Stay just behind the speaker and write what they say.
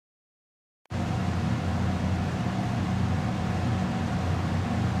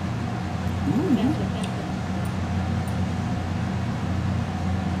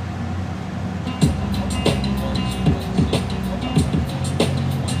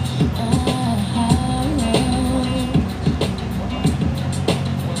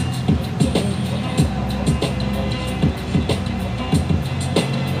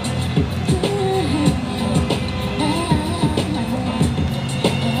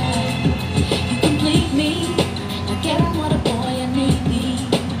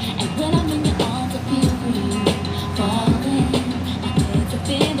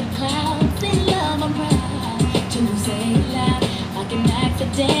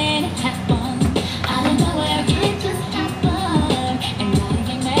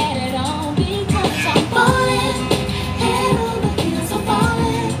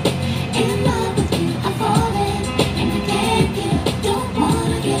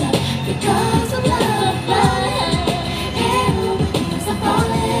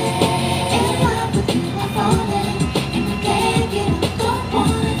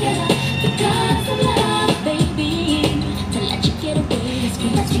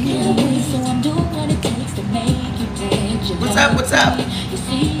up? What's up?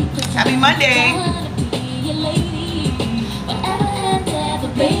 Happy Monday.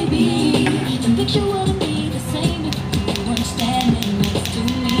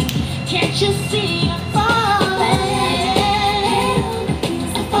 Can't you see I'm falling?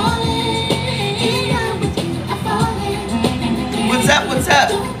 I'm falling. What's up? What's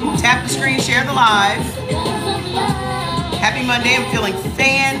up? Tap the screen, share the live. Happy Monday. I'm feeling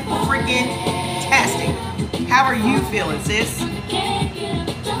fan-freaking-tastic. How are you feeling, sis?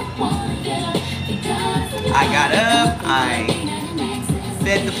 I got up. I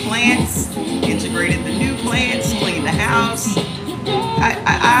fed the plants, integrated the new plants, cleaned the house.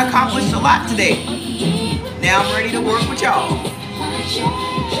 I accomplished a lot today. Now I'm ready to work with y'all.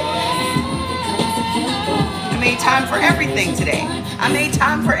 I made time for everything today. I made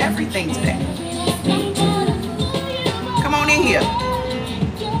time for everything today. Come on in here.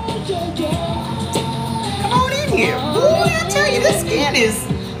 Come on in here. Ooh, I tell you, this skin is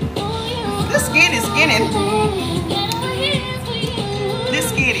skinning. This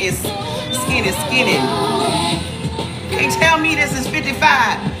skin is skinning. Can't tell me this is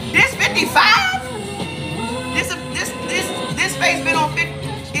 55. This 55? This face been on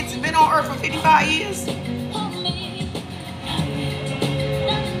it's been on Earth for 55 years.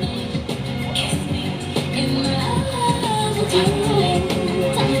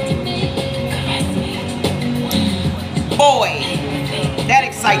 Boy, that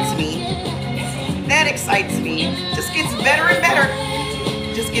excites me. That excites me. Just gets better and better.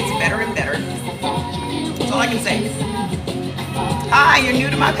 Just gets better and better. That's all I can say. Hi, you're new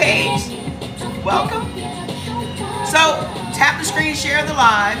to my page. Welcome. So, tap the screen, share the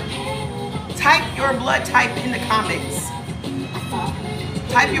live. Type your blood type in the comments.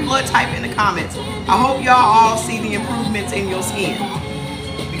 Type your blood type in the comments. I hope y'all all see the improvements in your skin.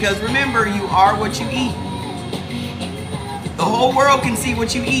 Because remember, you are what you eat. The whole world can see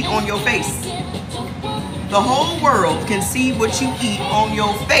what you eat on your face. The whole world can see what you eat on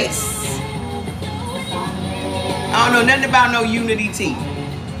your face. I don't know nothing about no Unity tea.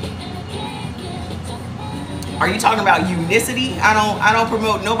 Are you talking about unicity? I don't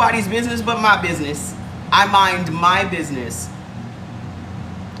promote nobody's business but my business. I mind my business.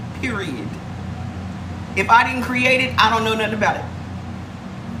 Period. If I didn't create it, I don't know nothing about it.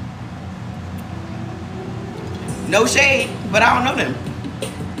 No shade, but I don't know them.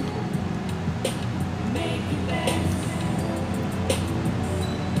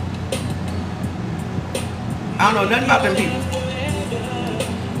 I don't know nothing about them people.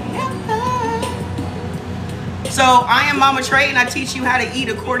 So I am Mama Trey, and I teach you how to eat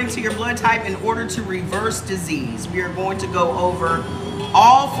according to your blood type in order to reverse disease. We are going to go over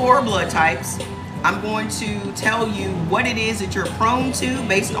all 4 blood types. I'm going to tell you what it is that you're prone to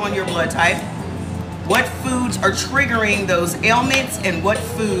based on your blood type, what foods are triggering those ailments, and what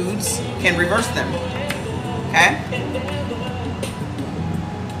foods can reverse them. Okay?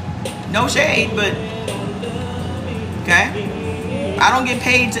 No shade, but okay? I don't get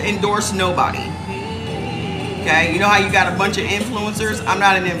paid to endorse nobody. Okay? You know how you got a bunch of influencers? I'm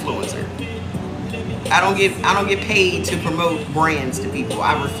not an influencer. I don't get paid to promote brands to people.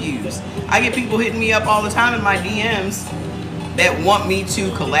 I refuse. I get people hitting me up all the time in my DMs that want me to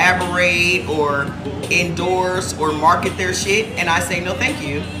collaborate or endorse or market their shit, and I say no thank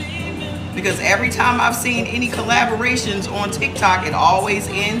you. Because every time I've seen any collaborations on TikTok, it always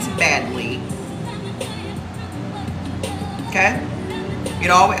ends badly. Okay? You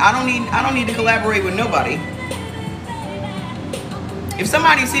know, I don't need to collaborate with nobody. If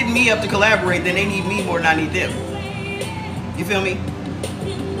somebody's hitting me up to collaborate, then they need me more than I need them. You feel me?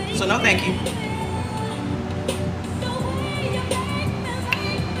 So no thank you.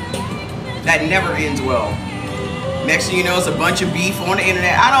 That never ends well. Next thing you know, it's a bunch of beef on the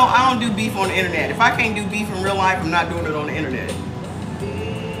internet. I don't do beef on the internet. If I can't do beef in real life, I'm not doing it on the internet.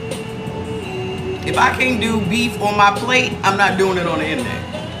 If I can't do beef on my plate, I'm not doing it on the internet.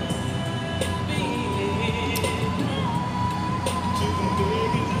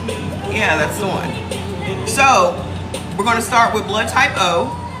 Yeah, that's the one. So, we're going to start with blood type O.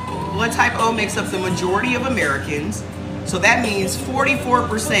 Blood type O makes up the majority of Americans. So that means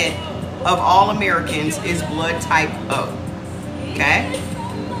 44% of all Americans is blood type O. Okay?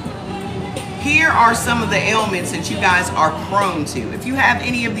 Here are some of the ailments that you guys are prone to. If you have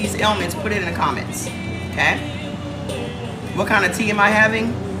any of these ailments, put it in the comments. Okay? What kind of tea am I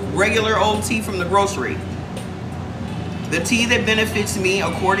having? Regular old tea from the grocery. The tea that benefits me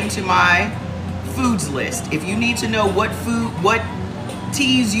according to my foods list. If you need to know what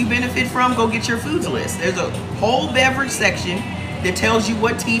teas you benefit from, go get your foods list. There's a whole beverage section that tells you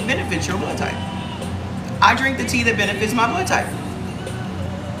what tea benefits your blood type. I drink the tea that benefits my blood type.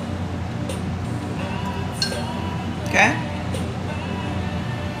 Okay?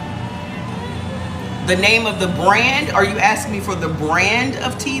 The name of the brand, are you asking me for the brand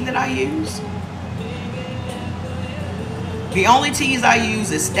of tea that I use? The only teas I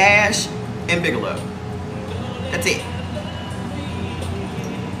use is Stash and Bigelow. That's it.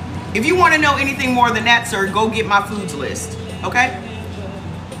 If you want to know anything more than that, sir, go get my foods list. Okay?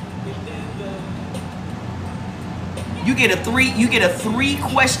 You get a three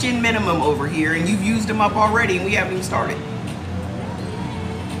question minimum over here, and you've used them up already, and we haven't even started.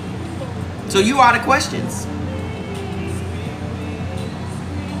 So you out of questions.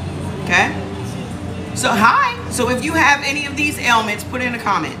 Okay? So hi. So if you have any of these ailments, put it in the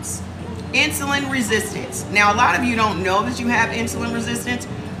comments. Insulin resistance. Now a lot of you don't know that you have insulin resistance.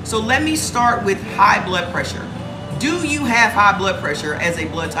 So let me start with high blood pressure. Do you have high blood pressure as a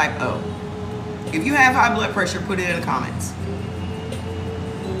blood type O? If you have high blood pressure, put it in the comments.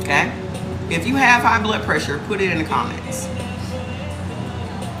 Okay? If you have high blood pressure, put it in the comments.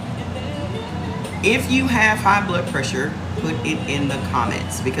 If you have high blood pressure, put it in the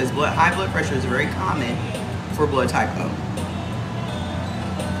comments, because high blood pressure is very common for blood type O.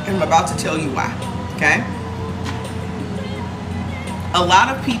 And I'm about to tell you why, okay? A lot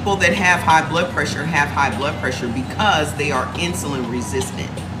of people that have high blood pressure because they are insulin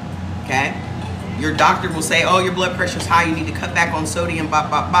resistant, okay? Your doctor will say, oh, your blood pressure is high, you need to cut back on sodium, bop,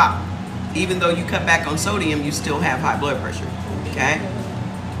 bop, bop. Even though you cut back on sodium, you still have high blood pressure, okay?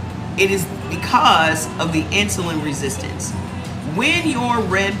 It is because of the insulin resistance. When your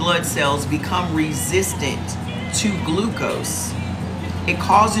red blood cells become resistant to glucose, it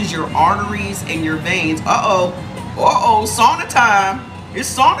causes your arteries and your veins, sauna time. It's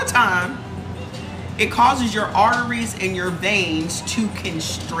sauna time. It causes your arteries and your veins to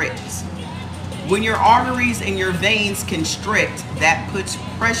constrict. When your arteries and your veins constrict, that puts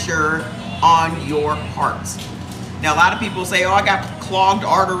pressure on your heart. Now, a lot of people say, oh, I got clogged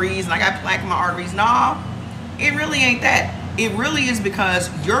arteries and I got plaque in my arteries. No, it really ain't that. It really is because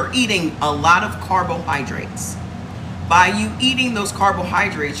you're eating a lot of carbohydrates. By you eating those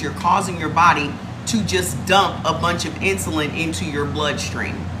carbohydrates, you're causing your body to just dump a bunch of insulin into your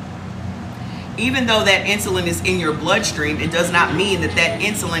bloodstream. Even though that insulin is in your bloodstream, it does not mean that that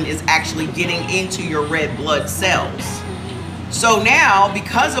insulin is actually getting into your red blood cells. So now,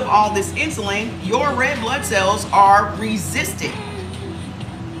 because of all this insulin, your red blood cells are resistant.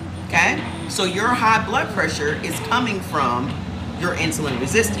 Okay? So your high blood pressure is coming from your insulin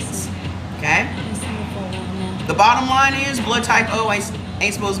resistance. Okay? The bottom line is blood type O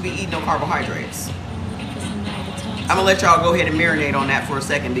ain't supposed to be eating no carbohydrates. I'm gonna let y'all go ahead and marinate on that for a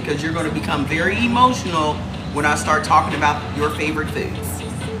second, because you're gonna become very emotional when I start talking about your favorite foods.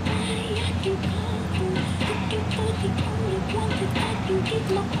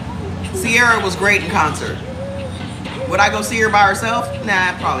 Sierra was great in concert. Would I go see her by herself?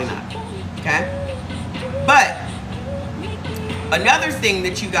 Nah, probably not. Okay? But another thing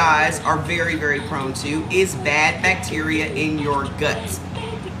that you guys are very, very prone to is bad bacteria in your gut.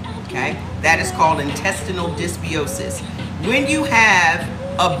 Okay? That is called intestinal dysbiosis. When you have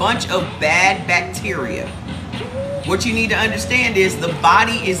a bunch of bad bacteria, what you need to understand is the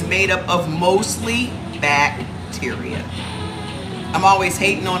body is made up of mostly bacteria. I'm always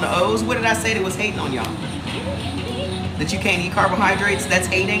hating on the O's. What did I say that was hating on y'all? That you can't eat carbohydrates? That's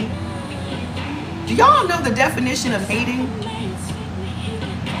hating? Do y'all know the definition of hating?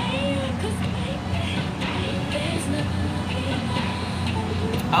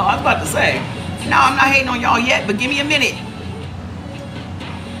 Oh, I was about to say, no, I'm not hating on y'all yet, but give me a minute.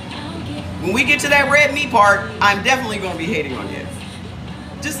 When we get to that red meat part, I'm definitely going to be hating on you.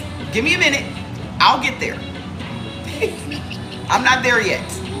 Just give me a minute. I'll get there. I'm not there yet.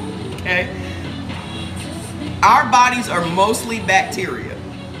 Okay? Our bodies are mostly bacteria.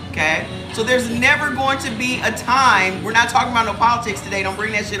 Okay? So there's never going to be a time, we're not talking about no politics today. Don't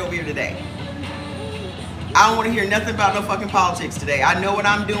bring that shit over here today. I don't want to hear nothing about no fucking politics today. I know what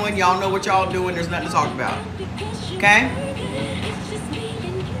I'm doing. Y'all know what y'all doing. There's nothing to talk about. Okay?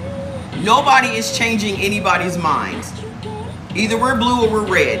 Nobody is changing anybody's minds. Either we're blue or we're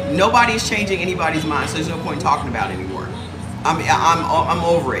red. Nobody is changing anybody's mind, so there's no point in talking about it anymore. I'm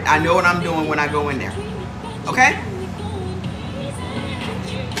over it. I know what I'm doing when I go in there. Okay?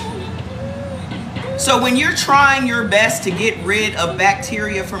 So when you're trying your best to get rid of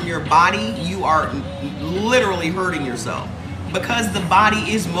bacteria from your body, you are literally hurting yourself, because the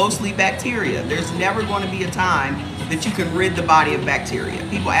body is mostly bacteria. There's never going to be a time that you can rid the body of bacteria.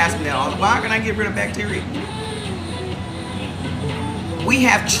 People ask me that all the time, why can I get rid of bacteria? We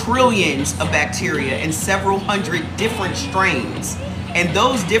have trillions of bacteria and several hundred different strains. And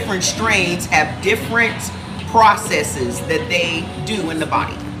those different strains have different processes that they do in the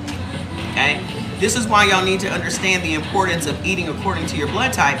body. Okay? This is why y'all need to understand the importance of eating according to your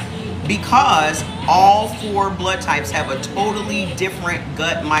blood type, because all 4 blood types have a totally different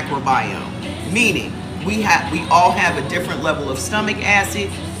gut microbiome. Meaning, we all have a different level of stomach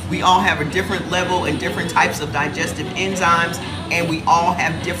acid, we all have a different level and different types of digestive enzymes, and we all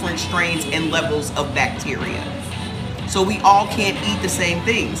have different strains and levels of bacteria. So we all can't eat the same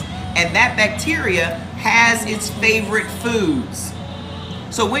things. And that bacteria has its favorite foods.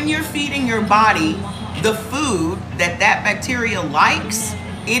 So when you're feeding your body the food that bacteria likes,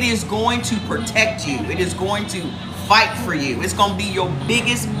 it is going to protect you. It is going to fight for you. It's going to be your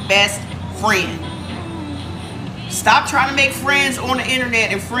biggest, best friend. Stop trying to make friends on the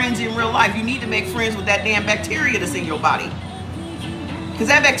internet and friends in real life. You need to make friends with that damn bacteria that's in your body. Because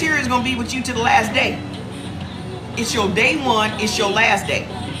that bacteria is going to be with you to the last day. It's your day one, it's your last day.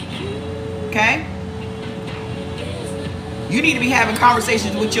 Okay? You need to be having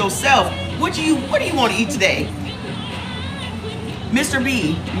conversations with yourself. What do you want to eat today? Mr.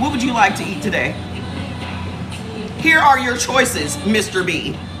 B, what would you like to eat today? Here are your choices, Mr.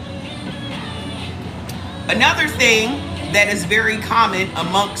 B. Another thing that is very common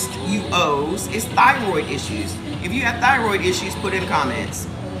amongst you O's is thyroid issues. If you have thyroid issues, put in comments.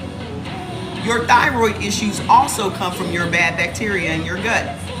 Your thyroid issues also come from your bad bacteria in your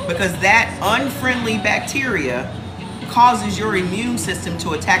gut, because that unfriendly bacteria causes your immune system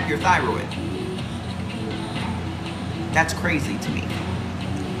to attack your thyroid. That's crazy to me.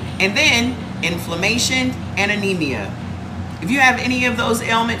 And then inflammation and anemia. If you have any of those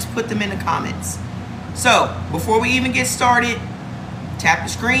ailments, put them in the comments. So before we even get started, tap the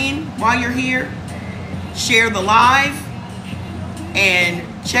screen while you're here, share the live, and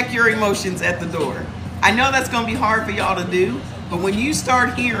check your emotions at the door. I know that's going to be hard for y'all to do, but when you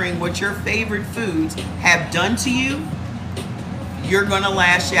start hearing what your favorite foods have done to you, you're going to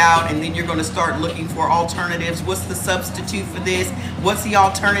lash out, and then you're going to start looking for alternatives. What's the substitute for this? What's the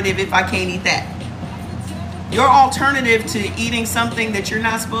alternative if I can't eat that? Your alternative to eating something that you're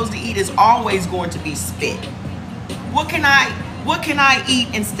not supposed to eat is always going to be spit. What can I eat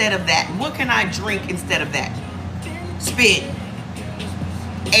instead of that? What can I drink instead of that? Spit.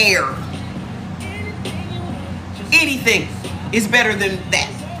 Air. Anything is better than that.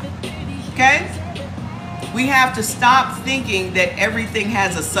 Okay? We have to stop thinking that everything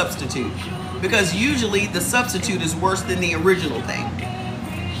has a substitute, because usually the substitute is worse than the original thing.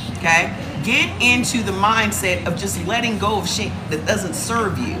 Okay? Get into the mindset of just letting go of shit that doesn't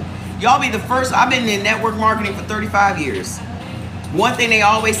serve you. Y'all be the first. I've been in network marketing for 35 years. One thing they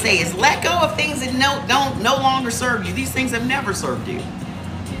always say is let go of things that no longer serve you. These things have never served you.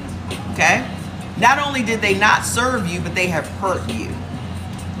 Okay? Not only did they not serve you, but they have hurt you.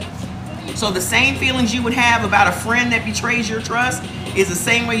 So the same feelings you would have about a friend that betrays your trust is the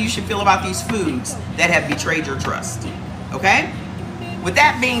same way you should feel about these foods that have betrayed your trust. Okay? With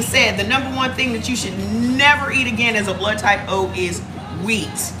that being said, the number one thing that you should never eat again as a blood type O is wheat.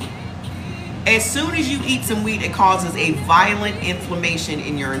 As soon as you eat some wheat, it causes a violent inflammation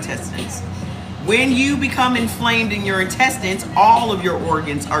in your intestines. When you become inflamed in your intestines, all of your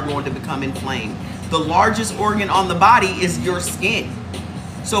organs are going to become inflamed. The largest organ on the body is your skin.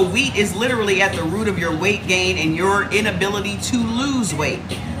 So wheat is literally at the root of your weight gain and your inability to lose weight.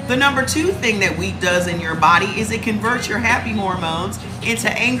 The number two thing that wheat does in your body is it converts your happy hormones into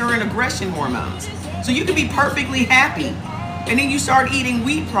anger and aggression hormones. So you can be perfectly happy, and then you start eating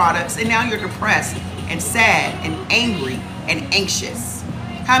wheat products, and now you're depressed and sad and angry and anxious.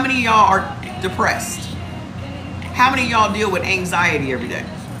 How many of y'all are depressed? How many of y'all deal with anxiety every day?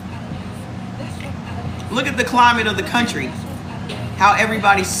 Look at the climate of the country. How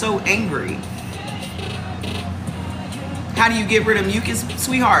everybody's so angry. How do you get rid of mucus?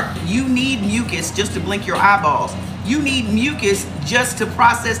 Sweetheart, you need mucus just to blink your eyeballs. You need mucus just to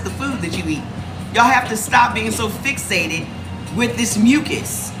process the food that you eat. Y'all have to stop being so fixated with this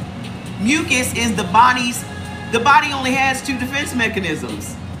mucus. Mucus is the body only has 2 defense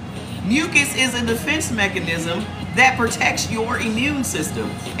mechanisms. Mucus is a defense mechanism that protects your immune system.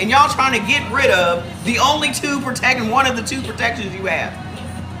 And y'all trying to get rid of the only 2 protecting, one of the 2 protections you have.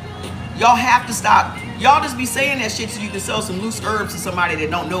 Y'all have to stop. Y'all just be saying that shit so you can sell some loose herbs to somebody that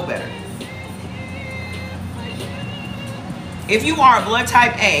don't know better. If you are a blood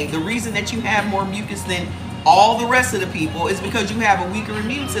type A, the reason that you have more mucus than all the rest of the people is because you have a weaker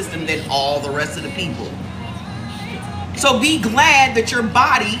immune system than all the rest of the people. So be glad that your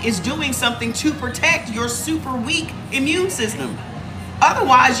body is doing something to protect your super weak immune system.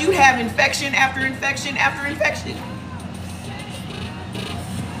 Otherwise, you'd have infection after infection after infection.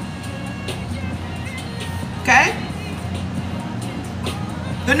 Okay?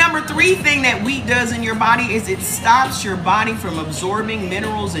 The number 3 thing that wheat does in your body is it stops your body from absorbing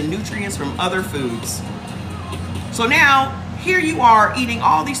minerals and nutrients from other foods. So now, here you are eating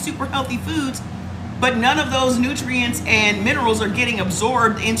all these super healthy foods, but none of those nutrients and minerals are getting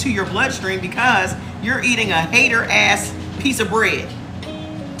absorbed into your bloodstream because you're eating a hater ass piece of bread.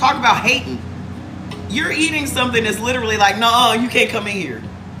 Talk about hating. You're eating something that's literally like, no, you can't come in here.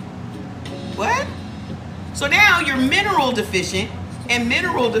 What? So now you're mineral deficient, and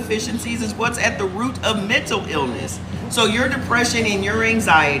mineral deficiencies is what's at the root of mental illness. So your depression and your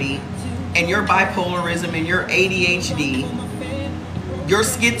anxiety and your bipolarism and your ADHD, your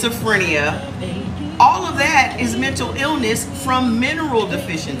schizophrenia, all of that is mental illness from mineral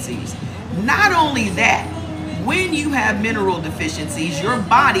deficiencies. Not only that, when you have mineral deficiencies, your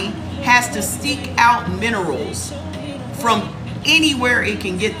body has to seek out minerals from anywhere it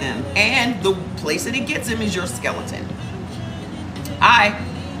can get them. And the place that it gets them is your skeleton.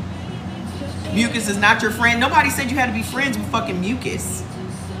 Mucus is not your friend. Nobody said you had to be friends with fucking mucus.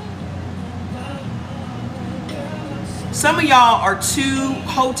 Some of y'all are too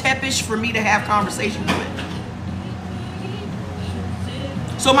hotepish for me to have conversations with.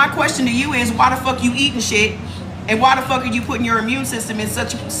 So my question to you is, why the fuck you eating shit? And why the fuck are you putting your immune system in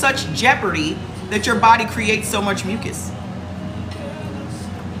such jeopardy that your body creates so much mucus?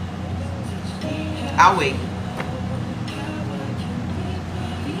 I'll wait.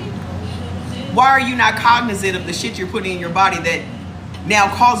 Why are you not cognizant of the shit you're putting in your body that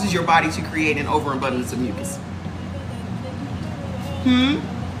now causes your body to create an overabundance of mucus?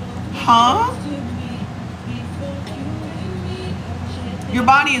 Huh? Your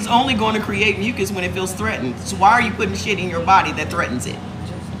body is only going to create mucus when it feels threatened. So why are you putting shit in your body that threatens it?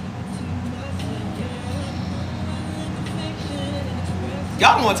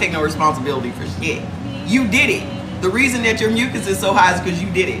 Y'all don't want to take no responsibility for shit. You did it. The reason that your mucus is so high is because you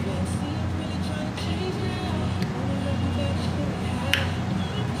did it.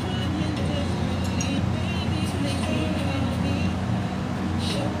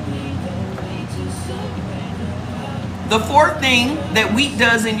 The 4th thing that wheat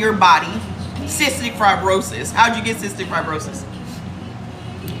does in your body, cystic fibrosis. How'd you get cystic fibrosis?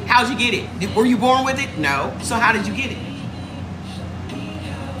 How'd you get it? Were you born with it? No. So how did you get it?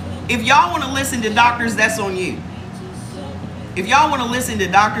 If y'all want to listen to doctors, that's on you. If y'all want to listen to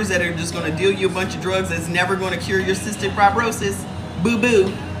doctors that are just going to deal you a bunch of drugs that's never going to cure your cystic fibrosis,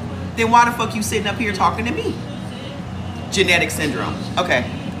 boo-boo, then why the fuck you sitting up here talking to me? Genetic syndrome. Okay.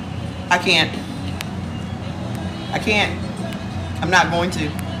 I can't. I'm not going to.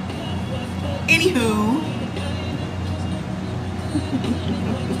 Anywho,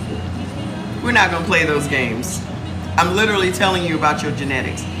 we're not going to play those games. I'm literally telling you about your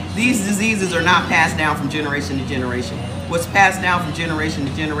genetics. These diseases are not passed down from generation to generation. What's passed down from generation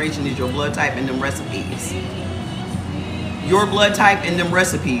to generation is your blood type and them recipes. Your blood type and them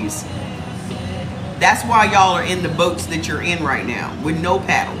recipes. That's why y'all are in the boats that you're in right now with no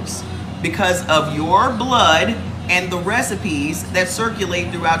paddles. Because of your blood and the recipes that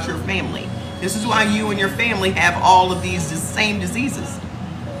circulate throughout your family. This is why you and your family have all of these same diseases.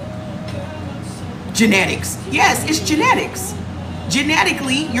 Genetics. Yes, it's genetics.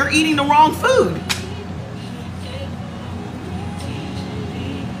 Genetically, you're eating the wrong food.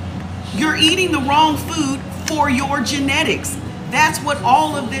 You're eating the wrong food for your genetics. That's what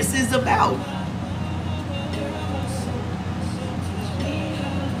all of this is about.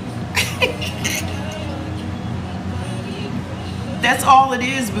 That's all it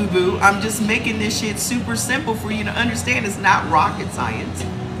is, boo-boo. I'm just making this shit super simple for you to understand. It's not rocket science.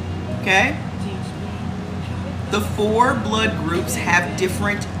 Okay? The 4 blood groups have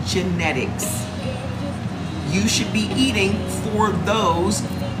different genetics. You should be eating for those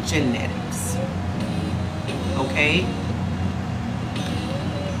genetics. Okay?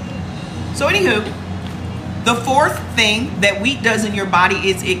 So anywho, the 4th thing that wheat does in your body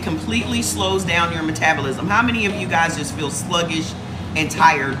is it completely slows down your metabolism. How many of you guys just feel sluggish and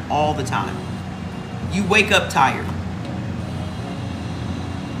tired all the time? You wake up tired.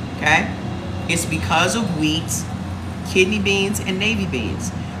 Okay? It's because of wheat, kidney beans, and navy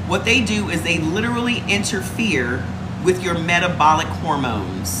beans. What they do is they literally interfere with your metabolic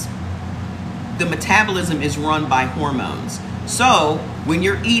hormones. The metabolism is run by hormones. So when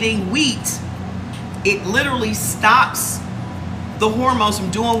you're eating wheat, it literally stops the hormones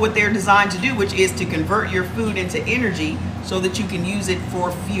from doing what they're designed to do, which is to convert your food into energy so that you can use it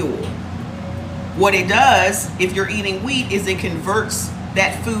for fuel. What it does, if you're eating wheat, is it converts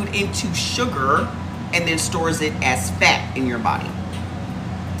that food into sugar and then stores it as fat in your body.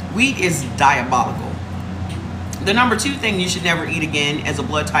 Wheat is diabolical. The number 2 thing you should never eat again as a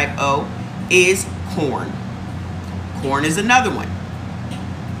blood type O is corn. Corn is another one.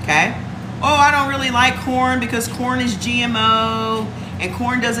 Okay? Oh, I don't really like corn because corn is GMO and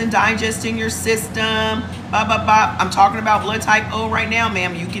corn doesn't digest in your system. Blah, blah, blah. I'm talking about blood type O right now,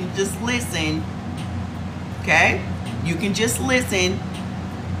 ma'am. You can just listen. Okay? You can just listen.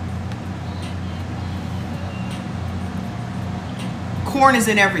 Corn is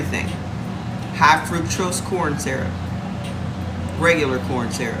in everything. High fructose corn syrup, regular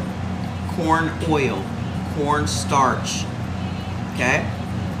corn syrup, corn oil, corn starch, okay?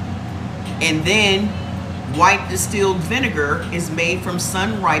 And then white distilled vinegar is made from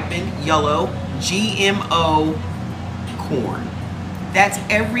sun-ripened yellow GMO corn. That's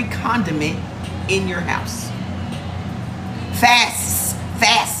every condiment in your house. Fasts,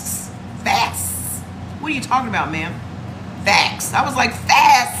 fasts, fasts. What are you talking about, ma'am? Facts. I was like,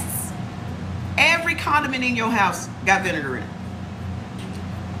 fasts. Every condiment in your house got vinegar in it.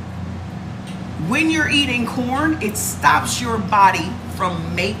 When you're eating corn, it stops your body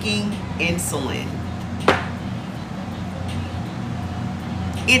from making insulin.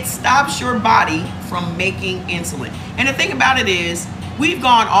 It stops your body from making insulin. And the thing about it is, we've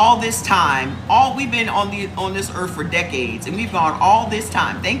gone all this time, we've been on this earth for decades, and we've gone all this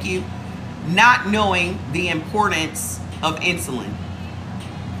time, thank you, not knowing the importance of insulin.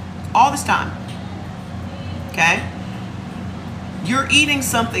 All this time. Okay? You're eating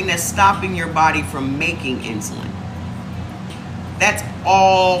something that's stopping your body from making insulin. That's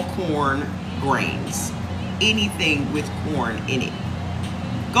all corn grains. Anything with corn in it.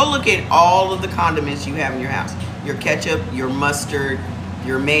 Go look at all of the condiments you have in your house. Your ketchup, your mustard,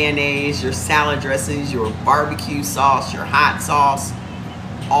 your mayonnaise, your salad dressings, your barbecue sauce, your hot sauce,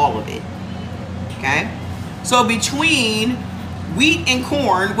 all of it. Okay? So between wheat and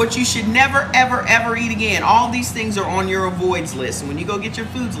corn, what you should never, ever, ever eat again. All these things are on your avoids list. And when you go get your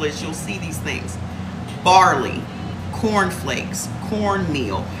foods list, you'll see these things. Barley, cornflakes,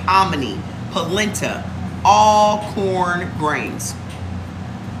 cornmeal, hominy, polenta, all corn grains.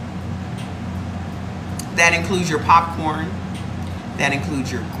 That includes your popcorn. That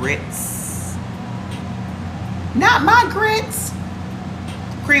includes your grits. Not my grits.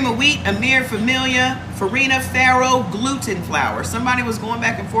 Cream of wheat, Amir, Familia, Farina, Farro, gluten flour. Somebody was going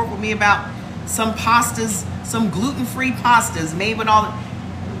back and forth with me about some pastas, some gluten-free pastas made with all.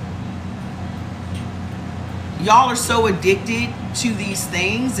 Y'all are so addicted to these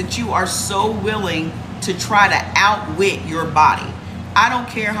things that you are so willing to try to outwit your body. I don't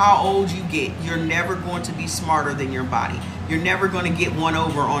care how old you get, you're never going to be smarter than your body. You're never going to get one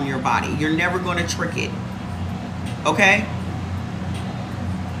over on your body. You're never going to trick it. Okay?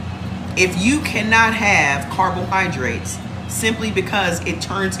 If you cannot have carbohydrates simply because it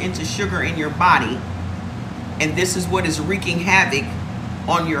turns into sugar in your body, and this is what is wreaking havoc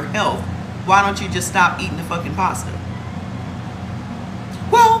on your health, why don't you just stop eating the fucking pasta?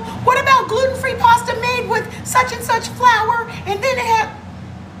 Well, what about gluten-free pasta made with such and such flour, and then it had...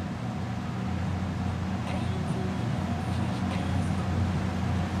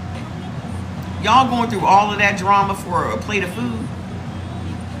 Y'all going through all of that drama for a plate of food?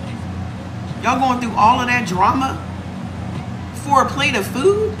 Y'all going through all of that drama for a plate of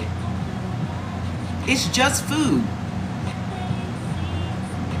food? It's just food.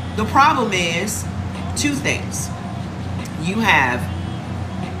 The problem is 2 things. You have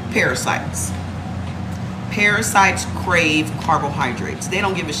parasites. Parasites crave carbohydrates. They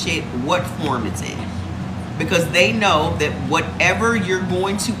don't give a shit what form it's in, because they know that whatever you're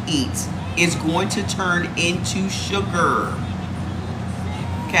going to eat is going to turn into sugar.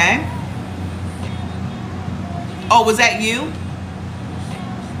 Okay? Oh, was that you?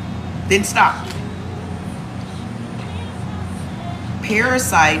 Then stop.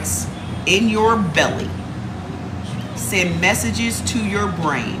 Parasites in your belly send messages to your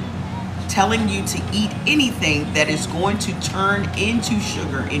brain telling you to eat anything that is going to turn into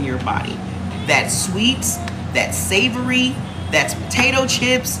sugar in your body. That's sweets, that's savory, that's potato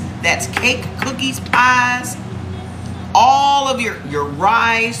chips, that's cake, cookies, pies, all of your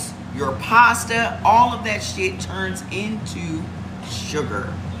rice, your pasta, all of that shit turns into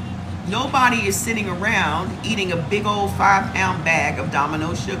sugar. Nobody is sitting around eating a big old 5-pound bag of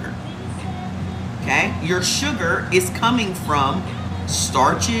Domino sugar. Okay? Your sugar is coming from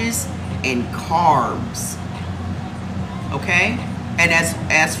starches and carbs. Okay? And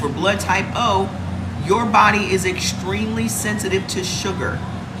as for blood type O, your body is extremely sensitive to sugar.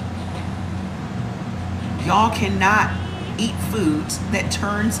 Y'all cannot eat foods that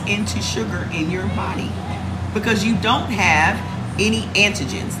turns into sugar in your body because you don't have any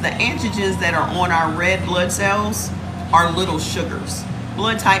antigens. The antigens that are on our red blood cells are little sugars.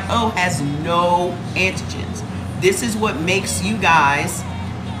 Blood type O has no antigens. This is what makes you guys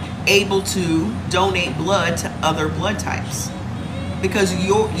able to donate blood to other blood types. Because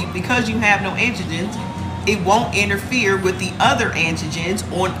you have no antigens, it won't interfere with the other antigens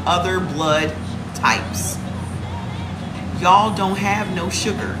on other blood types. Y'all don't have no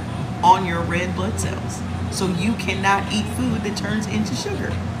sugar on your red blood cells. So you cannot eat food that turns into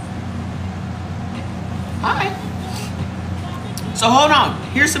sugar. Alright. So hold on.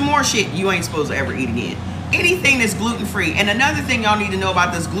 Here's some more shit you ain't supposed to ever eat again. Anything that's gluten-free. And another thing y'all need to know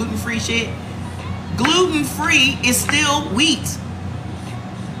about this gluten-free shit. Gluten-free is still wheat.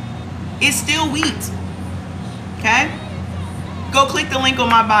 It's still wheat. Okay? Go click the link on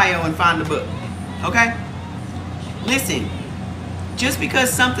my bio and find the book. Okay? Listen. Just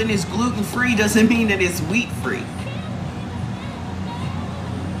because something is gluten-free doesn't mean that it's wheat-free.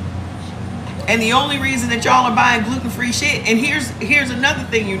 And the only reason that y'all are buying gluten-free shit, and here's another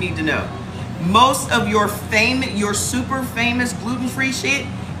thing you need to know. Most of your super famous gluten-free shit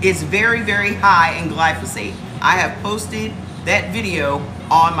is very, very high in glyphosate. I have posted that video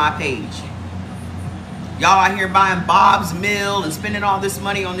on my page. Y'all out here buying Bob's Mill and spending all this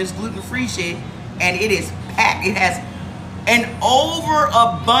money on this gluten-free shit, and it is packed. It has an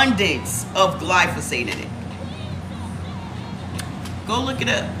overabundance of glyphosate in it. Go look it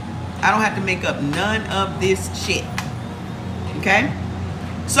up. I don't have to make up none of this shit. Okay?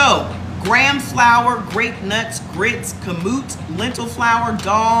 So, graham flour, grape nuts, grits, kamut, lentil flour,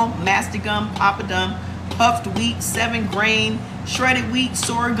 dal, masticum, papadum, puffed wheat, 7 grain, shredded wheat,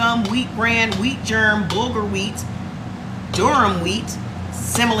 sorghum, wheat bran, wheat germ, bulgur wheat, durum wheat,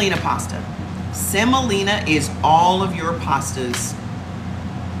 semolina pasta. Semolina is all of your pastas.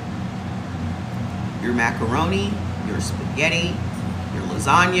 Your macaroni, your spaghetti, your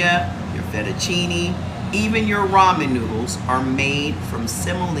lasagna, your fettuccine, even your ramen noodles are made from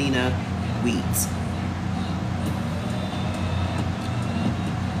semolina wheat.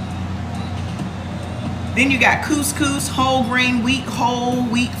 Then you got couscous, whole grain wheat, whole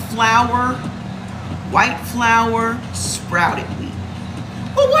wheat flour, white flour, sprouted wheat.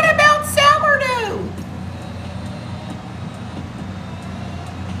 But what about sourdough?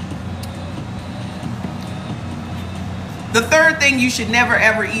 The third thing you should never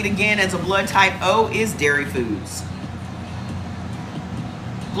ever eat again as a blood type O is dairy foods.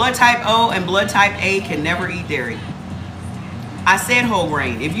 Blood type O and blood type A can never eat dairy. I said whole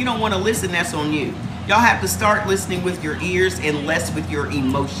grain. If you don't want to listen, that's on you. Y'all have to start listening with your ears and less with your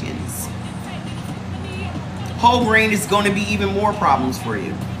emotions. Whole grain is going to be even more problems for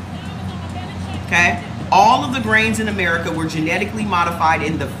you. Okay? All of the grains in America were genetically modified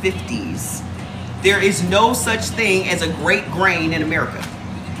in the 50s. There is no such thing as a great grain in America.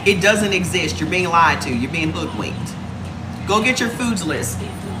 It doesn't exist. You're being lied to. You're being hoodwinked. Go get your foods list.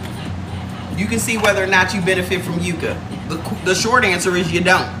 You can see whether or not you benefit from yucca. The short answer is you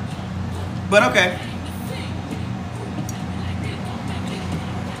don't. But okay.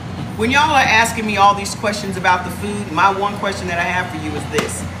 When y'all are asking me all these questions about the food, my one question that I have for you is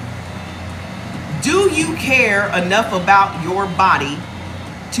this. Do you care enough about your body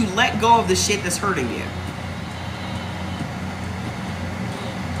to let go of the shit that's hurting you?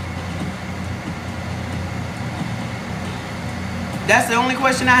 That's the only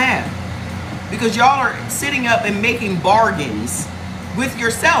question I have. Because y'all are sitting up and making bargains with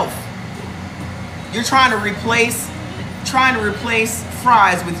yourself. You're trying to replace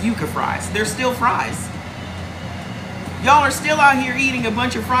fries with yucca fries. They're still fries. Y'all are still out here eating a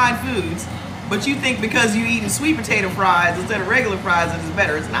bunch of fried foods, but you think because you're eating sweet potato fries instead of regular fries that it's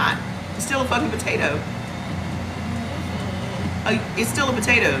better. It's not. It's still a fucking potato. It's still a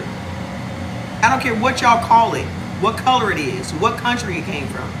potato. I don't care what y'all call it, what color it is, what country it came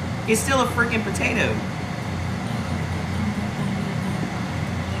from. It's still a freaking potato.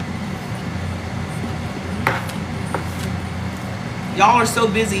 Y'all are so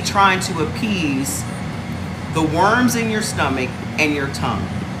busy trying to appease the worms in your stomach and your tongue.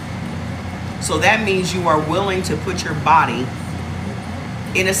 So that means you are willing to put your body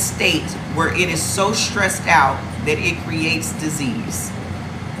in a state where it is so stressed out that it creates disease.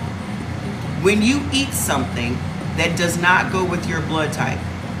 When you eat something that does not go with your blood type,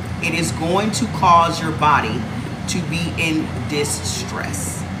 it is going to cause your body to be in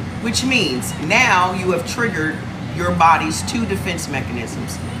distress, which means now you have triggered your body's 2 defense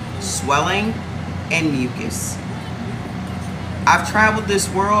mechanisms, swelling and mucus. I've traveled this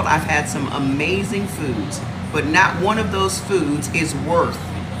world. I've had some amazing foods, but not one of those foods is worth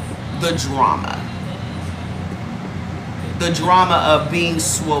the drama. The drama of being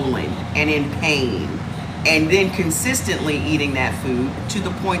swollen and in pain, and then consistently eating that food to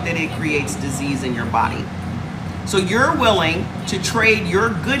the point that it creates disease in your body. So you're willing to trade your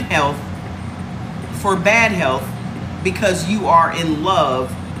good health for bad health because you are in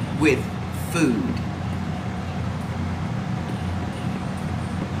love with food.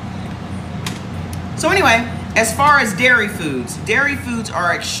 So anyway, as far as dairy foods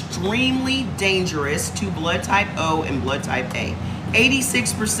are extremely dangerous to blood type O and blood type A.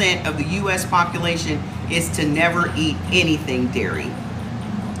 86% of the US population is to never eat anything dairy.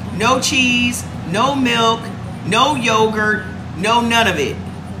 No cheese, no milk, no yogurt, no none of it.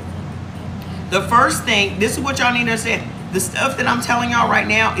 The first thing, this is what y'all need to understand. The stuff that I'm telling y'all right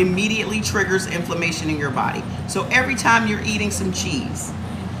now immediately triggers inflammation in your body. So every time you're eating some cheese,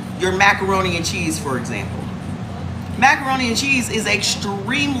 your macaroni and cheese, for example. Macaroni and cheese is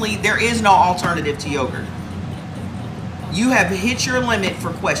extremely, there is no alternative to yogurt. You have hit your limit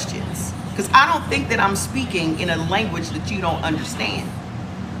for questions. Because I don't think that I'm speaking in a language that you don't understand.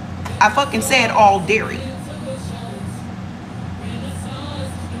 I fucking said all dairy.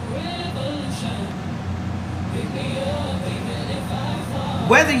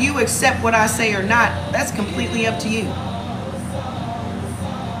 Whether you accept what I say or not, that's completely up to you.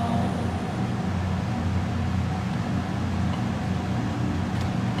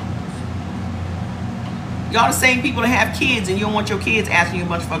 Y'all the same people that have kids and you don't want your kids asking you a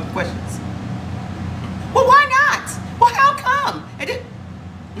bunch of fucking questions. Well, why not? Well, how come?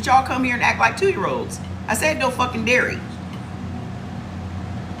 But y'all come here and act like 2-year-olds. I said no fucking dairy.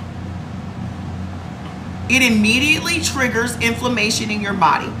 It immediately triggers inflammation in your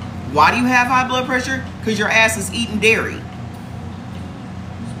body. Why do you have high blood pressure? Because your ass is eating dairy.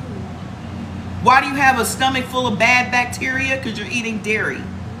 Why do you have a stomach full of bad bacteria? Because you're eating dairy.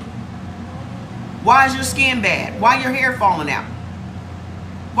 Why is your skin bad? Why your hair falling out?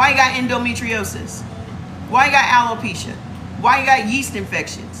 Why you got endometriosis? Why you got alopecia? Why you got yeast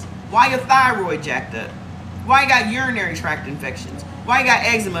infections? Why your thyroid jacked up? Why you got urinary tract infections? Why you got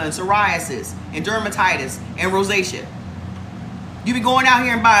eczema and psoriasis and dermatitis and rosacea? You be going out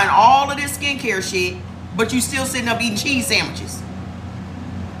here and buying all of this skincare shit, but you still sitting up eating cheese sandwiches.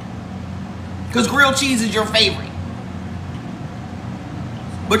 Because grilled cheese is your favorite.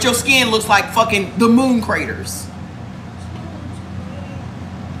 But your skin looks like fucking the moon craters.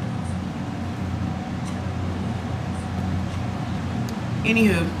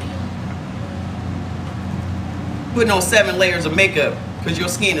 Anywho, putting on 7 layers of makeup because your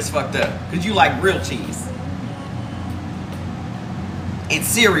skin is fucked up. Because you like grilled cheese. And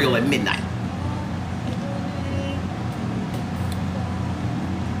cereal at midnight.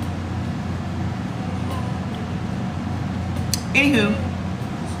 Anywho,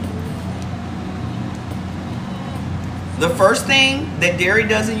 the first thing that dairy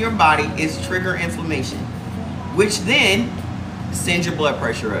does in your body is trigger inflammation, which then sends your blood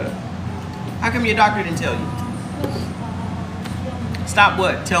pressure up. How come your doctor didn't tell you? Stop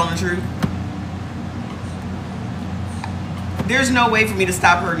what? Telling the truth? There's no way for me to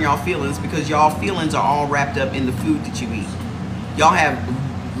stop hurting y'all feelings because y'all feelings are all wrapped up in the food that you eat. Y'all have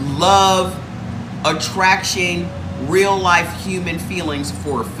love, attraction, real life human feelings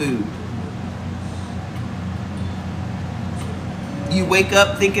for food. You wake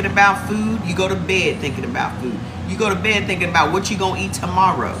up thinking about food. You go to bed thinking about food. You go to bed thinking about what you gonna eat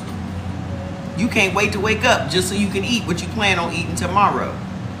tomorrow. You can't wait to wake up just so you can eat what you plan on eating tomorrow.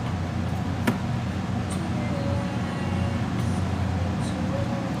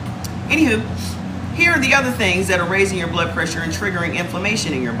 Anywho, here are the other things that are raising your blood pressure and triggering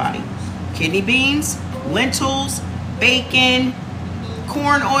inflammation in your body. Kidney beans, lentils, bacon,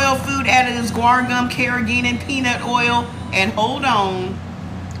 corn oil, food additives, guar gum, carrageenan, peanut oil, and hold on,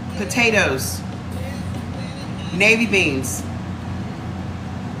 potatoes, navy beans,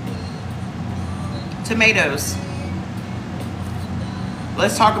 tomatoes.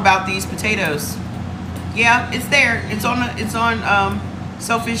 Let's talk about these potatoes. Yeah, it's there. It's on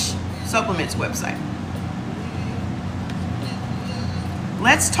Selfish Supplements website.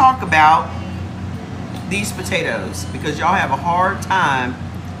 Let's talk about these potatoes because y'all have a hard time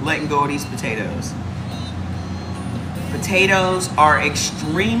letting go of these potatoes. Potatoes are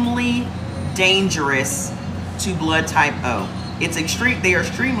extremely dangerous to blood type O. They are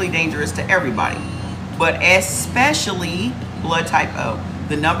extremely dangerous to everybody, but especially blood type O.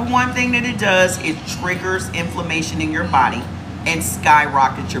 The number one thing that it does is triggers inflammation in your body and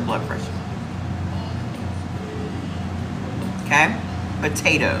skyrockets your blood pressure. Okay?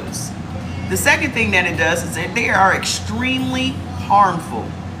 Potatoes. The second thing that it does is that they are extremely harmful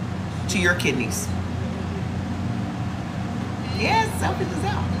to your kidneys. Yes, open this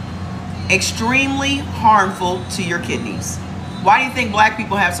out. Extremely harmful to your kidneys. Why do you think black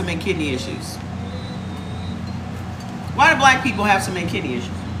people have so many kidney issues? Why do black people have so many kidney issues?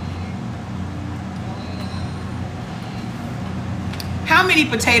 How many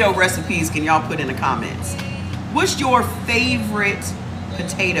potato recipes can y'all put in the comments? What's your favorite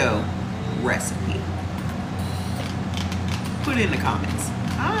potato recipe? Put it in the comments.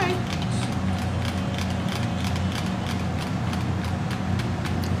 All right.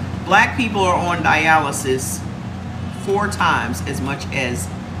 Black people are on dialysis 4 times as much as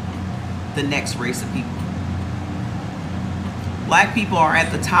the next race of people. Black people are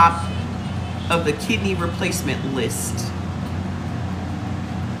at the top of the kidney replacement list.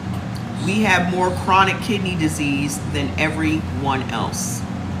 We have more chronic kidney disease than everyone else.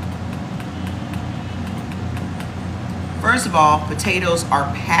 First of all, potatoes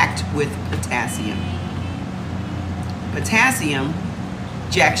are packed with potassium. Potassium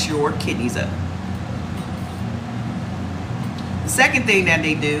jacks your kidneys up. The second thing that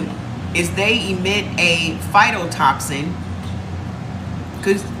they do is they emit a phytotoxin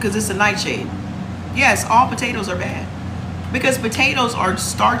because it's a nightshade. Yes, all potatoes are bad because potatoes are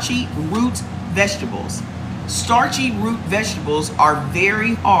starchy root vegetables. Starchy root vegetables are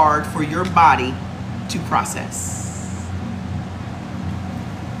very hard for your body to process.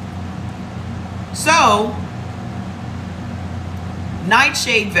 So,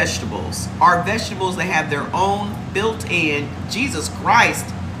 nightshade vegetables are vegetables that have their own built-in, Jesus Christ,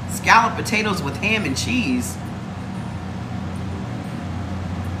 scalloped potatoes with ham and cheese.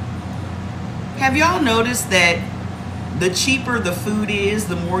 Have y'all noticed that the cheaper the food is,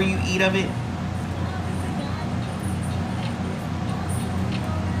 the more you eat of it?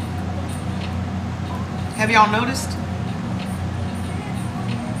 Have y'all noticed?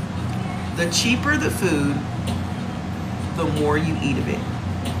 The cheaper the food, the more you eat of it.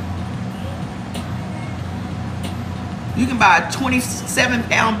 You can buy a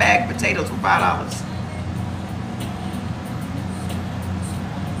 27-pound bag of potatoes for $5.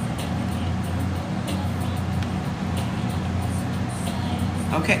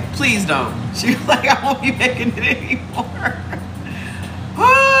 Okay, please don't. She's like, I won't be making it anymore.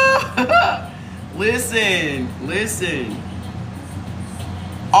 Listen.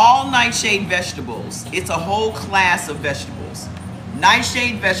 All nightshade vegetables. It's a whole class of vegetables.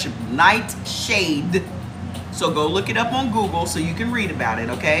 Nightshade. So go look it up on Google so you can read about it,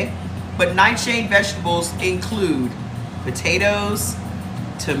 okay? But nightshade vegetables include potatoes,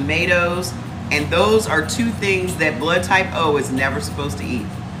 tomatoes, and those are 2 things that blood type O is never supposed to eat.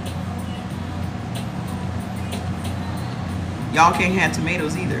 Y'all can't have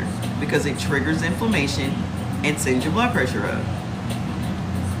tomatoes either because it triggers inflammation and sends your blood pressure up.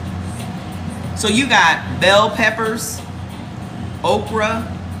 So you got bell peppers, okra,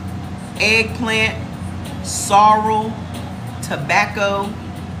 eggplant, sorrel, tobacco.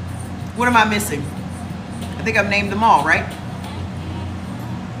 What am I missing? I think I've named them all, right?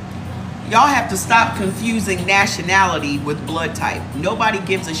 Y'all have to stop confusing nationality with blood type. Nobody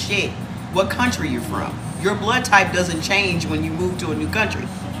gives a shit what country you're from. Your blood type doesn't change when you move to a new country.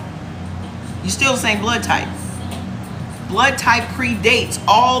 You're still the same blood type. Blood type predates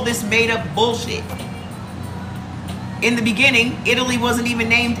all this made up bullshit. In the beginning, Italy wasn't even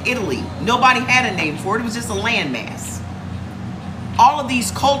named Italy. Nobody had a name for it. It was just a landmass. All of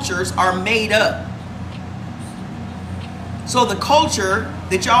these cultures are made up. So the culture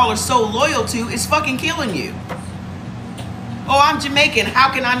that y'all are so loyal to is fucking killing you. Oh, I'm Jamaican.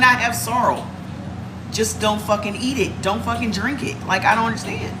 How can I not have sorrel? Just don't fucking eat it. Don't fucking drink it. Like, I don't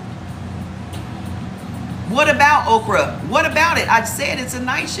understand. What about okra? What about it? I said it's a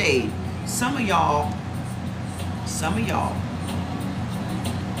nightshade. Some of y'all.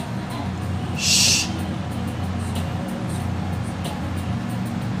 Shh.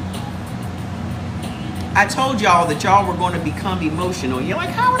 I told y'all that y'all were going to become emotional. You're like,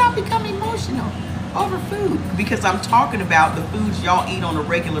 how would I become emotional over food? Because I'm talking about the foods y'all eat on a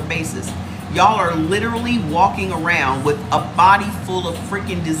regular basis. Y'all are literally walking around with a body full of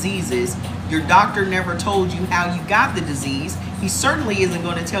freaking diseases. Your doctor never told you how you got the disease. He certainly isn't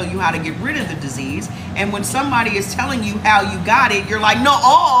going to tell you how to get rid of the disease. And when somebody is telling you how you got it, you're like,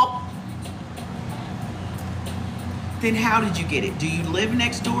 no. Then how did you get it? Do you live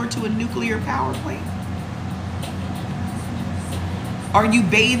next door to a nuclear power plant? Are you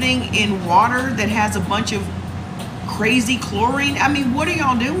bathing in water that has a bunch of crazy chlorine? I mean, what are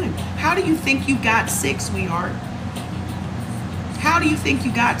y'all doing? How do you think you got sick, sweetheart? do you think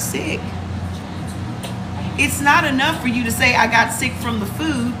you got sick? It's not enough for you to say, I got sick from the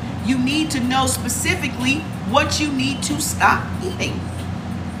food. You need to know specifically what you need to stop eating.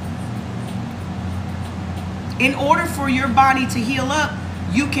 In order for your body to heal up,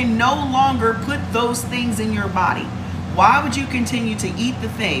 you can no longer put those things in your body. Why would you continue to eat the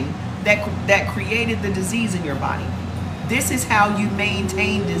thing that created the disease in your body? This is how you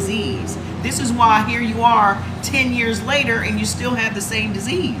maintain disease. This is why here you are 10 years later and you still have the same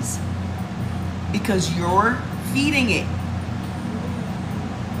disease. Because you're feeding it.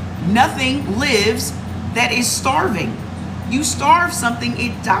 Nothing lives that is starving. You starve something,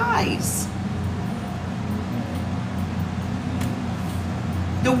 it dies.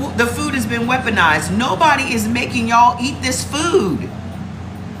 The food has been weaponized. Nobody is making y'all eat this food.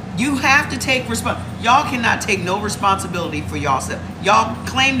 You have to take y'all cannot take no responsibility for yourself. Y'all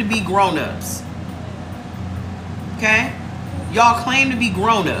claim to be grown-ups. Okay? Y'all claim to be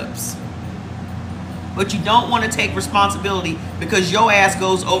grown-ups. But you don't want to take responsibility because your ass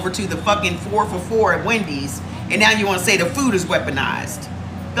goes over to the fucking 4 for $4 at Wendy's and now you want to say the food is weaponized.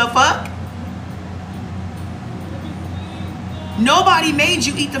 The fuck? Nobody made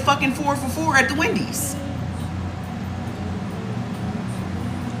you eat the fucking 4 for $4 at the Wendy's.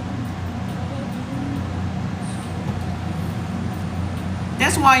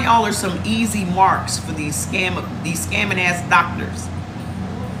 That's why y'all are some easy marks for these scamming ass doctors.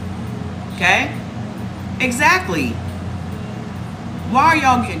 Okay? Exactly. Why are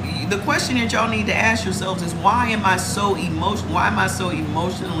y'all the question that y'all need to ask yourselves is why am I so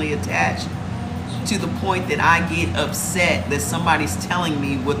emotionally attached to the point that I get upset that somebody's telling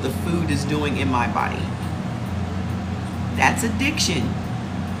me what the food is doing in my body? That's addiction.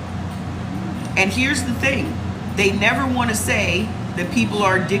 And here's the thing. They never want to say that people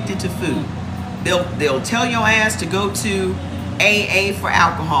are addicted to food. They'll tell your ass to go to AA for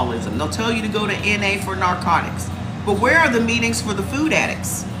alcoholism. They'll tell you to go to NA for narcotics. But where are the meetings for the food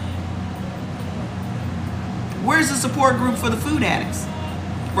addicts? Where's the support group for the food addicts?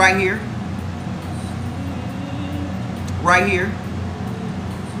 Right here. Right here.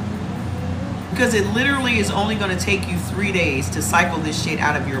 Because it literally is only going to take you 3 days to cycle this shit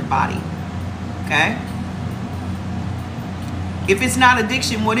out of your body. Okay? If it's not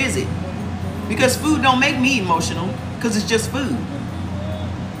addiction, what is it? Because food don't make me emotional. Because it's just food.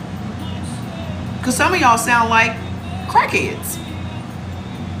 Because some of y'all sound like crackheads.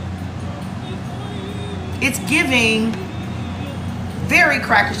 It's giving very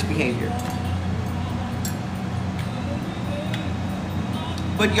crackish behavior.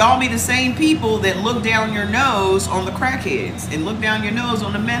 But y'all be the same people that look down your nose on the crackheads and look down your nose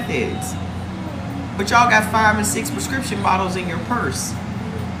on the meth heads. But y'all got 5 and 6 prescription bottles in your purse.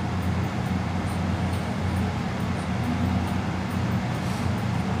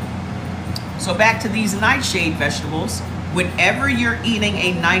 So back to these nightshade vegetables. Whenever you're eating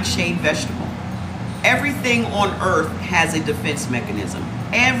a nightshade vegetable, everything on earth has a defense mechanism.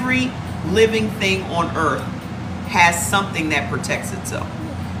 Every living thing on earth has something that protects itself.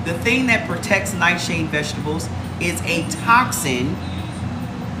 The thing that protects nightshade vegetables is a toxin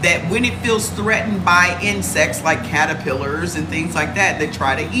that when it feels threatened by insects like caterpillars and things like that that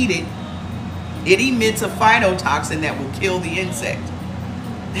try to eat it, it emits a phytotoxin that will kill the insect.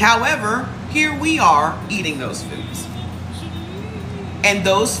 However, here we are eating those foods. And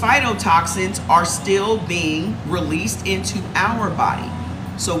those phytotoxins are still being released into our body.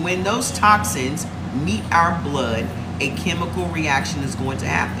 So when those toxins meet our blood, a chemical reaction is going to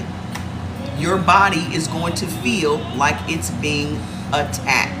happen. Your body is going to feel like it's being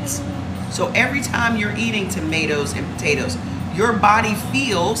attacked. So every time you're eating tomatoes and potatoes, your body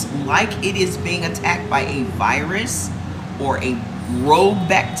feels like it is being attacked by a virus or a rogue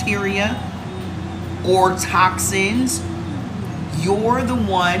bacteria or toxins. You're the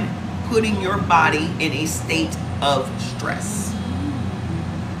one putting your body in a state of stress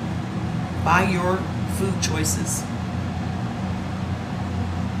by your food choices.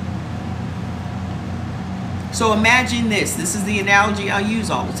 So imagine this. This is the analogy I use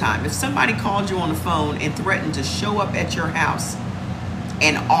all the time. If somebody called you on the phone and threatened to show up at your house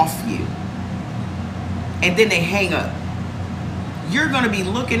and off you, and then they hang up, you're going to be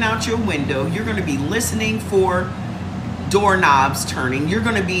looking out your window. You're going to be listening for doorknobs turning. You're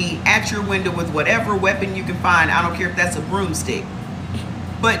going to be at your window with whatever weapon you can find. I don't care if that's a broomstick.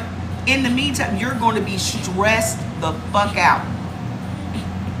 But in the meantime, you're going to be stressed the fuck out.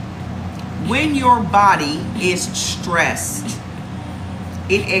 When your body is stressed,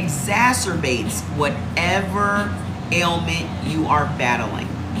 it exacerbates whatever ailment you are battling.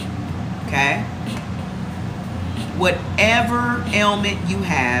 Okay? whatever ailment you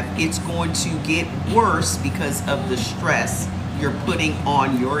have, it's going to get worse because of the stress you're putting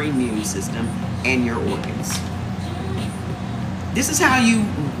on your immune system and your organs. This is how you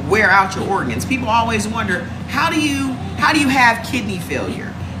wear out your organs. People always wonder, how do you have kidney failure?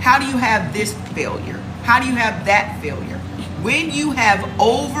 How do you have this failure? How do you have that failure? When you have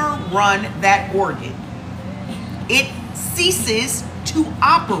overrun that organ, it ceases to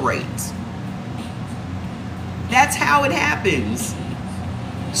operate. That's how it happens.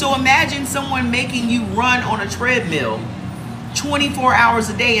 So imagine someone making you run on a treadmill 24 hours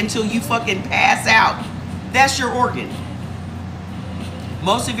a day until you fucking pass out. That's your organ.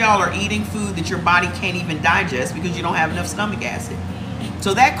 Most of y'all are eating food that your body can't even digest because you don't have enough stomach acid.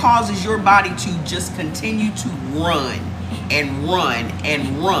 So that causes your body to just continue to run and run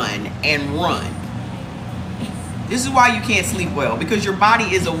and run and run. This is why you can't sleep well, because your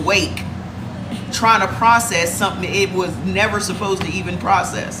body is awake trying to process something it was never supposed to even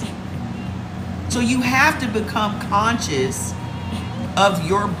process. So you have to become conscious of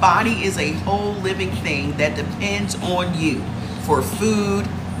your body is a whole living thing that depends on you for food,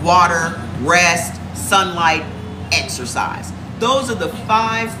 water, rest, sunlight, exercise. Those are the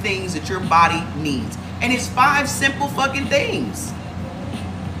 5 things that your body needs. And it's 5 simple fucking things.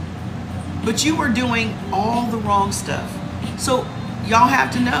 But you are doing all the wrong stuff. So y'all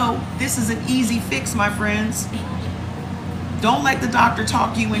have to know, this is an easy fix, my friends. Don't let the doctor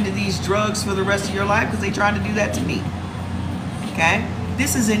talk you into these drugs for the rest of your life, because they tried to do that to me. Okay?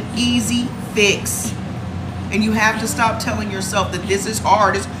 This is an easy fix. And you have to stop telling yourself that this is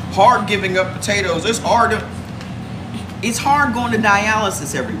hard. It's hard giving up potatoes. It's hard going to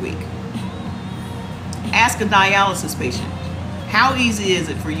dialysis every week. Ask a dialysis patient, how easy is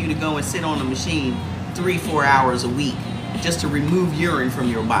it for you to go and sit on a machine 3-4 hours a week just to remove urine from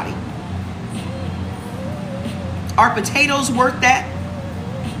your body? Are potatoes worth that?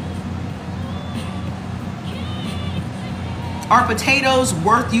 Are potatoes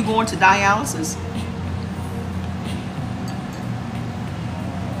worth you going to dialysis?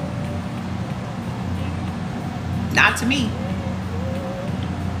 Not to me.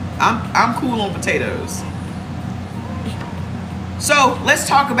 I'm cool on potatoes. So let's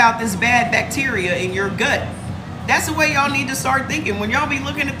talk about this bad bacteria in your gut. That's the way y'all need to start thinking. When y'all be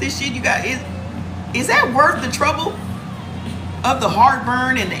looking at this shit, you got, is that worth the trouble of the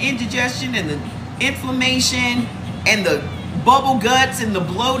heartburn and the indigestion and the inflammation and the bubble guts and the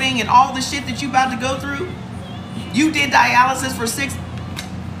bloating and all the shit that you about to go through? You did dialysis for 6.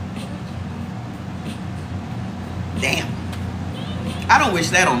 Damn. I don't wish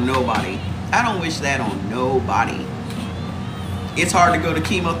that on nobody. I don't wish that on nobody. It's hard to go to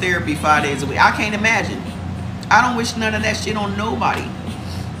chemotherapy 5 days a week. I can't imagine. I don't wish none of that shit on nobody.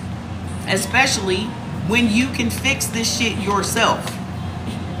 Especially when you can fix this shit yourself.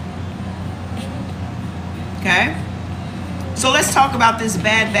 Okay? So let's talk about this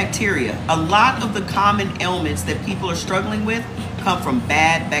bad bacteria. A lot of the common ailments that people are struggling with come from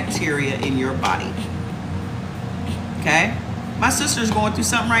bad bacteria in your body. Okay? My sister's going through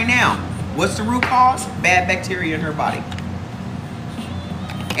something right now. What's the root cause? Bad bacteria in her body.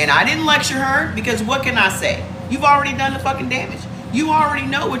 And I didn't lecture her, because what can I say? You've already done the fucking damage. You already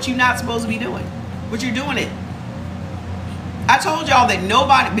know what you're not supposed to be doing. But you're doing it. I told y'all that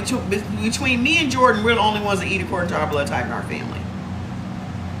nobody, between me and Jordan, we're the only ones that eat according to our blood type in our family.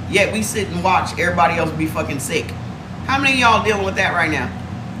 Yet we sit and watch everybody else be fucking sick. How many of y'all dealing with that right now?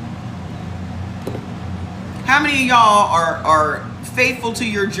 How many of y'all are faithful to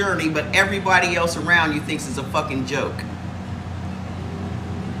your journey, but everybody else around you thinks it's a fucking joke?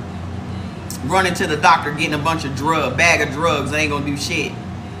 Running to the doctor, getting a bunch of bag of drugs, ain't gonna do shit.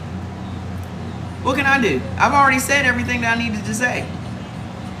 What can I do? I've already said everything that I needed to say.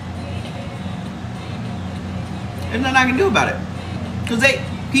 There's nothing I can do about it. Because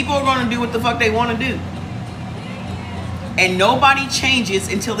people are gonna do what the fuck they wanna do. And nobody changes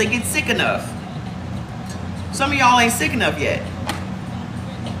until they get sick enough. Some of y'all ain't sick enough yet.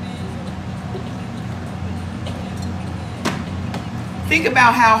 Think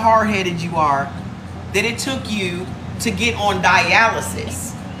about how hard-headed you are that it took you to get on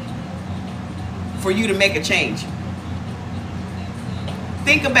dialysis for you to make a change.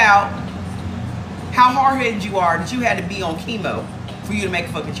 Think about how hard-headed you are that you had to be on chemo for you to make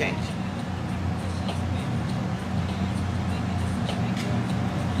a fucking change.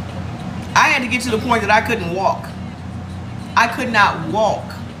 I had to get to the point that I couldn't walk. I could not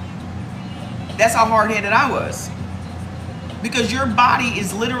walk. That's how hard-headed I was. Because your body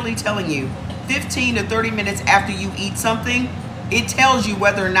is literally telling you 15 to 30 minutes after you eat something, it tells you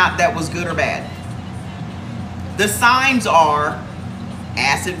whether or not that was good or bad. The signs are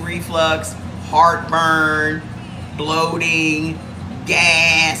acid reflux, heartburn, bloating,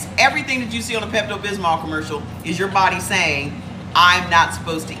 gas. Everything that you see on a Pepto-Bismol commercial is your body saying, I'm not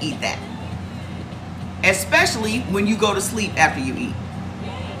supposed to eat that. Especially when you go to sleep after you eat.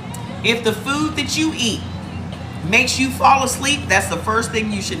 If the food that you eat makes you fall asleep, that's the first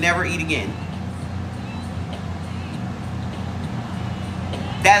thing you should never eat again.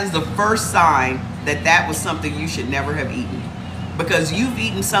 That is the first sign that that was something you should never have eaten. Because you've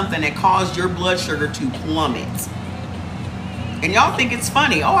eaten something that caused your blood sugar to plummet. And y'all think it's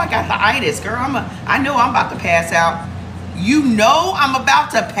funny. Oh, I got the itis, girl. I know I'm about to pass out. You know I'm about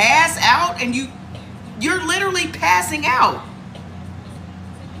to pass out, and you're literally passing out.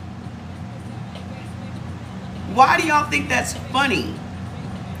 Why do y'all think that's funny?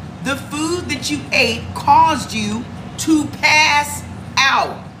 The food that you ate caused you to pass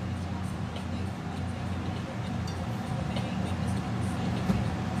out.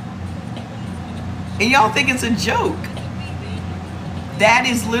 And y'all think it's a joke. That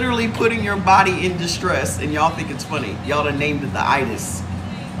is literally putting your body in distress, and y'all think it's funny. Y'all done named it the itis.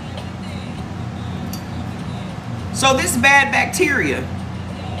 So this bad bacteria,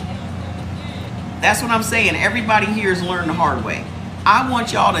 that's what I'm saying. Everybody here has learned the hard way. I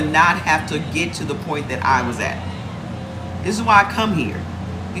want y'all to not have to get to the point that I was at. This is why I come here.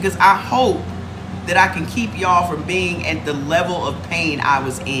 Because I hope that I can keep y'all from being at the level of pain I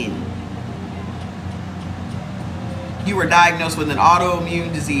was in. You were diagnosed with an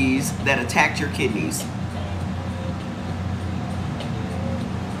autoimmune disease that attacked your kidneys.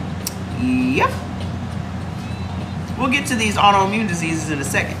 Yep. We'll get to these autoimmune diseases in a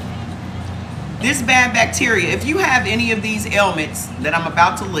second. This bad bacteria, if you have any of these ailments that I'm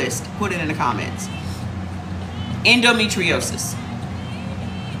about to list, put it in the comments. Endometriosis,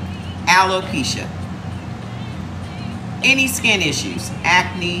 alopecia, any skin issues,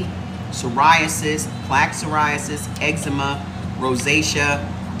 acne, psoriasis, plaque psoriasis, eczema, rosacea,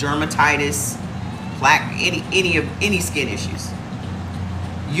 dermatitis, plaque, any skin issues.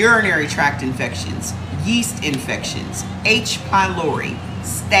 Urinary tract infections, yeast infections, H. pylori,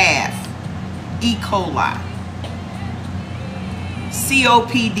 staph, E. coli,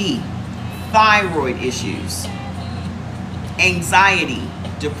 COPD, thyroid issues, anxiety,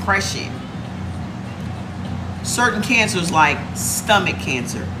 depression, certain cancers like stomach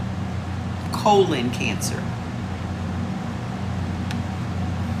cancer, colon cancer.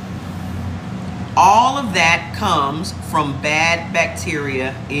 All of that comes from bad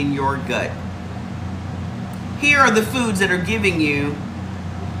bacteria in your gut. Here are the foods that are giving you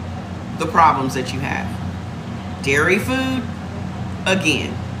the problems that you have. Dairy food,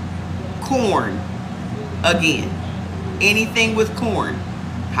 again. Corn, again. Anything with corn.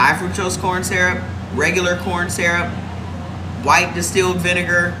 High fructose corn syrup, regular corn syrup, white distilled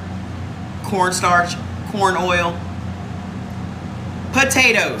vinegar, cornstarch, corn oil.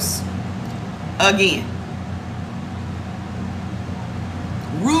 Potatoes, again.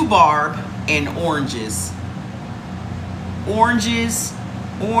 Rhubarb and oranges. Oranges,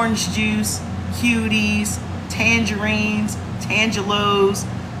 orange juice, cuties, tangerines, tangelos,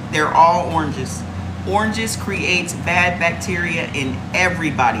 they're all oranges. Oranges creates bad bacteria in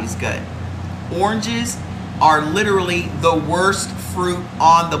everybody's gut. Oranges are literally the worst fruit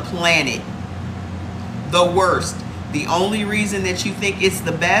on the planet. The worst. The only reason that you think it's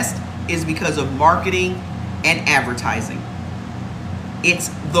the best is because of marketing and advertising. It's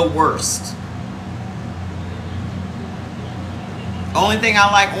the worst. Only thing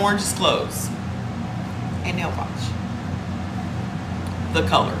I like orange is clothes and nail polish. The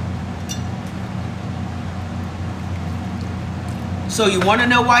color. So you want to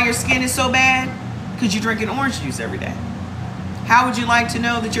know why your skin is so bad? Because you're drinking orange juice every day. How would you like to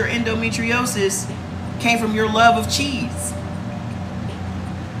know that your endometriosis came from your love of cheese?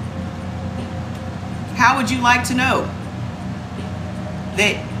 How would you like to know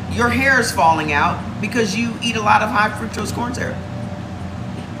that your hair is falling out because you eat a lot of high fructose corn syrup?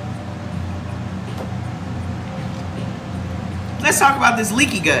 Let's talk about this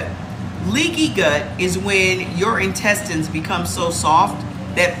leaky gut. Leaky gut is when your intestines become so soft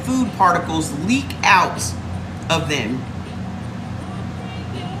that food particles leak out of them.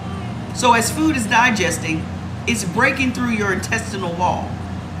 So as food is digesting, it's breaking through your intestinal wall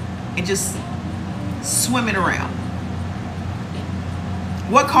and just swimming around.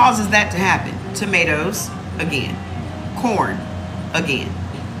 What causes that to happen? Tomatoes, again. Corn, again.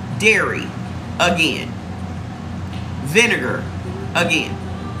 Dairy, again. Vinegar, again.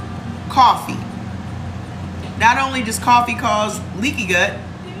 Coffee. Not only does coffee cause leaky gut,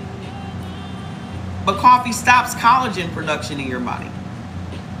 But coffee stops collagen production in your body.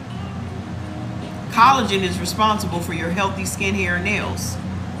 Collagen is responsible for your healthy skin, hair, and nails.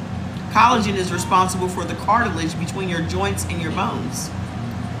 Collagen is responsible for the cartilage between your joints and your bones.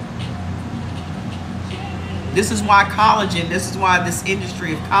 This is why this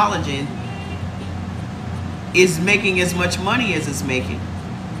industry of collagen is making as much money as it's making.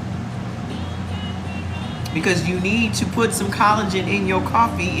 Because you need to put some collagen in your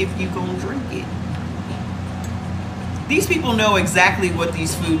coffee if you're going to drink it. These people know exactly what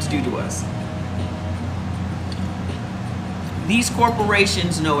these foods do to us. These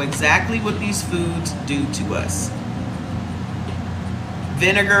corporations know exactly what these foods do to us.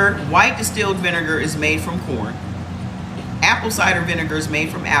 Vinegar, white distilled vinegar is made from corn. Apple cider vinegar is made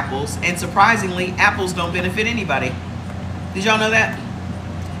from apples. And surprisingly, apples don't benefit anybody. Did y'all know that?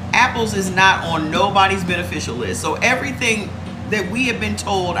 Apples is not on nobody's beneficial list. So everything that we have been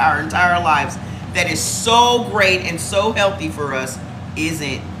told our entire lives that is so great and so healthy for us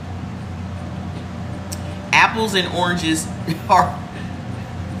isn't. Apples and oranges are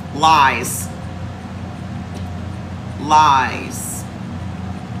lies. Lies.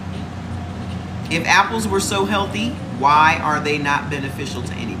 If apples were so healthy, why are they not beneficial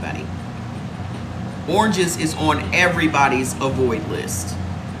to anybody? Oranges is on everybody's avoid list.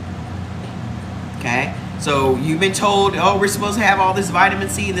 Okay? So you've been told, oh, we're supposed to have all this vitamin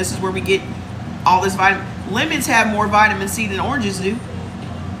C, and this is where we get all this vitamin. Lemons have more vitamin C than oranges do.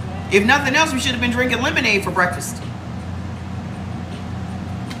 If nothing else, we should have been drinking lemonade for breakfast.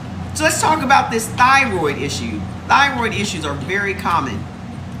 So let's talk about this thyroid issue. Thyroid issues are very common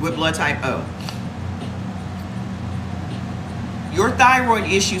with blood type O. Your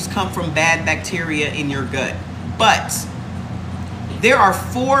thyroid issues come from bad bacteria in your gut. But there are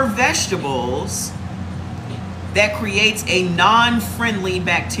 4 vegetables that creates a non-friendly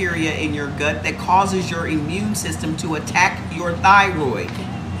bacteria in your gut that causes your immune system to attack your thyroid.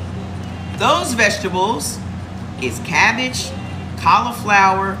 Those vegetables is cabbage,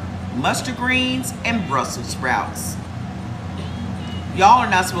 cauliflower, mustard greens, and Brussels sprouts. Y'all are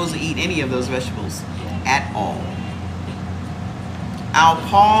not supposed to eat any of those vegetables at all. I'll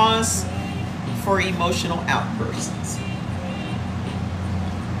pause for emotional outbursts.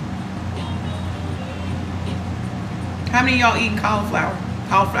 How many of y'all eating cauliflower?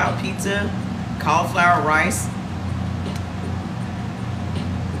 Cauliflower pizza, cauliflower rice?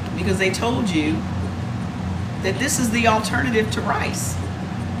 Because they told you that this is the alternative to rice.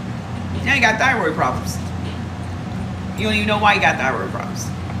 Now you got thyroid problems. You don't even know why you got thyroid problems.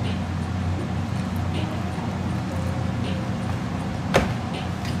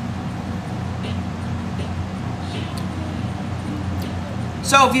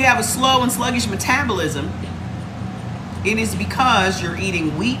 So if you have a slow and sluggish metabolism, it is because you're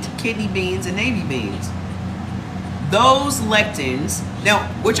eating wheat, kidney beans, and navy beans. Those lectins, now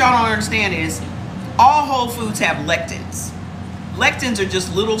what y'all don't understand is all whole foods have lectins. Lectins are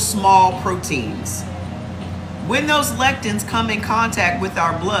just little small proteins. When those lectins come in contact with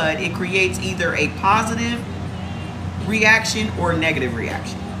our blood, it creates either a positive reaction or a negative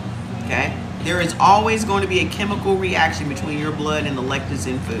reaction. Okay? There is always going to be a chemical reaction between your blood and the lectins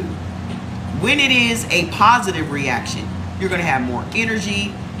in food. When it is a positive reaction, you're going to have more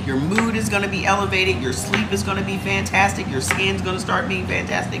energy, your mood is going to be elevated, your sleep is going to be fantastic, your skin's going to start being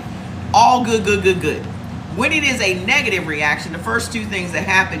fantastic. All good, good, good, good. When it is a negative reaction, the first 2 things that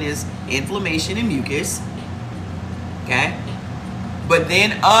happen is inflammation and mucus. Okay? But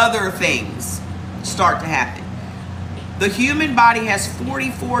then other things start to happen. The human body has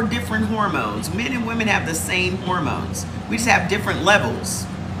 44 different hormones. Men and women have the same hormones. We just have different levels.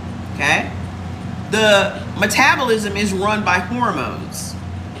 Okay? The metabolism is run by hormones.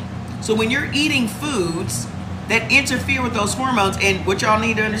 So when you're eating foods that interfere with those hormones, and what y'all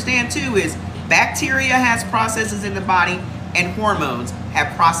need to understand too is bacteria has processes in the body and hormones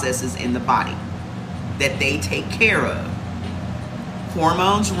have processes in the body that they take care of.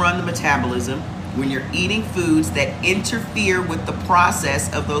 Hormones run the metabolism. When you're eating foods that interfere with the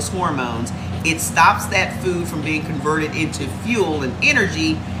process of those hormones, it stops that food from being converted into fuel and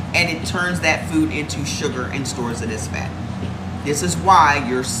energy, and it turns that food into sugar and stores it as fat. This is why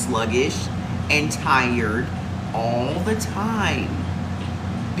you're sluggish and tired all the time,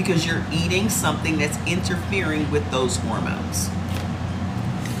 because you're eating something that's interfering with those hormones.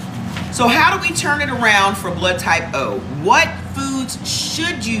 So how do we turn it around for blood type O? What foods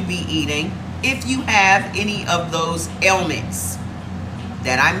should you be eating if you have any of those ailments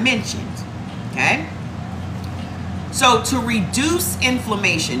that I mentioned? Okay? So to reduce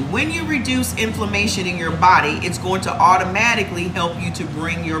inflammation, when you reduce inflammation in your body, it's going to automatically help you to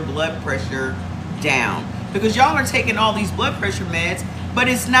bring your blood pressure down. Because y'all are taking all these blood pressure meds, but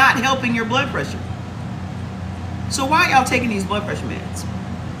it's not helping your blood pressure. So why y'all taking these blood pressure meds?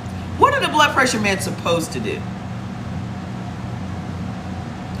 What are the blood pressure meds supposed to do?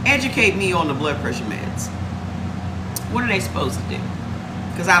 Educate me on the blood pressure meds. What are they supposed to do?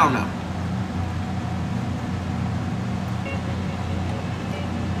 Because I don't know.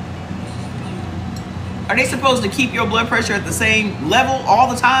 Are they supposed to keep your blood pressure at the same level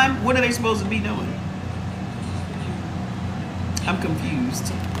all the time? What are they supposed to be doing? I'm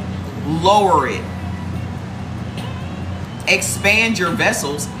confused. Lower it. Expand your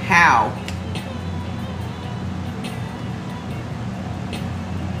vessels. How?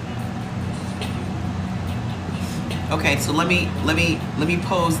 Okay, so let me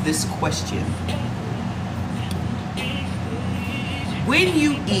pose this question. When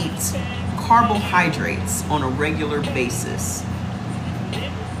you eat carbohydrates on a regular basis,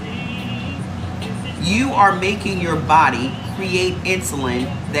 you are making your body create insulin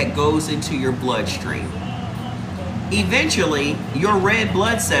that goes into your bloodstream. Eventually, your red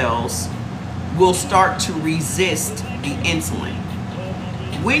blood cells will start to resist the insulin.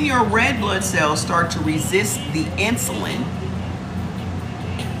 When your red blood cells start to resist the insulin,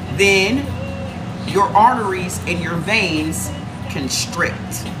 then your arteries and your veins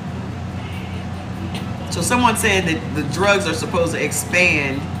constrict. So someone said that the drugs are supposed to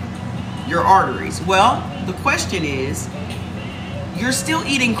expand your arteries. Well, the question is, you're still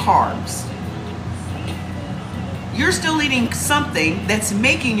eating carbs. You're still eating something that's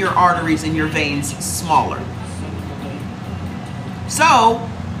making your arteries and your veins smaller. So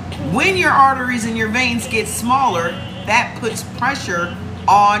when your arteries and your veins get smaller, that puts pressure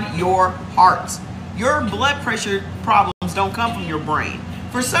on your heart. Your blood pressure problems don't come from your brain.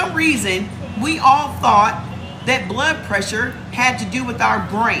 For some reason, we all thought that blood pressure had to do with our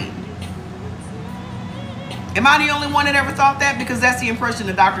brain. Am I the only one that ever thought that? Because that's the impression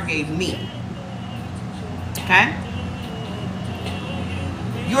the doctor gave me. Okay?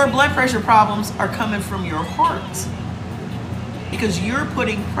 Your blood pressure problems are coming from your heart, because you're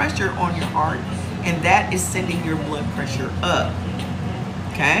putting pressure on your heart, and that is sending your blood pressure up.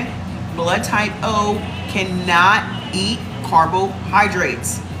 Okay? Blood type O cannot eat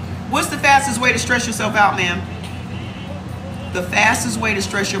carbohydrates. What's the fastest way to stress yourself out, ma'am? The fastest way to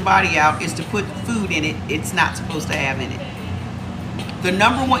stress your body out is to put food in it it's not supposed to have in it. The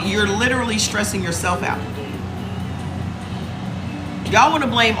number one, you're literally stressing yourself out. Y'all want to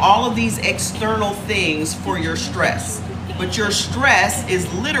blame all of these external things for your stress, but your stress is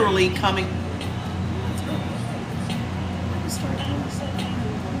literally coming.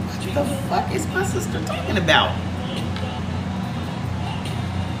 What the fuck is my sister talking about?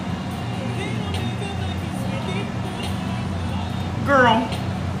 Girl.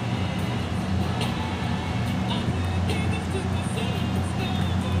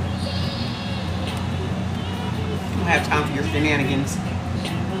 I don't have time for your shenanigans.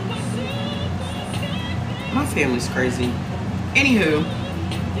 My family's crazy. Anywho,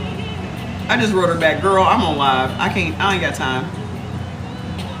 I just wrote her back, girl, I'm on live. I ain't got time.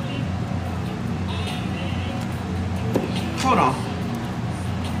 Hold on.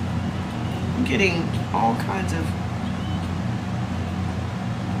 I'm getting all kinds of.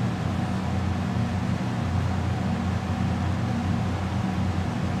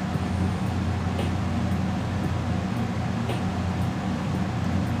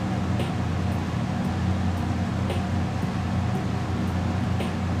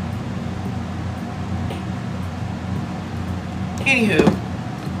 Anywho,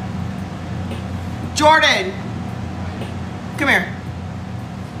 Jordan, come here.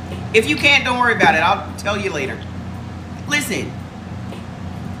 If you can't, don't worry about it. I'll tell you later. Listen,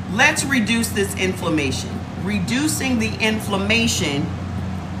 let's reduce this inflammation. Reducing the inflammation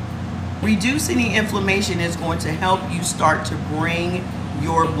is going to help you start to bring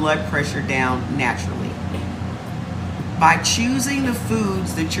your blood pressure down naturally. By choosing the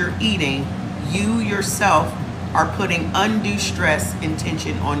foods that you're eating, you yourself are putting undue stress and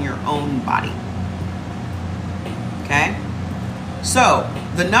tension on your own body. Okay? So,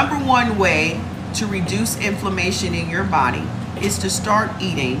 the number one way to reduce inflammation in your body is to start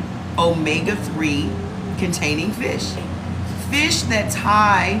eating omega-3 containing fish. Fish that's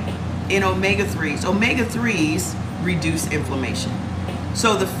high in omega-3s. Omega-3s reduce inflammation.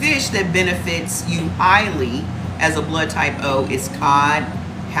 So the fish that benefits you highly as a blood type O is cod,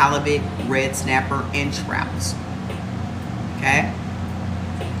 halibut, red snapper, and trouts. Okay?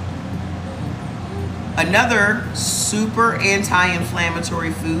 Another super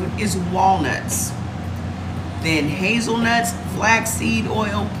anti-inflammatory food is walnuts. Then hazelnuts, flaxseed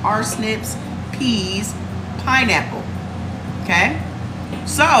oil, parsnips, peas, pineapple. Okay?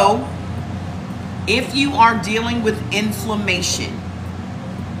 So, if you are dealing with inflammation,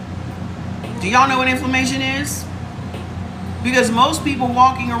 do y'all know what inflammation is? Because most people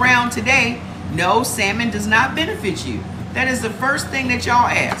walking around today know salmon does not benefit you. That is the first thing that y'all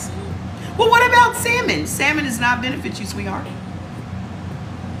ask. Well, what about salmon? Salmon does not benefit you, sweetheart.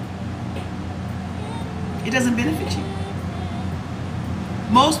 It doesn't benefit you.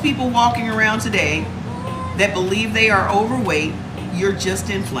 Most people walking around today that believe they are overweight, you're just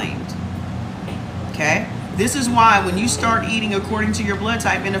inflamed. Okay? This is why when you start eating according to your blood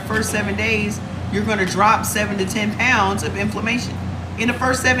type in the first 7 days, you're going to drop 7 to 10 pounds of inflammation in the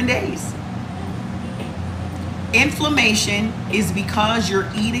first 7 days. Inflammation is because you're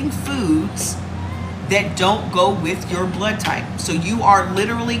eating foods that don't go with your blood type. So you are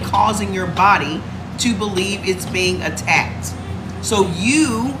literally causing your body to believe it's being attacked. So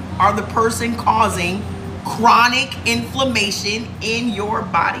you are the person causing chronic inflammation in your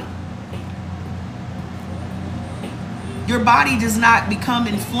body. Your body does not become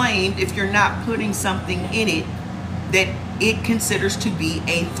inflamed if you're not putting something in it that it considers to be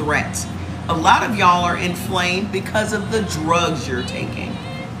a threat. A lot of y'all are inflamed because of the drugs you're taking.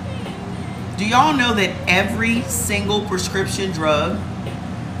 Do y'all know that every single prescription drug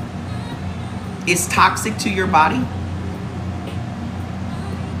is toxic to your body?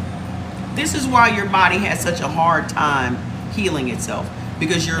 This is why your body has such a hard time healing itself,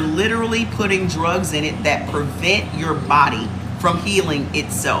 because you're literally putting drugs in it that prevent your body from healing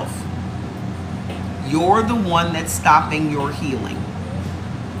itself. You're the one that's stopping your healing.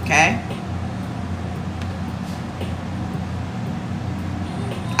 Okay?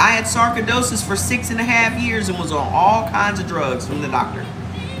 I had sarcoidosis for 6.5 years and was on all kinds of drugs from the doctor.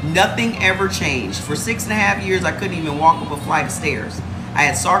 Nothing ever changed. For 6.5 years, I couldn't even walk up a flight of stairs. I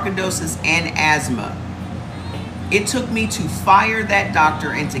had sarcoidosis and asthma. It took me to fire that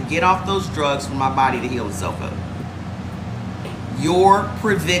doctor and to get off those drugs for my body to heal itself up. You're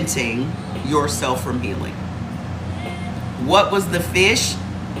preventing yourself from healing. What was the fish?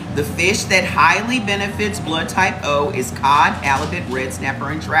 The fish that highly benefits blood type O is cod, halibut, red snapper,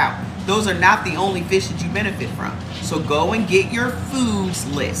 and trout. Those are not the only fish that you benefit from. So go and get your foods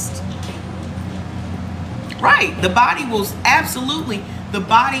list. Right, the body will absolutely, the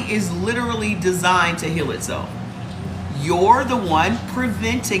body is literally designed to heal itself. You're the one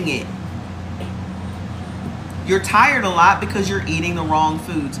preventing it. You're tired a lot because you're eating the wrong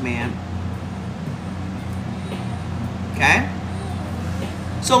foods, man. Okay?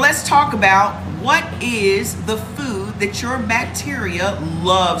 So let's talk about what is the food that your bacteria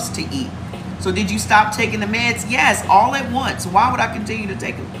loves to eat. So did you stop taking the meds? Yes, all at once. Why would I continue to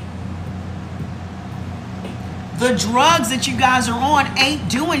take them? The drugs that you guys are on ain't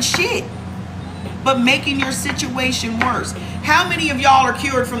doing shit but making your situation worse. How many of y'all are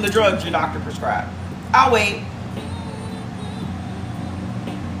cured from the drugs your doctor prescribed? I'll wait.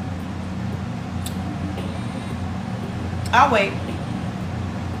 I'll wait.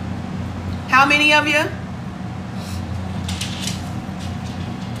 How many of you?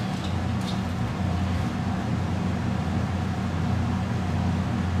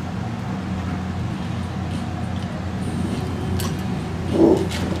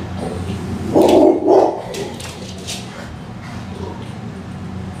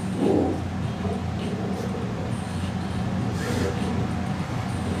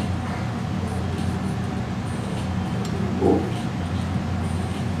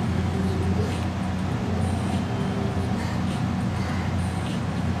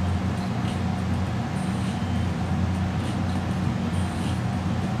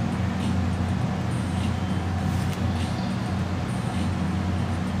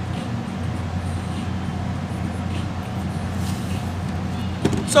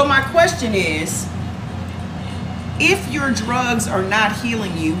 So my question is, if your drugs are not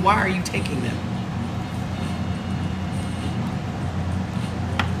healing you, why are you taking them?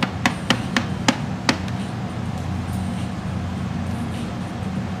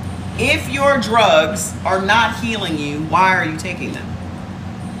 If your drugs are not healing you, why are you taking them?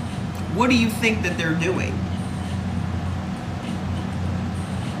 What do you think that they're doing?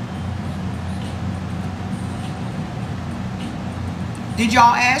 Did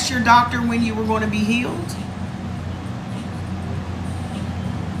y'all ask your doctor when you were going to be healed?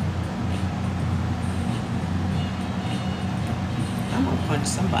 I'm going to punch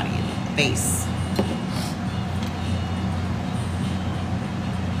somebody in the face.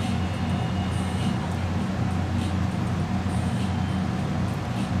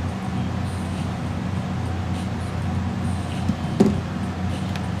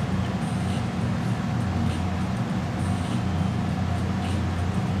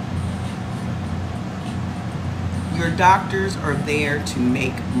 doctors are there to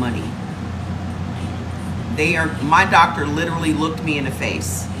make money. My doctor literally looked me in the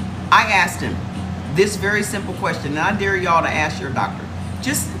face. I asked him this very simple question, and I dare y'all to ask your doctor.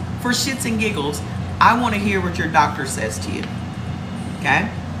 Just for shits and giggles, I want to hear what your doctor says to you. Okay?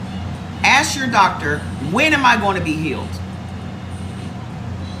 Ask your doctor, when am I going to be healed?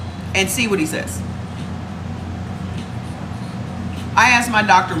 And see what he says. I asked my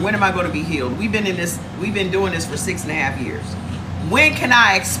doctor, when am I going to be healed? We've been doing this for 6.5 years. When can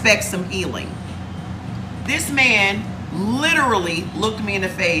I expect some healing? This man literally looked me in the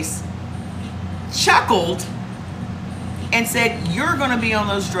face, chuckled, and said, you're going to be on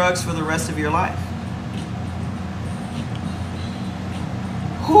those drugs for the rest of your life.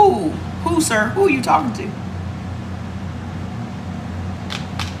 Who, sir? Who are you talking to?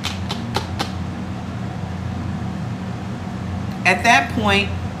 At that point,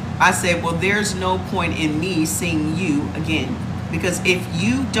 I said, well, there's no point in me seeing you again. Because if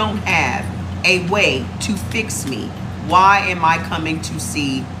you don't have a way to fix me, why am I coming to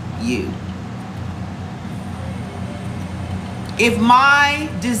see you? If my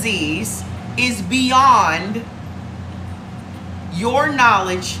disease is beyond your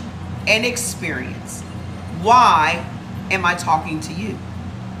knowledge and experience, why am I talking to you?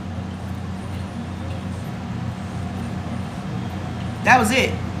 That was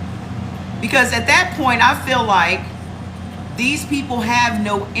it. Because at that point, I feel like these people have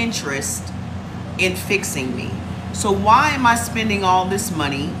no interest in fixing me. So why am I spending all this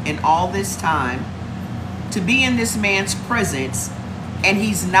money and all this time to be in this man's presence and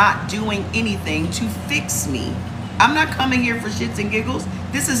he's not doing anything to fix me? I'm not coming here for shits and giggles.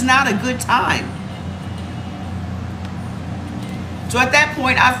 This is not a good time. So at that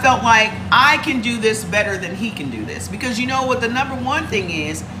point, I felt like I can do this better than he can do this. Because you know what the number one thing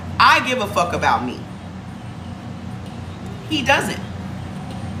is? I give a fuck about me. He doesn't.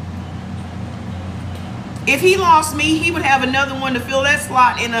 If he lost me, he would have another one to fill that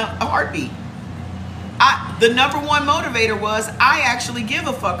slot in a heartbeat. The number one motivator was, I actually give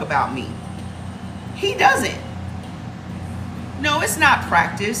a fuck about me. He doesn't. No, it's not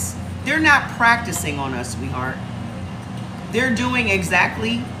practice. They're not practicing on us, sweetheart. They're doing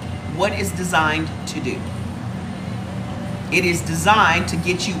exactly what is designed to do. It is designed to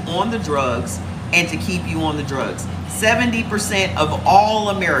get you on the drugs and to keep you on the drugs. 70% of all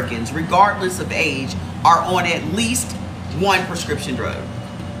Americans, regardless of age, are on at least one prescription drug.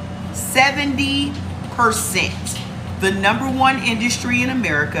 70%. The number one industry in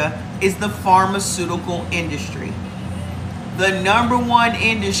America is the pharmaceutical industry. The number one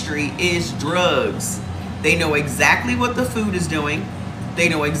industry is drugs. They know exactly what the food is doing. They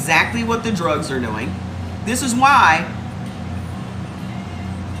know exactly what the drugs are doing. This is why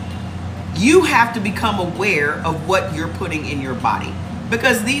you have to become aware of what you're putting in your body.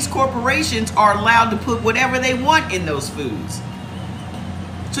 Because these corporations are allowed to put whatever they want in those foods.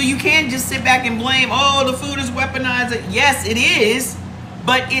 So you can't just sit back and blame, oh, the food is weaponized. Yes, it is.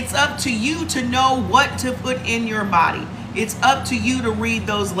 But it's up to you to know what to put in your body. It's up to you to read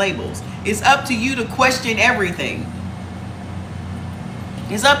those labels. It's up to you to question everything.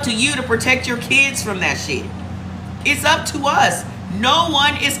 It's up to you to protect your kids from that shit. It's up to us. No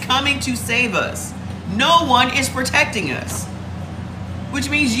one is coming to save us. No one is protecting us. Which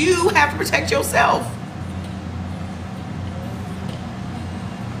means you have to protect yourself.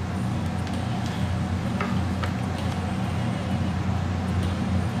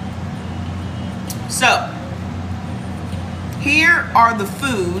 So, here are the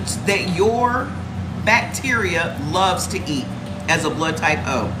foods that your bacteria loves to eat as a blood type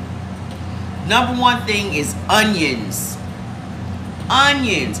O. Number one thing is onions.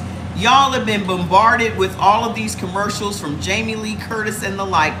 Onions. Y'all have been bombarded with all of these commercials from Jamie Lee Curtis and the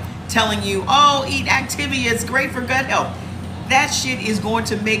like telling you, oh, eat Activia, it's great for gut health. That shit is going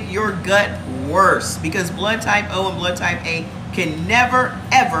to make your gut worse because blood type O and blood type A can never,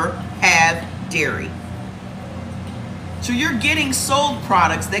 ever have dairy. So you're getting sold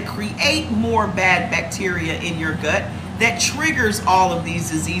products that create more bad bacteria in your gut that triggers all of these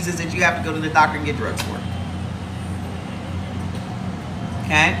diseases that you have to go to the doctor and get drugs for.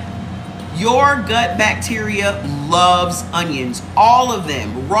 Okay? Your gut bacteria loves onions. All of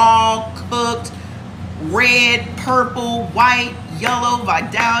them. Raw, cooked, red, purple, white, yellow,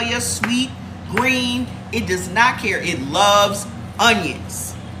 Vidalia, sweet, green. It does not care. It loves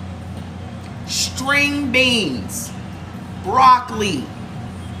onions. String beans. Broccoli.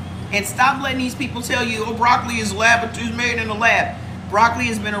 And stop letting these people tell you, oh, broccoli is made in the lab. Broccoli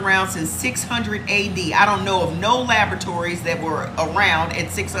has been around since 600 AD. I don't know of no laboratories that were around at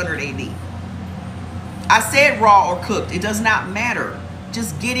 600 AD. I said raw or cooked. It does not matter.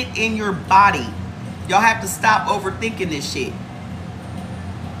 Just get it in your body. Y'all have to stop overthinking this shit.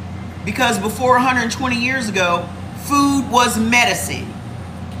 Because before 120 years ago, food was medicine.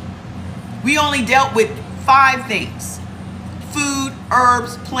 We only dealt with 5 things: food,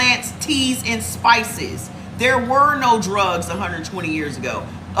 herbs, plants, teas, and spices. There were no drugs 120 years ago.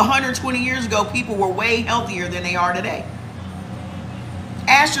 120 years ago, people were way healthier than they are today.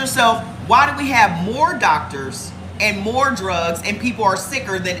 Ask yourself, why do we have more doctors and more drugs and people are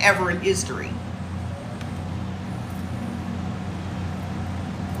sicker than ever in history?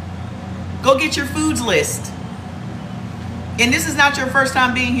 Go get your foods list. And this is not your first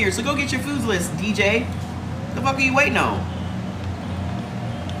time being here, so go get your foods list, DJ. The fuck are you waiting on?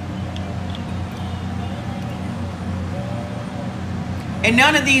 And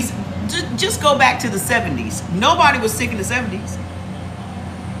none of these, just go back to the 70s. Nobody was sick in the 70s.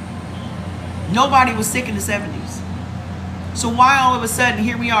 Nobody was sick in the 70s. So why all of a sudden,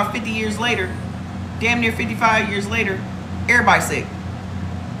 here we are 50 years later, damn near 55 years later, everybody's sick?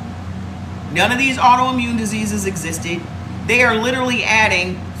 None of these autoimmune diseases existed. They are literally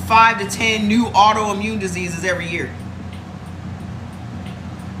adding 5 to 10 new autoimmune diseases every year.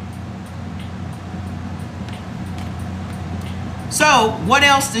 So, what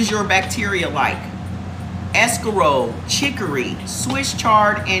else does your bacteria like? Escarole, chicory, Swiss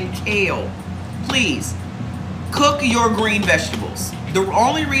chard, and kale. Please, cook your green vegetables. The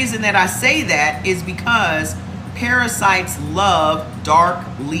only reason that I say that is because parasites love dark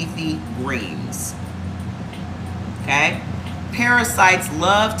leafy greens. Okay? Parasites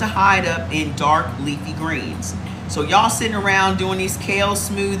love to hide up in dark leafy greens. So y'all sitting around doing these kale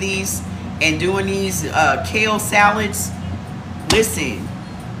smoothies and doing these kale salads. Listen,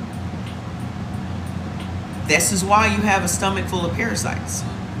 this is why you have a stomach full of parasites.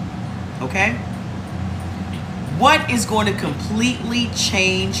 Okay? What is going to completely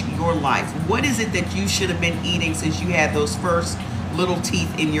change your life? What is it that you should have been eating since you had those first little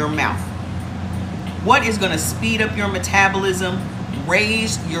teeth in your mouth? What is going to speed up your metabolism,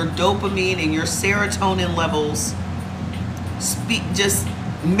 raise your dopamine and your serotonin levels, just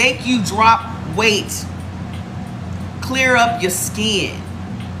make you drop weight, clear up your skin?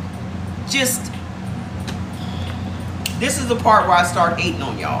 Just, this is the part where I start hating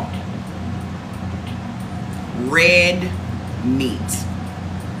on y'all. Red meat.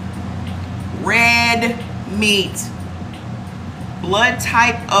 Red meat. Blood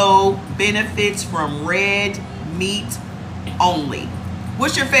type O benefits from red meat only.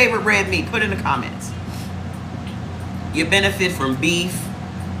 What's your favorite red meat? Put in the comments. You benefit from beef,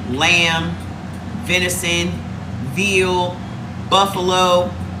 lamb, venison, veal,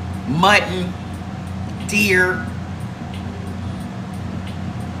 buffalo, mutton, deer.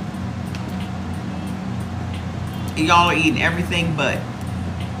 Y'all are eating everything but.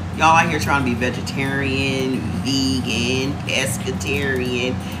 Y'all out here trying to be vegetarian, vegan,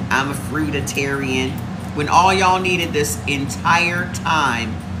 pescatarian, I'm a fruitarian. When all y'all needed this entire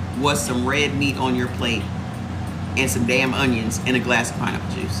time was some red meat on your plate and some damn onions and a glass of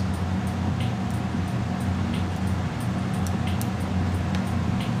pineapple juice.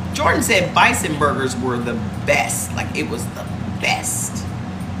 Jordan said bison burgers were the best. Like, it was the best.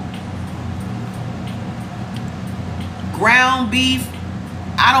 Ground beef,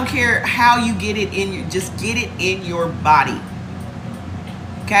 I don't care how you get it in your, just get it in your body.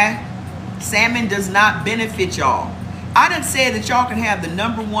 Okay? Salmon does not benefit y'all. I done said that y'all can have the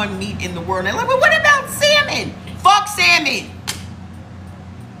 #1 meat in the world. And like, but what about salmon? Fuck salmon.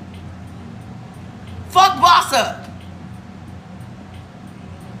 Fuck boss up.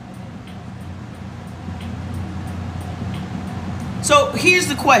 So here's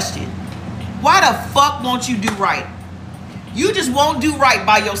the question. Why the fuck won't you do right? You just won't do right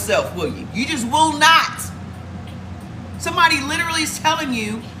by yourself, will you? You just will not. Somebody literally is telling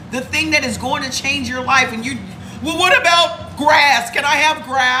you the thing that is going to change your life, and you, well, what about grass? Can I have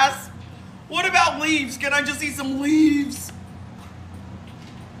grass? What about leaves? Can I just eat some leaves?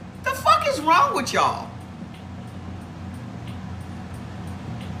 The fuck is wrong with y'all?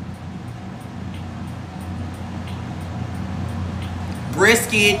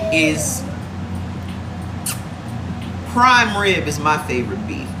 Brisket is, prime rib is my favorite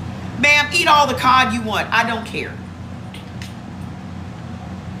beef. Ma'am, eat all the cod you want. I don't care.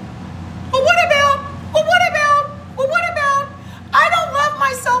 But what about, I don't love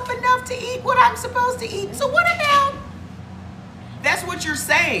myself enough to eat what I'm supposed to eat. So what about? That's what you're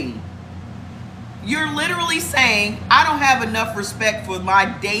saying. You're literally saying, I don't have enough respect for my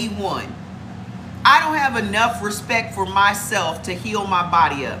day one. I don't have enough respect for myself to heal my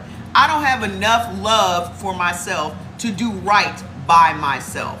body up. I don't have enough love for myself to do right by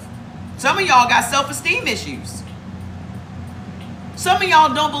myself. Some of y'all got self-esteem issues. Some of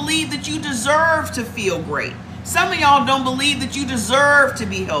y'all don't believe that you deserve to feel great. Some of y'all don't believe that you deserve to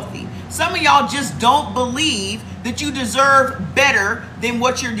be healthy. Some of y'all just don't believe that you deserve better than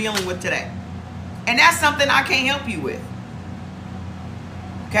what you're dealing with today. And that's something I can't help you with.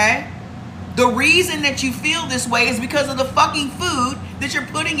 Okay? The reason that you feel this way is because of the fucking food that you're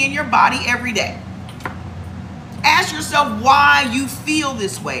putting in your body every day. Ask yourself why you feel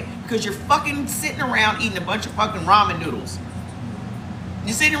this way. Because you're fucking sitting around eating a bunch of fucking ramen noodles.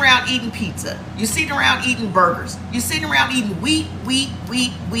 You're sitting around eating pizza. You're sitting around eating burgers. You're sitting around eating wheat.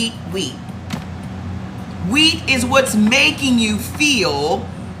 Wheat is what's making you feel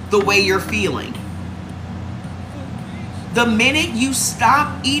the way you're feeling. The minute you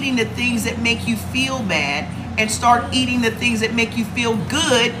stop eating the things that make you feel bad and start eating the things that make you feel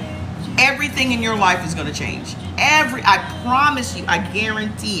good, everything in your life is going to change. I promise you, I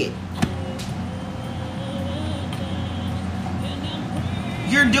guarantee it.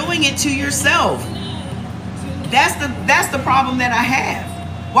 You're doing it to yourself. That's the problem that I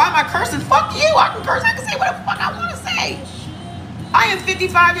have. Why am I cursing? Fuck you. I can curse. I can say whatever the fuck I want to say. I am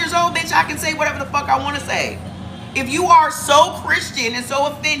 55 years old, bitch. I can say whatever the fuck I want to say. If you are so Christian and so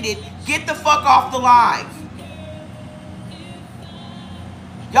offended, get the fuck off the live.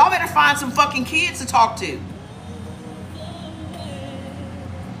 Y'all better find some fucking kids to talk to.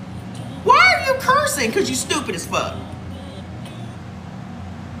 Why are you cursing? Because you stupid as fuck.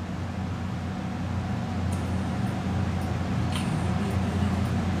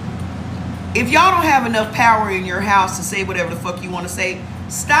 If y'all don't have enough power in your house to say whatever the fuck you want to say,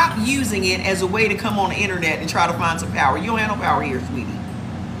 stop using it as a way to come on the internet and try to find some power. You don't have no power here, sweetie.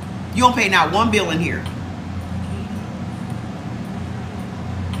 You don't pay not one bill in here.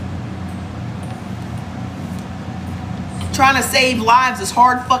 Trying to save lives is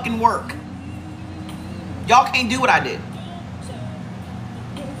hard fucking work. Y'all can't do what I did.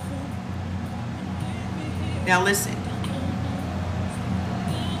 Now listen.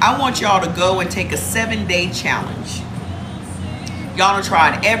 I want y'all to go and take a 7-day challenge. Y'all done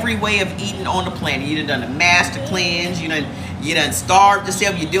tried every way of eating on the planet. You done a master cleanse. You done starved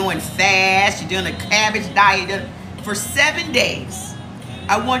yourself. You're doing fast. You're doing a cabbage diet. For 7 days,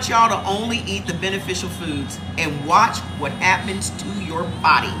 I want y'all to only eat the beneficial foods and watch what happens to your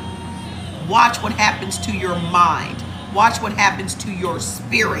body. Watch what happens to your mind. Watch what happens to your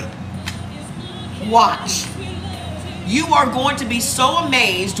spirit. Watch. You are going to be so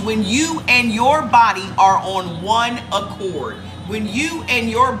amazed when you and your body are on one accord. When you and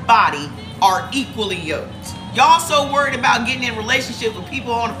your body are equally yoked. Y'all so worried about getting in relationships with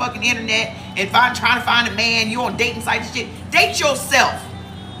people on the fucking internet and trying to find a man. You on dating sites and shit. Date yourself.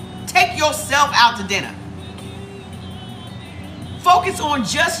 Take yourself out to dinner. Focus on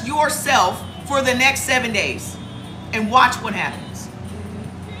just yourself for the next 7 days and watch what happens.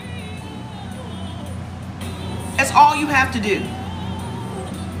 That's all you have to do.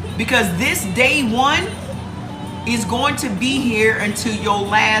 Because this day one is going to be here until your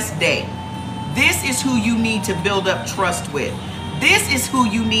last day. This is who you need to build up trust with. This is who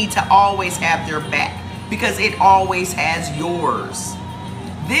you need to always have their back because it always has yours.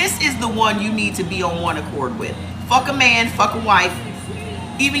 This is the one you need to be on one accord with. Fuck a man, fuck a wife,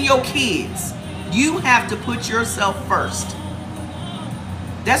 even your kids. You have to put yourself first.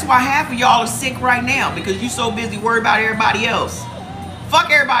 That's why half of y'all are sick right now because you're so busy worried about everybody else. Fuck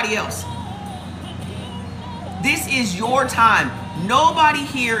everybody else. This is your time. Nobody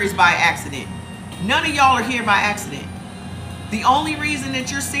here is by accident. None of y'all are here by accident. The only reason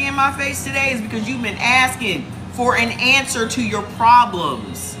that you're seeing my face today is because you've been asking for an answer to your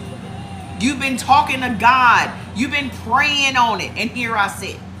problems. You've been talking to God. You've been praying on it. And here I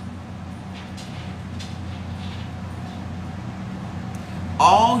sit.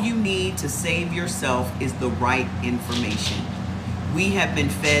 All you need to save yourself is the right information. We have been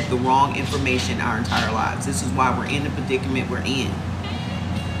fed the wrong information our entire lives. This is why we're in the predicament we're in.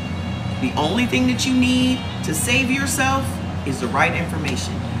 The only thing that you need to save yourself is the right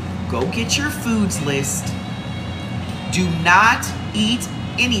information. Go get your foods list. Do not eat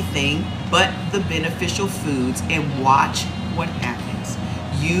anything but the beneficial foods and watch what happens.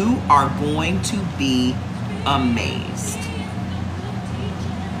 You are going to be amazed.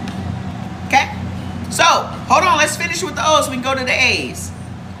 Okay? So, hold on. Let's finish with the O's. We can go to the A's.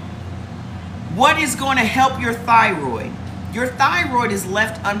 What is going to help your thyroid? Your thyroid is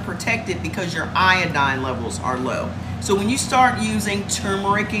left unprotected because your iodine levels are low. So when you start using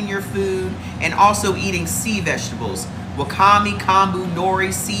turmeric in your food and also eating sea vegetables, wakame, kombu,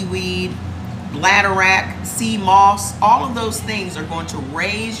 nori, seaweed, bladderwrack, sea moss. All of those things are going to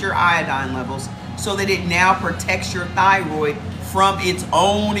raise your iodine levels so that it now protects your thyroid from its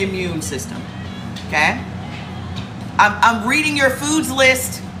own immune system. Okay? I'm reading your foods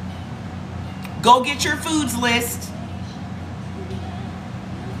list. Go get your foods list.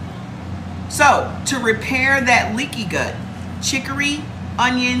 So, to repair that leaky gut, chicory,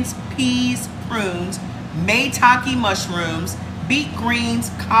 onions, peas, prunes, maitake mushrooms, beet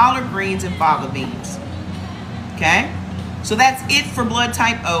greens, collard greens, and fava beans. Okay? So that's it for blood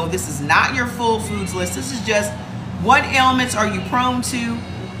type O. This is not your full foods list. This is just what ailments are you prone to,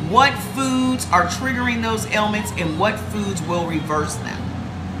 what foods are triggering those ailments, and what foods will reverse them.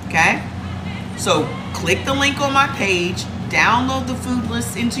 Okay? So click the link on my page, download the food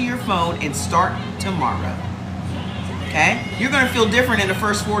list into your phone, and start tomorrow. Okay? You're going to feel different in the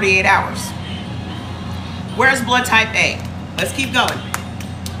first 48 hours. Where's blood type A? Let's keep going.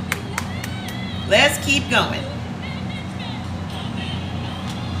 Let's keep going.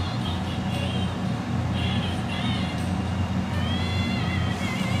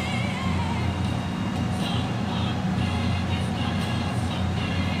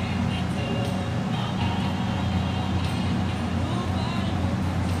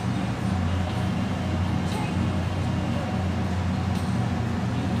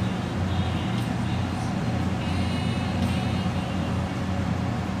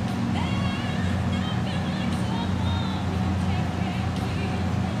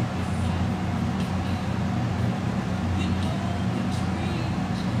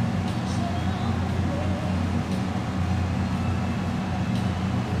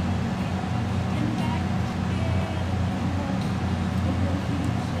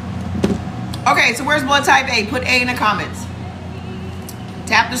 Okay, so where's blood type A? Put A in the comments.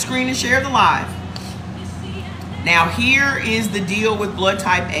 Tap the screen and share the live. Now here is the deal with blood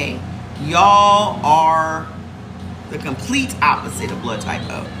type A. Y'all are the complete opposite of blood type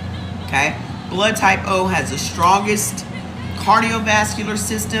O. Okay? Blood type O has the strongest cardiovascular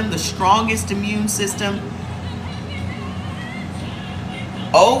system, the strongest immune system.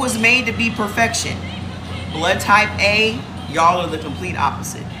 O was made to be perfection. Blood type A, y'all are the complete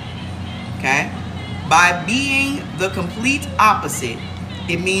opposite. Okay? By being the complete opposite,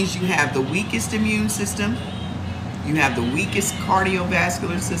 it means you have the weakest immune system, you have the weakest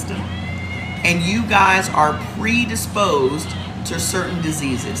cardiovascular system, and you guys are predisposed to certain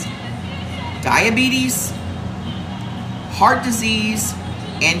diseases. Diabetes, heart disease,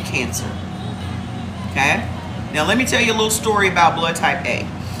 and cancer. Okay? Now let me tell you a little story about blood type A.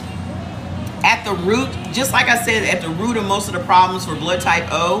 At the root, just like I said, at the root of most of the problems for blood type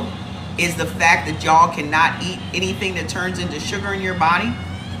O is the fact that y'all cannot eat anything that turns into sugar in your body.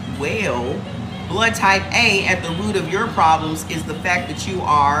 Well, blood type A at the root of your problems is the fact that you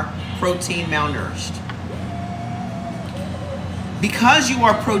are protein malnourished. Because you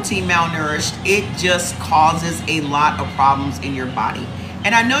are protein malnourished, it just causes a lot of problems in your body.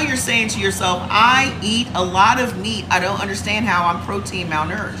 And I know you're saying to yourself, I eat a lot of meat. I don't understand how I'm protein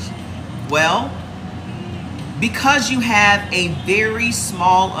malnourished. Well, because you have a very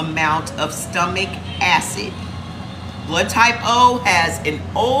small amount of stomach acid. Blood type O has an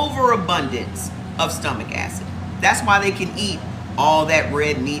overabundance of stomach acid. That's why they can eat all that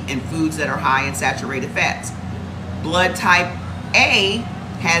red meat and foods that are high in saturated fats. Blood type A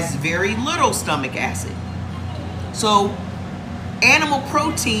has very little stomach acid. So animal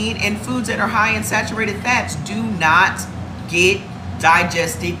protein and foods that are high in saturated fats do not get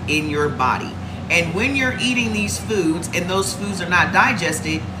digested in your body. And when you're eating these foods and those foods are not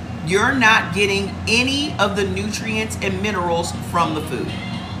digested, you're not getting any of the nutrients and minerals from the food.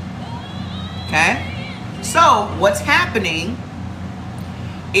 Okay? So what's happening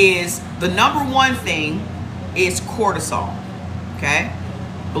is the number one thing is cortisol. Okay?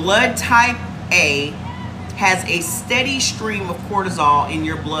 Blood type A has a steady stream of cortisol in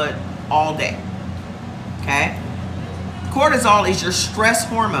your blood all day. Okay? Cortisol is your stress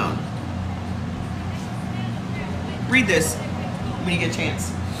hormone. Read this when you get a chance.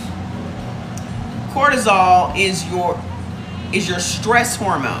 Cortisol is your stress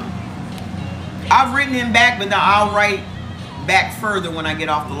hormone. I've written him back, but now I'll write back further when I get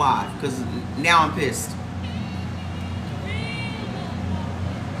off the live because now I'm pissed.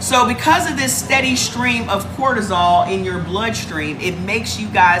 So because of this steady stream of cortisol in your bloodstream, it makes you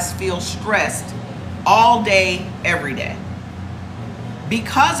guys feel stressed all day, every day.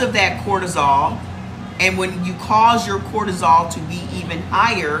 Because of that cortisol, and when you cause your cortisol to be even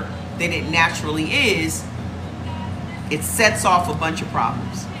higher than it naturally is, it sets off a bunch of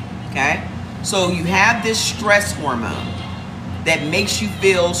problems, okay? So you have this stress hormone that makes you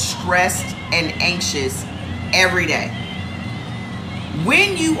feel stressed and anxious every day.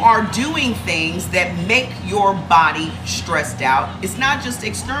 When you are doing things that make your body stressed out, it's not just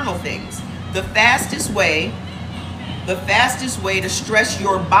external things. The fastest way to stress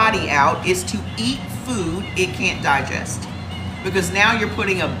your body out is to eat food it can't digest. Because now you're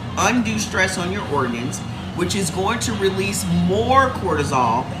putting an undue stress on your organs, which is going to release more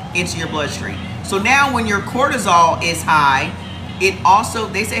cortisol into your bloodstream. So now when your cortisol is high, it also,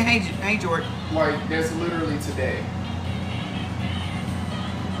 they say, hey George. Like, that's literally today.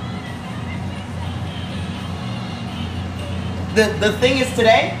 The thing is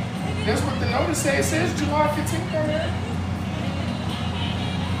today? That's what the notice says. It says July 15th on there.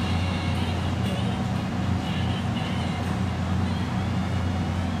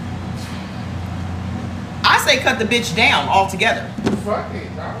 I say cut the bitch down altogether. Fuck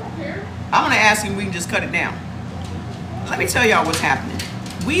it. I don't care. I'm gonna ask you if we can just cut it down. Let me tell y'all what's happening.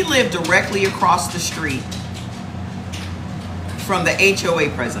 We live directly across the street from the HOA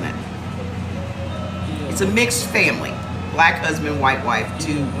president. It's a mixed family. Black husband, white wife,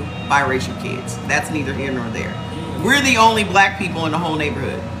 2 biracial kids. That's neither here nor there. We're the only black people in the whole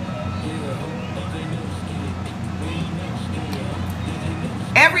neighborhood.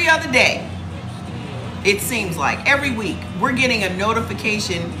 Every other day, it seems like, every week, we're getting a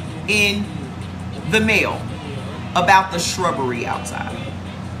notification in the mail about the shrubbery outside.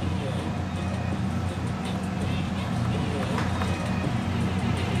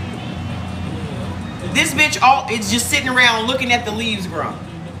 This bitch is just sitting around looking at the leaves grow.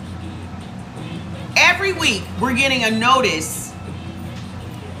 Every week, we're getting a notice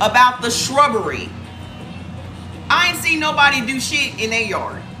about the shrubbery. I ain't seen nobody do shit in their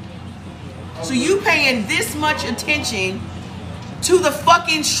yard. So you paying this much attention to the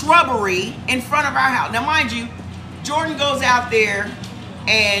fucking shrubbery in front of our house. Now, mind you, Jordan goes out there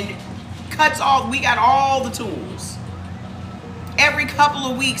and cuts all, we got all the tools. Every couple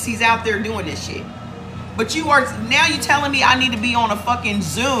of weeks, he's out there doing this shit. But now you're telling me I need to be on a fucking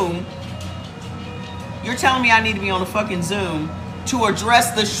Zoom. You're telling me I need to be on a fucking Zoom to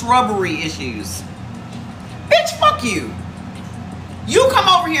address the shrubbery issues. Bitch, fuck you. You come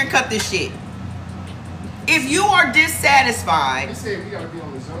over here and cut this shit. If you are dissatisfied. They said we gotta be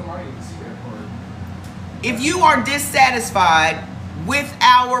on the Zoom. I didn't even see that part. If you are dissatisfied with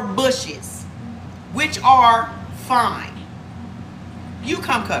our bushes, which are fine, you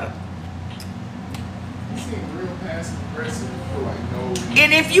come cut them. You seem real passive aggressive for like no.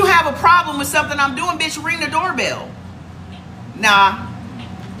 And if you have a problem with something I'm doing, bitch, ring the doorbell. Nah,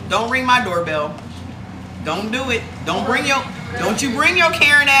 don't ring my doorbell. Don't do it. Don't you bring your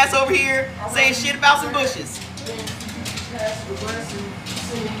Karen ass over here saying shit about some bushes.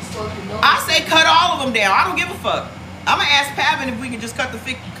 I say cut all of them down. I don't give a fuck. I'm gonna ask Pavin if we can just cut the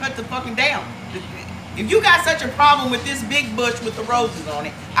fucking down. If you got such a problem with this big bush with the roses on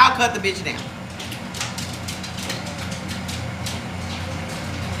it, I'll cut the bitch down.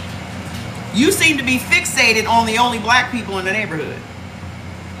 You seem to be fixated on the only black people in the neighborhood.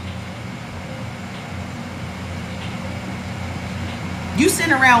 You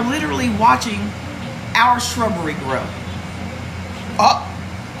sitting around literally watching our shrubbery grow. Oh.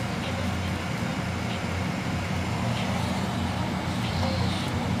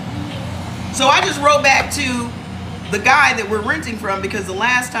 So I just wrote back to the guy that we're renting from, because the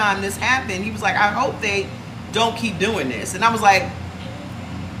last time this happened, he was like, I hope they don't keep doing this. And I was like,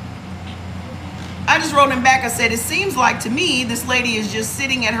 I just wrote him back. I said, it seems like to me this lady is just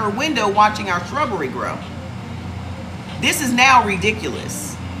sitting at her window watching our shrubbery grow. This is now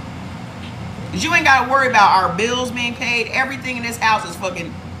ridiculous. Because you ain't got to worry about our bills being paid. Everything in this house is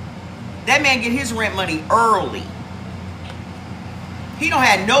fucking... That man get his rent money early. He don't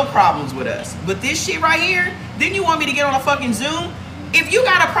have no problems with us. But this shit right here, then you want me to get on a fucking Zoom? If you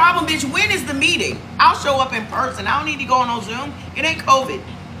got a problem, bitch, when is the meeting? I'll show up in person. I don't need to go on no Zoom. It ain't COVID.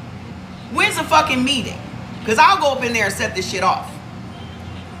 When's the fucking meeting? Because I'll go up in there and set this shit off.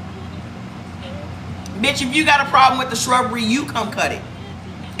 Bitch, if you got a problem with the shrubbery, you come cut it.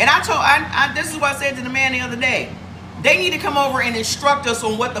 And this is what I said to the man the other day. They need to come over and instruct us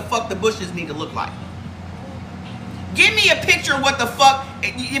on what the fuck the bushes need to look like. Give me a picture of what the fuck.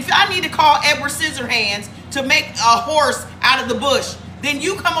 If I need to call Edward Scissorhands to make a horse out of the bush, then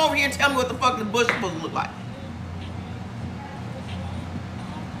you come over here and tell me what the fuck the bush is supposed to look like.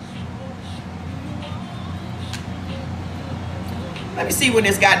 Let me see when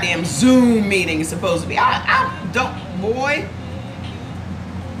this goddamn Zoom meeting is supposed to be. I don't, boy.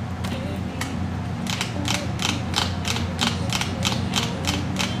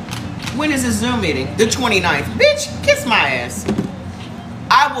 When is this Zoom meeting? The 29th. Bitch, kiss my ass.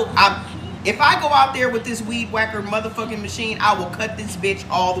 If I go out there with this weed whacker motherfucking machine, I will cut this bitch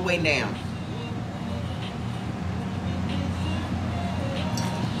all the way down.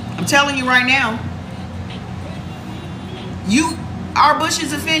 I'm telling you right now. Our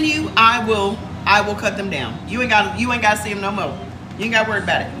bushes offend you, I will cut them down. You ain't gotta see them no more. You ain't gotta worry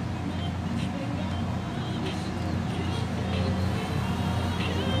about it.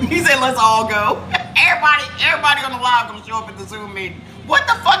 He said, let's all go. Everybody on the live gonna show up at the Zoom meeting. What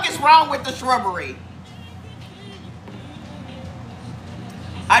the fuck is wrong with the shrubbery?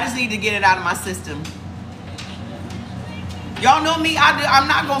 I just need to get it out of my system. Y'all know me, I'm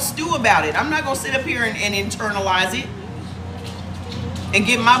not gonna stew about it. I'm not gonna sit up here and internalize it and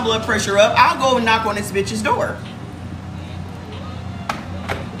get my blood pressure up. I'll go and knock on this bitch's door.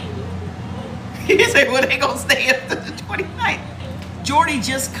 He said, well, they gonna stay up to the 29th. Jordy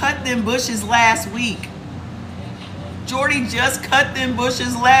just cut them bushes last week. Jordy just cut them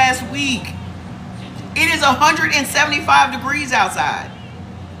bushes last week. It is 175 degrees outside.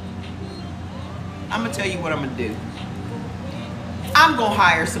 I'm gonna tell you what I'm gonna do. I'm gonna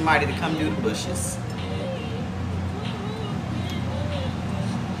hire somebody to come do the bushes.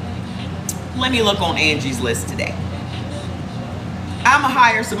 Let me look on Angie's list today. I'm gonna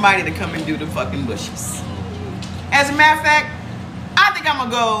hire somebody to come and do the fucking bushes. As a matter of fact, I think I'm gonna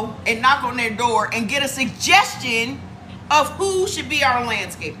go and knock on their door and get a suggestion of who should be our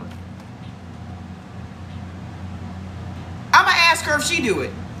landscaper. I'm gonna ask her if she do it.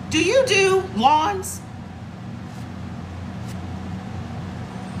 Do you do lawns?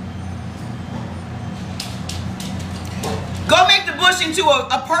 Go make the bush into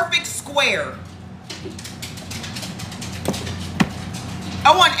a perfect square.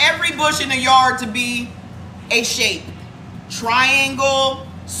 I want every bush in the yard to be a shape. Triangle,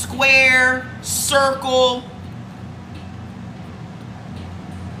 square, circle.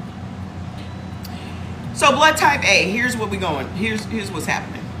 So blood type A, here's what we're going. Here's what's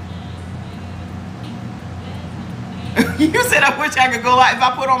happening. You said I wish I could go live. If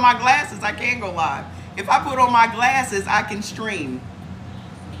I put on my glasses, I can go live. If I put on my glasses, I can stream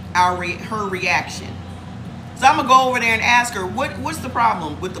her reaction. So I'm gonna go over there and ask her, what's the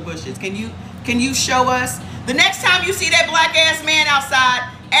problem with the bushes? Can you show us? The next time you see that black ass man outside,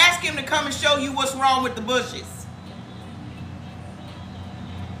 ask him to come and show you what's wrong with the bushes.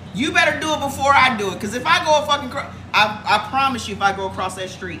 You better do it before I do it, because if I go I promise you, if I go across that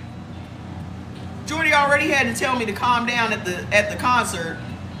street, Jordy already had to tell me to calm down at the concert.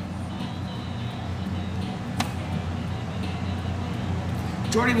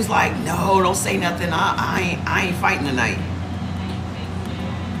 Jordy was like, no, don't say nothing. I ain't fighting tonight.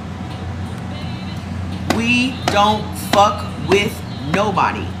 We don't fuck with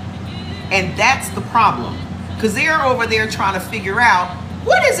nobody. And that's the problem. Because they're over there trying to figure out,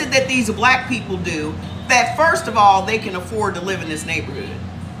 what is it that these black people do that, first of all, they can afford to live in this neighborhood?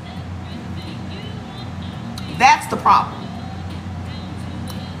 That's the problem.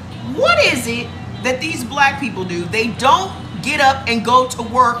 What is it that these black people do? They don't get up and go to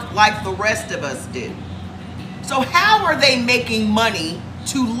work like the rest of us do. So how are they making money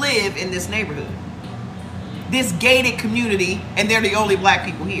to live in this neighborhood? This gated community, and they're the only black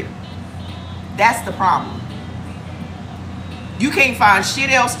people here. That's the problem. You can't find shit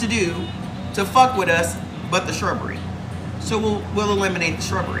else to do to fuck with us but the shrubbery. So we'll eliminate the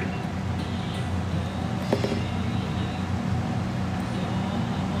shrubbery.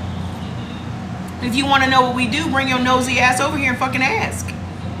 If you want to know what we do, bring your nosy ass over here and fucking ask.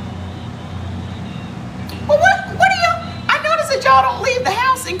 Well, what do you? I notice that y'all don't leave the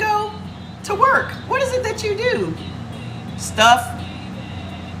house and go to work. What is it that you do? Stuff.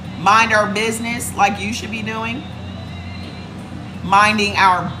 Mind our business like you should be doing. Minding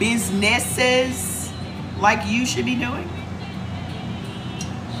our businesses like you should be doing.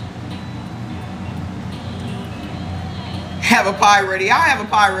 Have a pie ready. I have a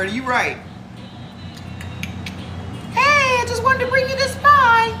pie ready. You right. Hey, I just wanted to bring you this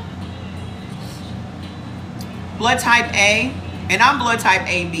pie. Blood type A, and I'm blood type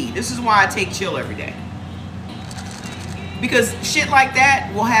AB. This is why I take chill every day. Because shit like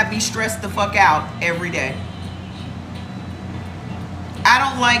that will have me stressed the fuck out every day. I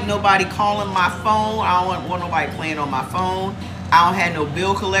don't like nobody calling my phone. I don't want nobody playing on my phone. I don't have no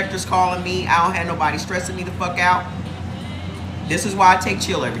bill collectors calling me. I don't have nobody stressing me the fuck out. This is why I take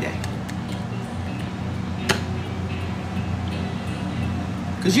chill every day.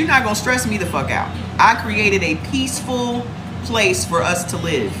 Because you're not going to stress me the fuck out. I created a peaceful place for us to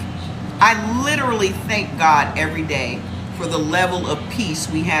live. I literally thank God every day for the level of peace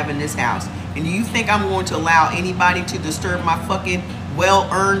we have in this house. And do you think I'm going to allow anybody to disturb my fucking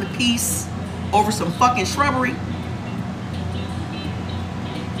well-earned peace over some fucking shrubbery?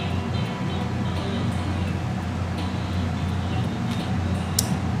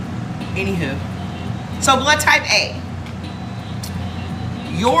 Anywho, so blood type A,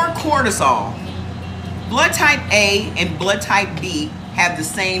 your cortisol, blood type A and blood type B have the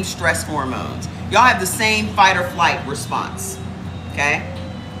same stress hormones. Y'all have the same fight or flight response, okay?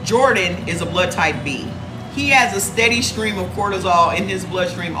 Jordan is a blood type B. He has a steady stream of cortisol in his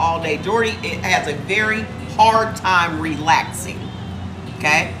bloodstream all day. Jordan has a very hard time relaxing,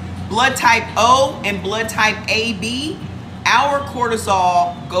 okay? Blood type O and blood type AB, our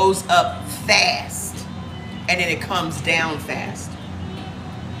cortisol goes up fast and then it comes down fast.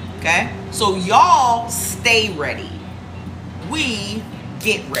 Okay? So y'all stay ready. We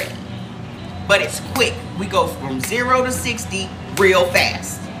get ready. But it's quick. We go from 0 to 60 real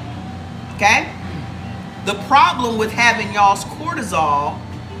fast. Okay? The problem with having y'all's cortisol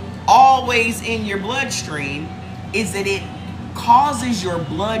always in your bloodstream is that it causes your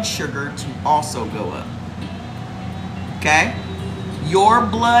blood sugar to also go up. Okay? Your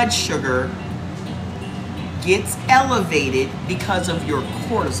blood sugar gets elevated because of your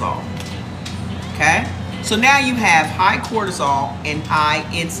cortisol. Okay? So now you have high cortisol and high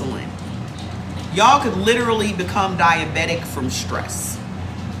insulin. Y'all could literally become diabetic from stress.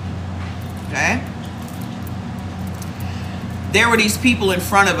 Okay? There were these people in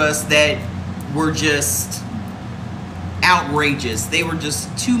front of us that were just outrageous. They were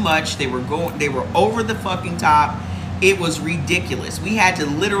just too much. They were over the fucking top. It was ridiculous. We had to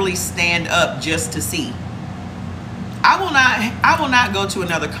literally stand up just to see. I will not go to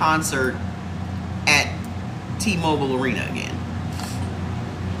another concert at T-Mobile Arena again.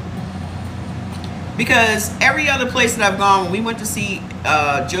 Because every other place that I've gone, when we went to see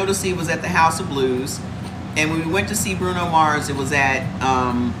Jodeci was at the House of Blues, and when we went to see Bruno Mars, it was at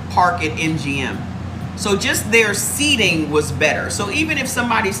Park at MGM. So just their seating was better. So even if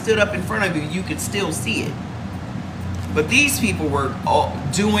somebody stood up in front of you, you could still see it. But these people were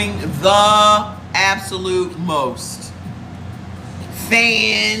doing the absolute most.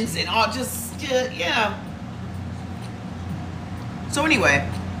 Fans and all, just yeah. So anyway,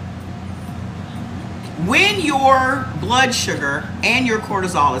 when your blood sugar and your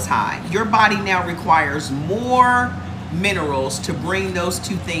cortisol is high, your body now requires more minerals to bring those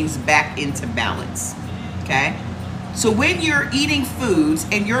two things back into balance. Okay? So when you're eating foods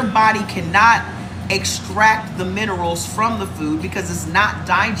and your body cannot extract the minerals from the food because it's not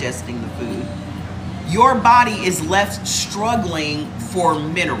digesting the food, your body is left struggling for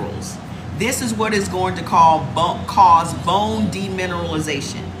minerals. This is what is going to cause bone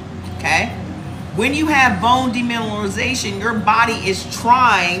demineralization. Okay? When you have bone demineralization, your body is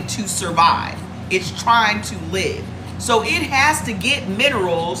trying to survive. It's trying to live. So it has to get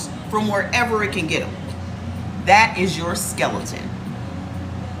minerals from wherever it can get them. That is your skeleton.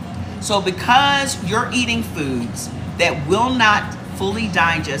 So because you're eating foods that will not fully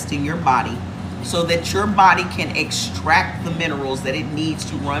digest in your body so that your body can extract the minerals that it needs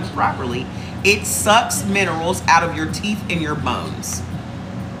to run properly, it sucks minerals out of your teeth and your bones.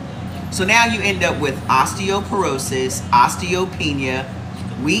 So now you end up with osteoporosis, osteopenia,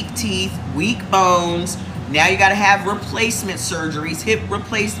 weak teeth, weak bones. Now you got to have replacement surgeries, hip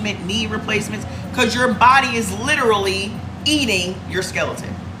replacement, knee replacements, because your body is literally eating your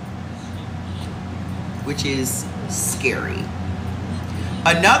skeleton, which is scary.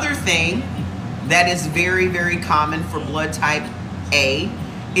 Another thing that is very, very common for blood type A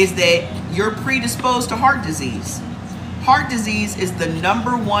is that you're predisposed to heart disease. Heart disease is the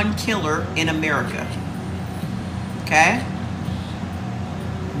 #1 killer in America. Okay?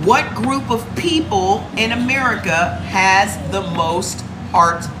 What group of people in America has the most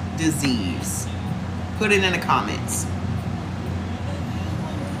heart disease? Put it in the comments.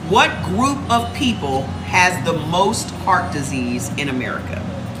 What group of people has the most heart disease in America?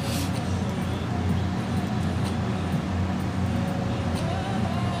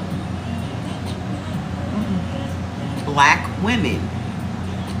 Black women.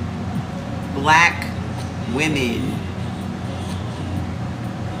 Black women.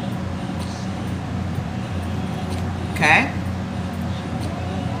 Okay?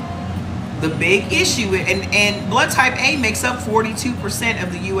 The big issue, and blood type A makes up 42%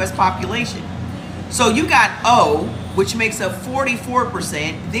 of the US population. So you got O, which makes up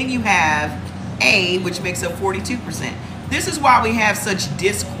 44%, then you have A, which makes up 42%. This is why we have such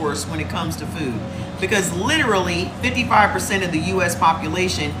discourse when it comes to food, because literally 55% of the US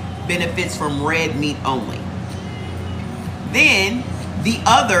population benefits from red meat only. Then the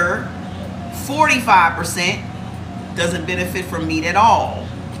other 45% doesn't benefit from meat at all.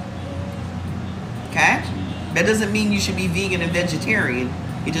 Okay? That doesn't mean you should be vegan and vegetarian.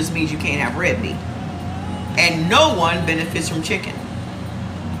 It just means you can't have red meat. And no one benefits from chicken.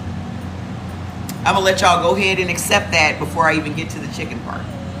 I'm gonna let y'all go ahead and accept that before I even get to the chicken part.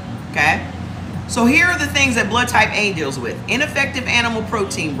 Okay? So here are the things that blood type A deals with. Ineffective animal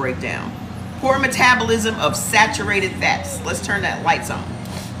protein breakdown. Poor metabolism of saturated fats. Let's turn that lights on.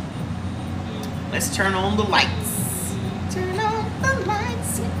 Let's turn on the lights. Turn on the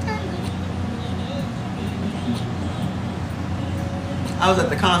lights. I was at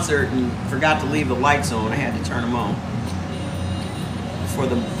the concert and forgot to leave the lights on. I had to turn them on for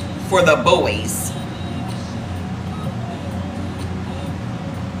the boys.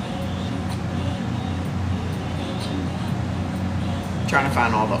 Trying to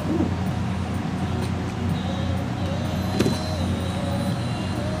find all the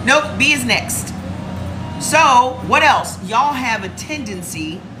Nope, B is next. So what else? Y'all have a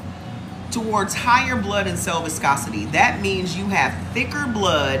tendency towards higher blood and cell viscosity. That means you have thicker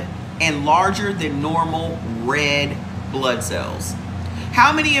blood and larger than normal red blood cells.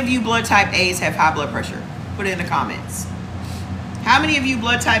 How many of you blood type A's have high blood pressure? Put it in the comments. How many of you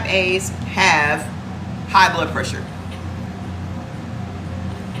blood type A's have high blood pressure?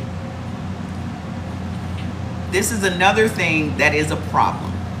 This is another thing that is a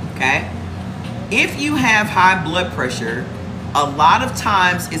problem, okay? If you have high blood pressure, a lot of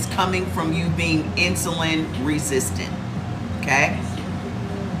times it's coming from you being insulin resistant, okay?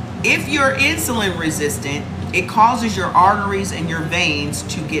 If you're insulin resistant, it causes your arteries and your veins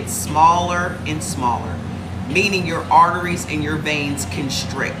to get smaller and smaller, meaning your arteries and your veins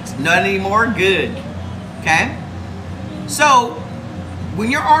constrict. Not anymore? Good, okay? So when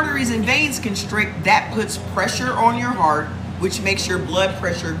your arteries and veins constrict, that puts pressure on your heart, which makes your blood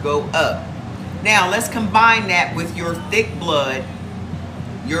pressure go up. Now, let's combine that with your thick blood,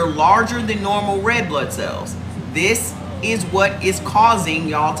 your larger than normal red blood cells. This is what is causing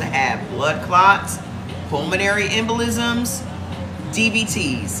y'all to have blood clots, pulmonary embolisms,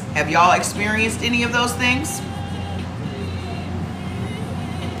 DVTs. Have y'all experienced any of those things?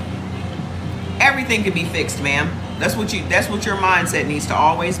 Everything can be fixed, ma'am. That's what your mindset needs to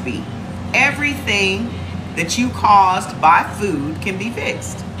always be. Everything that you caused by food can be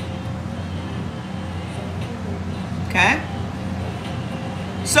fixed. Okay?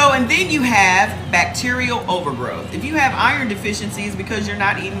 So, and then you have bacterial overgrowth. If you have iron deficiencies because you're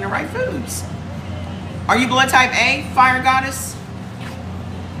not eating the right foods. Are you blood type A, fire goddess?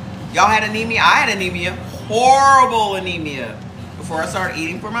 Y'all had anemia? I had anemia. Horrible anemia before I started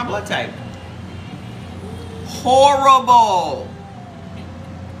eating for my blood type. Horrible.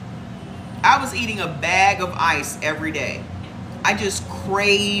 I was eating a bag of ice every day. I just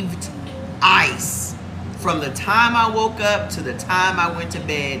craved ice. From the time I woke up to the time I went to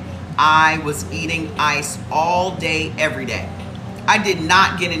bed, I was eating ice all day, every day. I did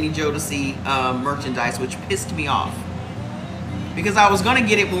not get any Jodeci merchandise, which pissed me off. Because I was going to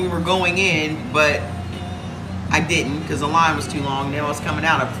get it when we were going in, but I didn't because the line was too long. Now it's coming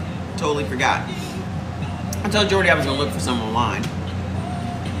out. I totally forgot. I told Jordy I was going to look for some online.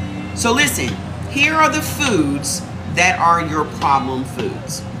 So listen, here are the foods that are your problem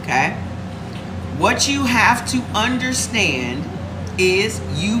foods, okay? What you have to understand is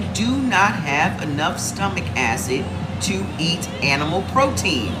you do not have enough stomach acid to eat animal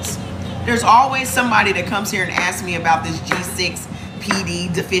proteins. There's always somebody that comes here and asks me about this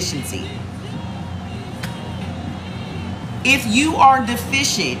G6PD deficiency. If you are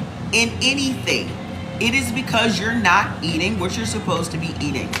deficient in anything, it is because you're not eating what you're supposed to be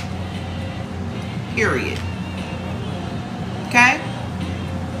eating. Period. Okay?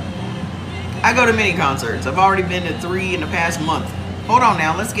 I go to many concerts. I've already been to 3 in the past month. Hold on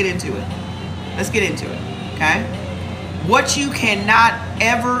now. Let's get into it. Let's get into it. Okay? What you cannot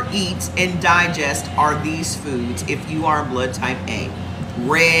ever eat and digest are these foods if you are blood type A.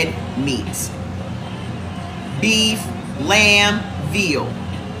 Red meats. Beef, lamb, veal,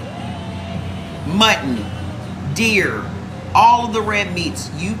 mutton, deer, all of the red meats.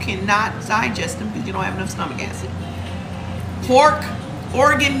 You cannot digest them because you don't have enough stomach acid. Pork,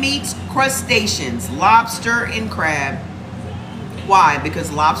 organ meats, crustaceans, lobster, and crab. Why?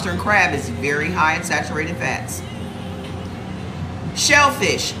 Because lobster and crab is very high in saturated fats.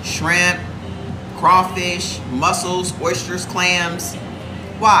 Shellfish, shrimp, crawfish, mussels, oysters, clams.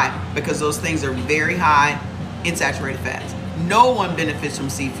 Why? Because those things are very high in saturated fats. No one benefits from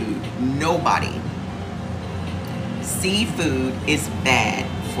seafood. Nobody. Seafood is bad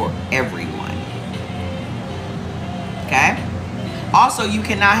for everyone. Okay? Also, you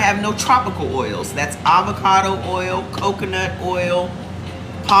cannot have no tropical oils. That's avocado oil, coconut oil,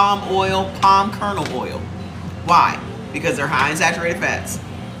 palm kernel oil. Why? Because they're high in saturated fats.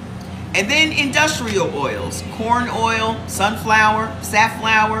 And then industrial oils, corn oil, sunflower,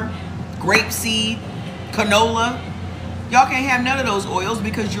 safflower, grapeseed, canola. Y'all can't have none of those oils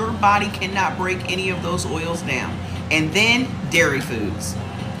because your body cannot break any of those oils down. And then dairy foods.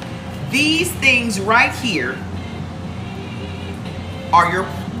 These things right here are your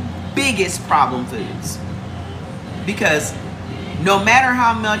biggest problem foods. Because no matter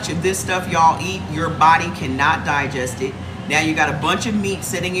how much of this stuff y'all eat, your body cannot digest it. Now you got a bunch of meat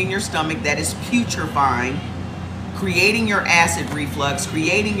sitting in your stomach that is putrefying, creating your acid reflux,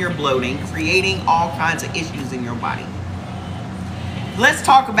 creating your bloating, creating all kinds of issues in your body. Let's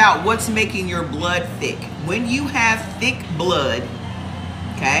talk about what's making your blood thick. When you have thick blood,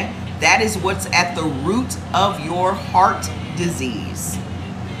 okay, that is what's at the root of your heart disease.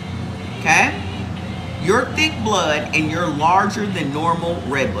 Okay? Your thick blood and your larger than normal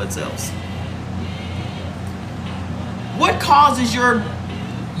red blood cells. What causes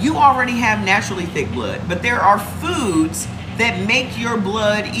you already have naturally thick blood, but there are foods that make your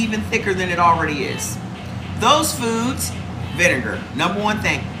blood even thicker than it already is. Those foods, vinegar, number one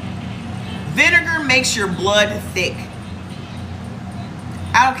thing. Vinegar makes your blood thick.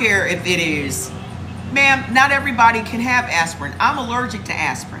 I don't care if it is, ma'am, not everybody can have aspirin. I'm allergic to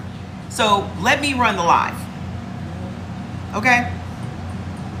aspirin. So let me run the live. Okay?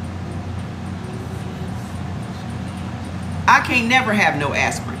 I can't never have no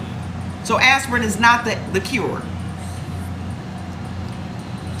aspirin. So aspirin is not the cure.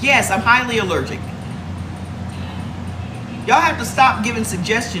 Yes, I'm highly allergic. Y'all have to stop giving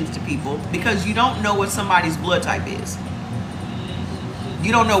suggestions to people because you don't know what somebody's blood type is.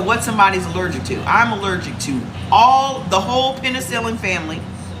 You don't know what somebody's allergic to. I'm allergic to the whole penicillin family,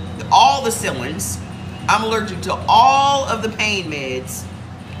 all the Cillins. I'm allergic to all of the pain meds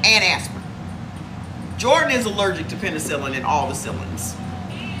and aspirin. Jordan is allergic to penicillin and all the Cillins.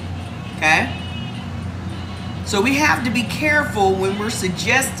 Okay? So we have to be careful when we're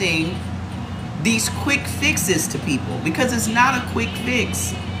suggesting these quick fixes to people because it's not a quick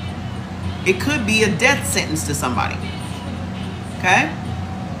fix. It could be a death sentence to somebody. Okay?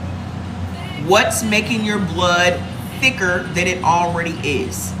 What's making your blood thicker than it already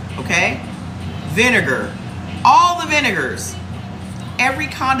is? Okay? Vinegar. All the vinegars. Every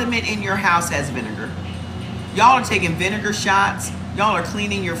condiment in your house has vinegar. Y'all are taking vinegar shots. Y'all are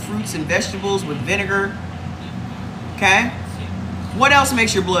cleaning your fruits and vegetables with vinegar. Okay? What else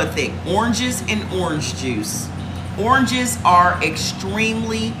makes your blood thick? Oranges and orange juice. Oranges are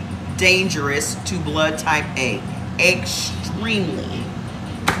extremely dangerous to blood type A. Extremely.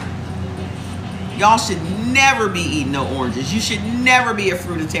 Y'all should never be eating no oranges. You should never be a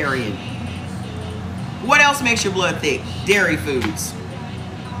fruitarian. What else makes your blood thick? Dairy foods.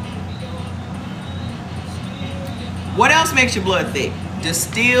 What else makes your blood thick?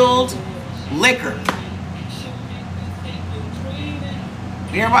 Distilled liquor.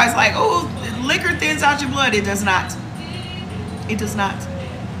 Everybody's like, oh, liquor thins out your blood. It does not. It does not.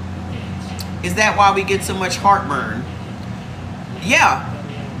 Is that why we get so much heartburn? Yeah.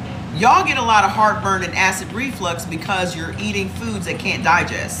 Y'all get a lot of heartburn and acid reflux because you're eating foods that can't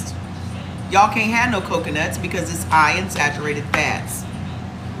digest. Y'all can't have no coconuts because it's high in saturated fats.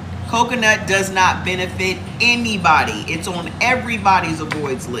 Coconut does not benefit anybody. It's on everybody's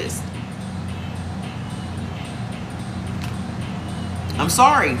avoids list. I'm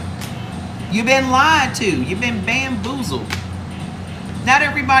sorry. You've been lied to. You've been bamboozled. Not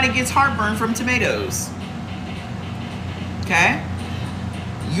everybody gets heartburn from tomatoes. Okay?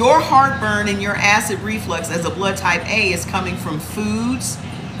 Your heartburn and your acid reflux as a blood type A is coming from foods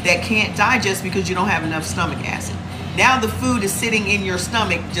that can't digest because you don't have enough stomach acid. Now the food is sitting in your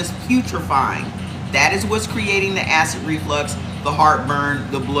stomach just putrefying. That is what's creating the acid reflux, the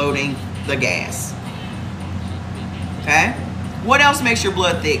heartburn, the bloating, the gas. Okay? What else makes your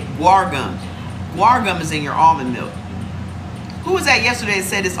blood thick? Guar gum. Guar gum is in your almond milk. Who was that yesterday that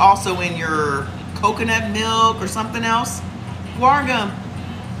said it's also in your coconut milk or something else? Guar gum.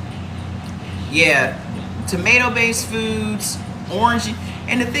 Yeah, tomato-based foods, orange.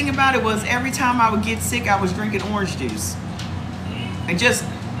 And the thing about it was every time I would get sick, I was drinking orange juice. And just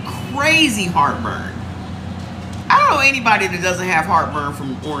crazy heartburn. I don't know anybody that doesn't have heartburn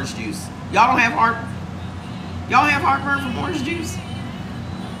from orange juice. Y'all don't have Y'all have heartburn from orange juice?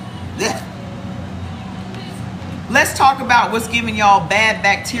 Let's talk about what's giving y'all bad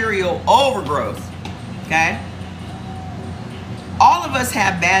bacterial overgrowth. Okay? All of us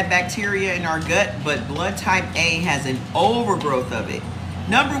have bad bacteria in our gut, but blood type A has an overgrowth of it.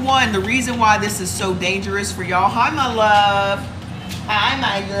 Number one, the reason why this is so dangerous for y'all. Hi, my love. Hi,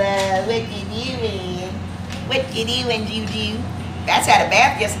 my love. What you doing? What you doing, Juju? That's had a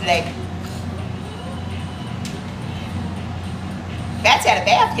bath yesterday. That's had a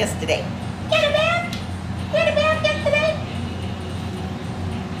bath yesterday. Had a bath? Had a bath yesterday?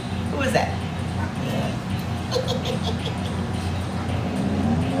 Who is that?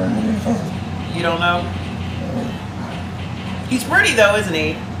 You don't know? He's pretty though, isn't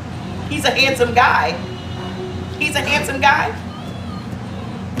he? He's a handsome guy. He's a handsome guy.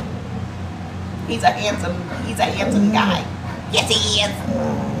 He's a handsome guy. Yes, he is.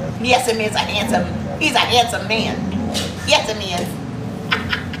 Yes, he is he's a handsome man. Yes, he is.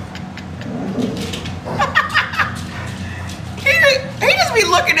 He just be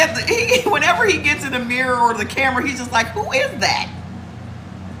looking at whenever he gets in the mirror or the camera, he's just like, who is that?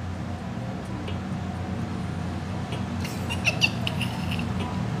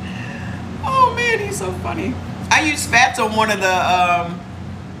 Oh man, he's so funny. I use Fats on one of the,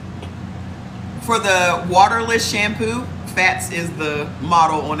 for the waterless shampoo. Fats is the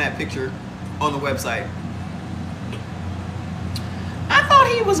model on that picture on the website. I thought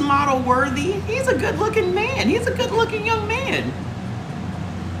he was model worthy. He's a good looking man. He's a good looking young man.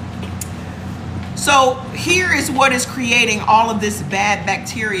 So here is what is creating all of this bad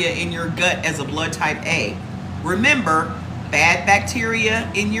bacteria in your gut as a blood type A. Remember, bad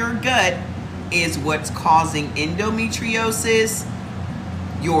bacteria in your gut is what's causing endometriosis,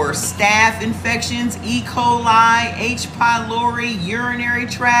 your staph infections, E. coli, H. pylori, urinary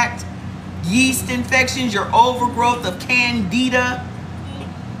tract, yeast infections, your overgrowth of candida,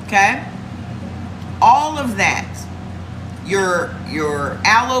 okay? All of that, your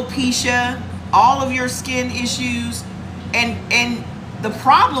alopecia, all of your skin issues, and the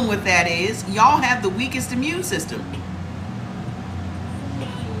problem with that is y'all have the weakest immune system.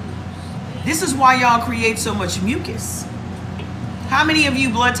 This is why y'all create so much mucus. How many of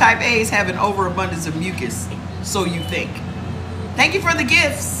you blood type A's have an overabundance of mucus? So you think. Thank you for the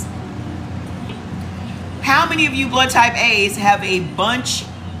gifts. How many of you blood type A's have a bunch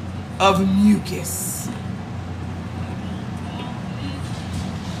of mucus?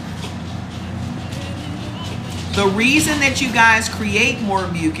 The reason that you guys create more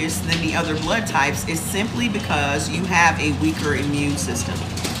mucus than the other blood types is simply because you have a weaker immune system.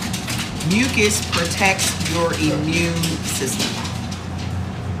 Mucus protects your immune system.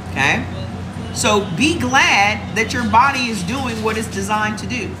 Okay? So be glad that your body is doing what it's designed to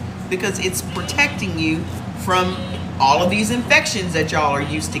do, because it's protecting you from all of these infections that y'all are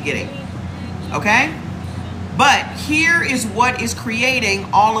used to getting. Okay? But here is what is creating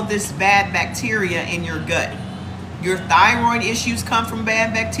all of this bad bacteria in your gut. Your thyroid issues come from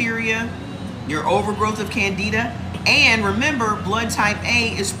bad bacteria, your overgrowth of candida, and remember, blood type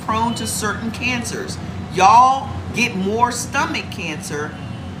A is prone to certain cancers. Y'all get more stomach cancer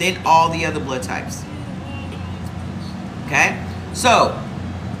than all the other blood types. Okay? So,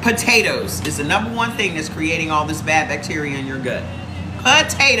 potatoes is the number one thing that's creating all this bad bacteria in your gut.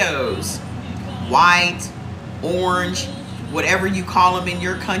 Potatoes. White, orange, whatever you call them in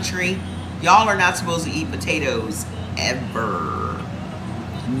your country. Y'all are not supposed to eat potatoes ever.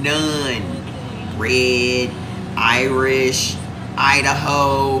 None. Red, Irish,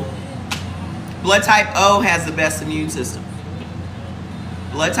 Idaho. Blood type O has the best immune system.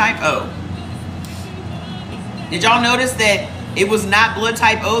 Blood type O. Did y'all notice that it was not blood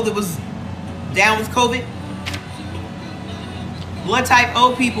type O that was down with COVID? Blood type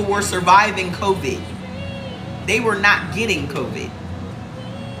O people were surviving COVID. They were not getting COVID.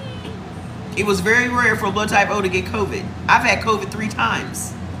 It was very rare for blood type O to get COVID. I've had COVID 3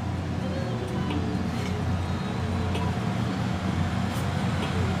 times.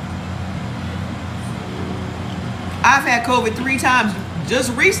 I've had COVID 3 times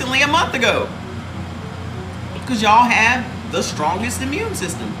just recently, a month ago. Because y'all have the strongest immune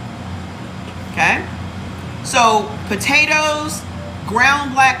system. Okay? So, potatoes,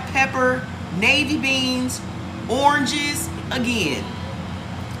 ground black pepper, navy beans, oranges, again,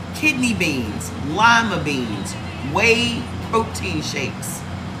 kidney beans, lima beans, whey protein shakes.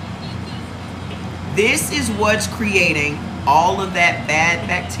 This is what's creating all of that bad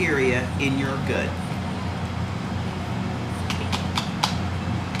bacteria in your gut.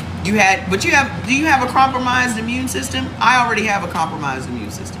 Do you have a compromised immune system? I already have a compromised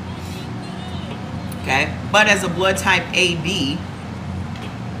immune system. Okay? But as a blood type AB,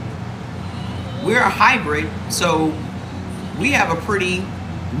 we're a hybrid, so we have a pretty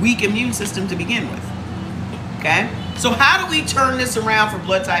weak immune system to begin with. Okay? So how do we turn this around for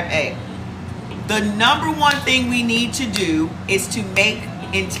blood type A? The number one thing we need to do is to make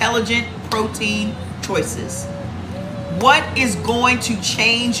intelligent protein choices. What is going to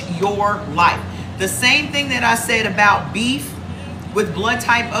change your life? The same thing that I said about beef with blood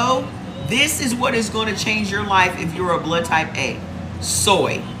type O, this is what is going to change your life if you're a blood type A.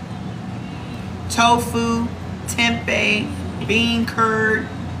 Soy, tofu, tempeh, bean curd,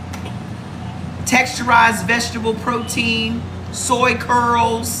 texturized vegetable protein, soy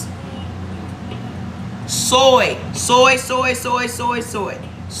curls. Soy. Soy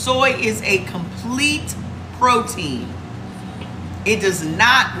is a complete protein. It does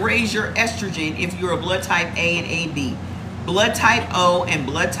not raise your estrogen if you're a blood type A and AB. Blood type O and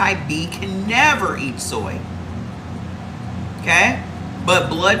blood type B can never eat soy. Okay? But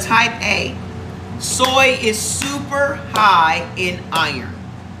blood type A, soy is super high in iron.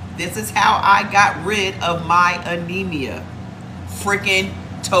 This is how I got rid of my anemia. Freaking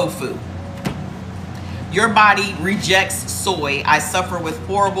tofu. Your body rejects soy. I suffer with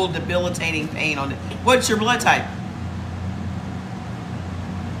horrible, debilitating pain on it. What's your blood type?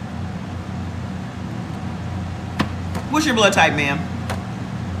 What's your blood type, ma'am?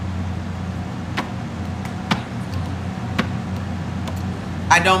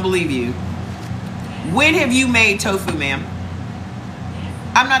 I don't believe you. When have you made tofu, ma'am?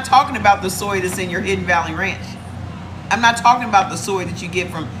 I'm not talking about the soy that's in your Hidden Valley Ranch. I'm not talking about the soy that you get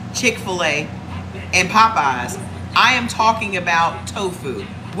from Chick-fil-A and Popeyes. I am talking about tofu.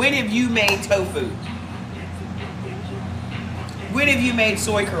 When have you made tofu? When have you made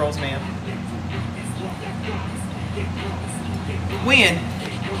soy curls, ma'am? When?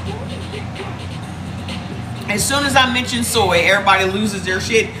 As soon as I mention soy, everybody loses their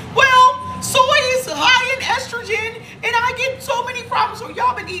shit. Well, soy is high in estrogen and I get so many problems. So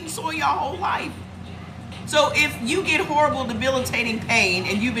y'all been eating soy your whole life. So if you get horrible, debilitating pain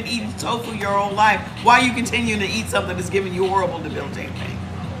and you've been eating tofu your whole life, why are you continuing to eat something that's giving you horrible, debilitating pain?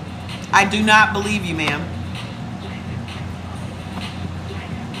 I do not believe you, ma'am.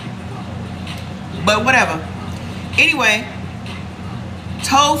 But whatever. Anyway,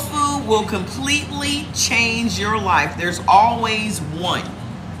 tofu will completely change your life. There's always one.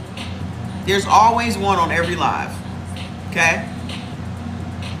 There's always one on every live. Okay?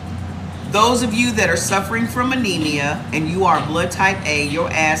 Those of you that are suffering from anemia and you are blood type A, your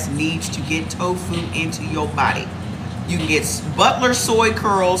ass needs to get tofu into your body. You can get Butler soy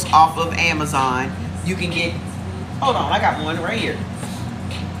curls off of Amazon. You can get, hold on, I got one right here.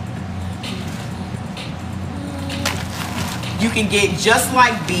 You can get just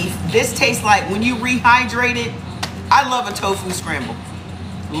like beef. This tastes like, when you rehydrate it, I love a tofu scramble.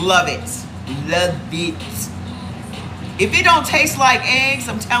 Love it. Love it. If it don't taste like eggs,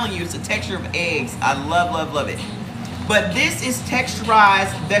 I'm telling you, it's the texture of eggs. I love, love, love it. But this is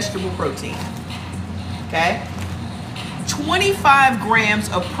texturized vegetable protein. Okay? 25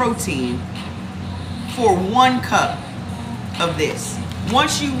 grams of protein for 1 cup of this.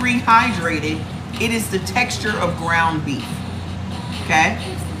 Once you rehydrate it, it is the texture of ground beef. Okay?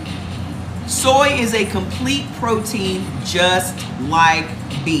 Soy is a complete protein just like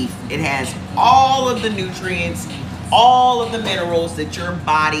beef. It has all of the nutrients, all of the minerals that your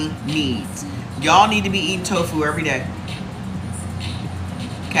body needs. Y'all need to be eating tofu every day.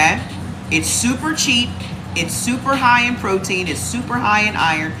 Okay? It's super cheap. It's super high in protein. It's super high in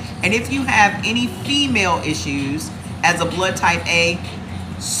iron. And if you have any female issues as a blood type A,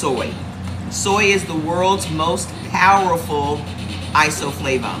 soy. Soy is the world's most powerful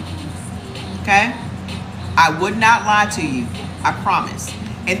isoflavone. Okay? I would not lie to you. I promise.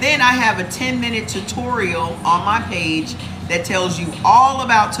 And then I have a 10-minute tutorial on my page that tells you all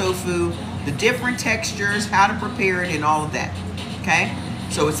about tofu, the different textures, how to prepare it, and all of that. Okay?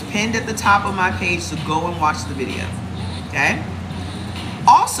 So it's pinned at the top of my page, so go and watch the video. Okay?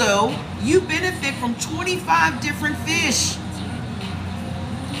 Also, you benefit from 25 different fish,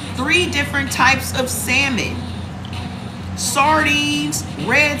 3 different types of salmon, sardines,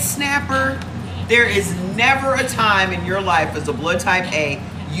 red snapper. There is never a time in your life as a blood type A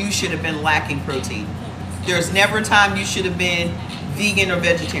you should have been lacking protein. There's never a time you should have been vegan or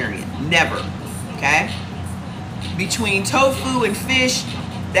vegetarian. Never. Okay? Between tofu and fish,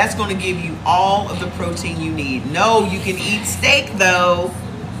 that's going to give you all of the protein you need. No, you can eat steak though.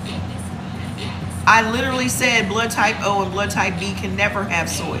 I literally said blood type O and blood type B can never have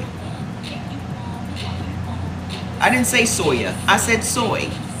soy. I didn't say soya. I said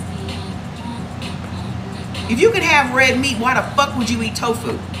soy. If you could have red meat, why the fuck would you eat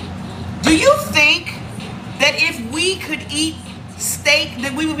tofu? Do you think that if we could eat steak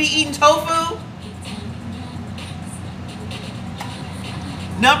that we would be eating tofu?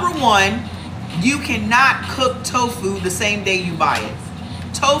 Number one, you cannot cook tofu the same day you buy it.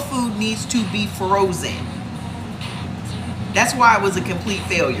 Tofu needs to be frozen. That's why it was a complete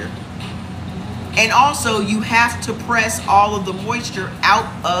failure. And also, you have to press all of the moisture out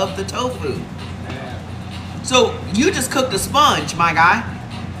of the tofu. So you just cooked a sponge, my guy.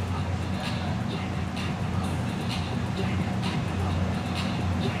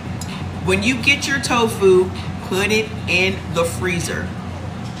 When you get your tofu, put it in the freezer,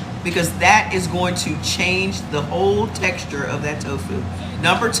 because that is going to change the whole texture of that tofu.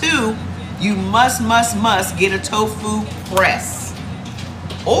 Number two, you must get a tofu press.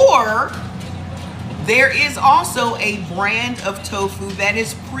 Or there is also a brand of tofu that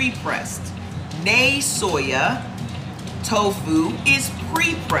is pre-pressed. Nay Soya tofu is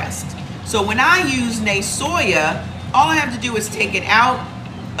pre-pressed. So when I use Nay Soya, all I have to do is take it out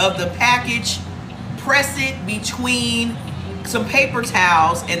of the package, press it between some paper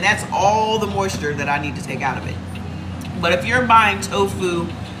towels, and that's all the moisture that I need to take out of it. But if you're buying tofu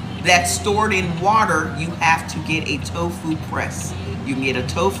that's stored in water, you have to get a tofu press. You can get a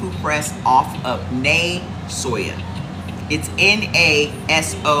tofu press off of Nay Soya. It's Nasoya.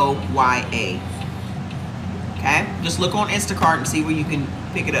 Okay? Just look on Instacart and see where you can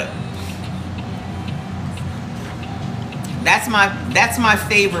pick it up. That's my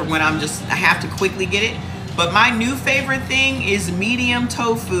favorite when I have to quickly get it. But my new favorite thing is medium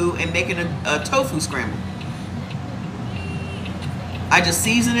tofu and making a tofu scramble. I just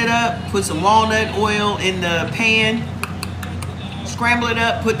season it up, put some walnut oil in the pan, scramble it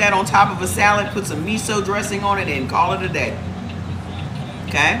up, put that on top of a salad, put some miso dressing on it, and call it a day.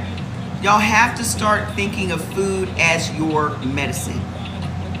 Okay? Y'all have to start thinking of food as your medicine.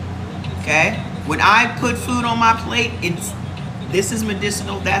 Okay? When I put food on my plate, this is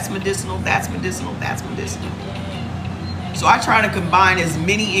medicinal, that's medicinal, that's medicinal, that's medicinal. So I try to combine as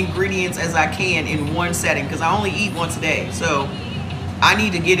many ingredients as I can in one setting, because I only eat once a day. So I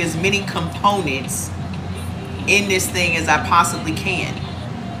need to get as many components in this thing as I possibly can.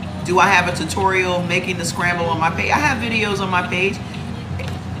 Do I have a tutorial of making the scramble on my page? I have videos on my page.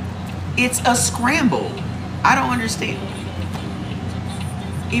 It's a scramble. I don't understand.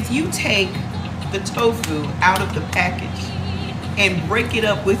 If you take the tofu out of the package and break it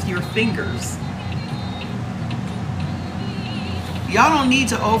up with your fingers, y'all don't need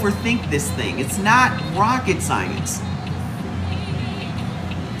to overthink this thing. It's not rocket science.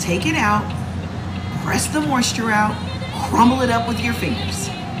 Take it out, press the moisture out, crumble it up with your fingers.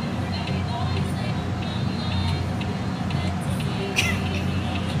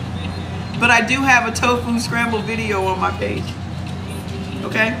 But I do have a tofu scramble video on my page.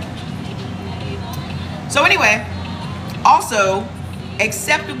 Okay? So anyway, also,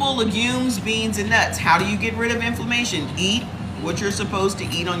 acceptable legumes, beans, and nuts. How do you get rid of inflammation? Eat what you're supposed to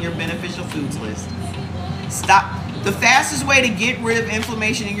eat on your beneficial foods list. Stop. The fastest way to get rid of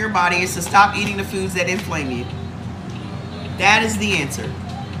inflammation in your body is to stop eating the foods that inflame you. That is the answer.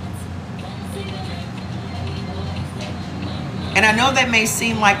 And I know that may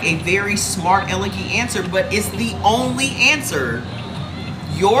seem like a very smart, alecky answer, but it's the only answer.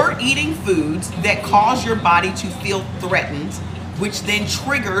 You're eating foods that cause your body to feel threatened, which then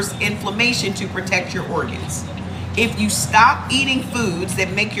triggers inflammation to protect your organs. If you stop eating foods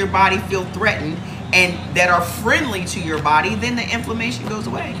that make your body feel threatened and that are friendly to your body, then the inflammation goes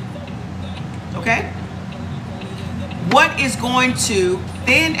away. Okay? What is going to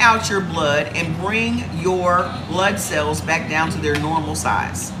thin out your blood and bring your blood cells back down to their normal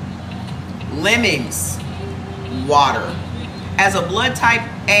size? Lemons, water. As a blood type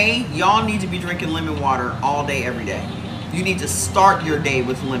A, y'all need to be drinking lemon water all day, every day. You need to start your day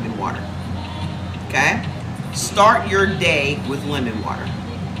with lemon water. Okay? Start your day with lemon water.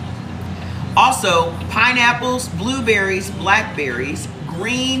 Also, pineapples, blueberries, blackberries,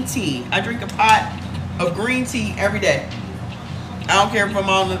 green tea. I drink a pot of green tea every day. I don't care if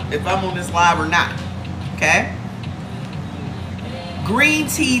I'm on this live or not. Okay? Green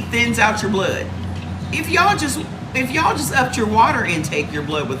tea thins out your blood. If y'all just upped your water intake, your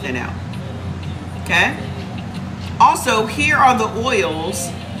blood would thin out. Okay? Also, here are the oils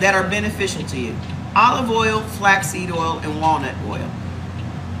that are beneficial to you. Olive oil, flaxseed oil, and walnut oil.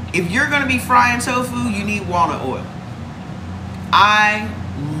 If you're going to be frying tofu, you need walnut oil. I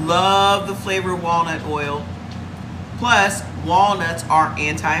love the flavor of walnut oil. Plus, walnuts are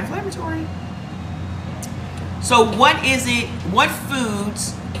anti-inflammatory. So what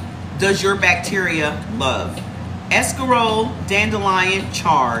foods does your bacteria love? Escarole, dandelion,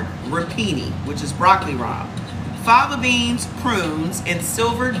 chard, rapini, which is broccoli rabe, fava beans, prunes, and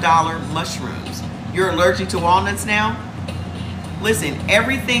silver dollar mushrooms. You're allergic to walnuts now? Listen,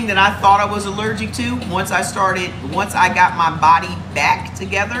 everything that I thought I was allergic to, once I got my body back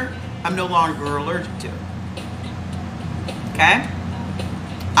together, I'm no longer allergic to it. Okay?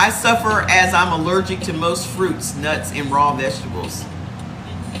 I suffer as I'm allergic to most fruits, nuts, and raw vegetables.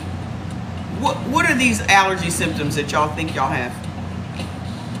 What are these allergy symptoms that y'all think y'all have?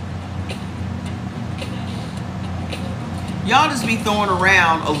 Y'all just be throwing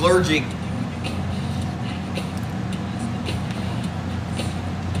around allergic.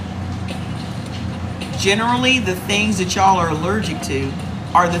 Generally, the things that y'all are allergic to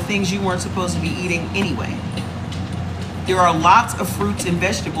are the things you weren't supposed to be eating anyway. There are lots of fruits and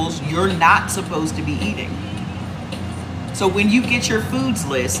vegetables you're not supposed to be eating. So when you get your foods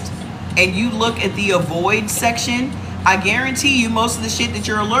list and you look at the avoid section, I guarantee you most of the shit that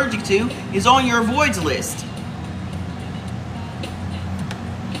you're allergic to is on your avoids list.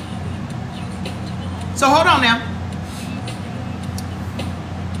 So hold on now.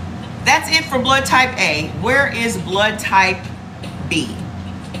 That's it for blood type A. Where is blood type B?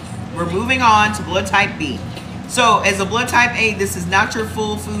 We're moving on to blood type B. So as a blood type A, this is not your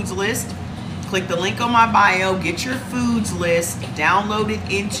full foods list. Click the link on my bio, get your foods list, download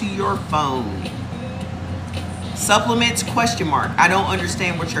it into your phone. Supplements, question mark. I don't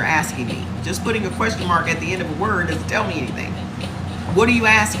understand what you're asking me. Just putting a question mark at the end of a word doesn't tell me anything. What are you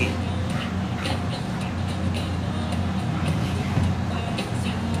asking?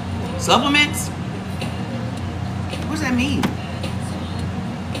 Supplements? What does that mean?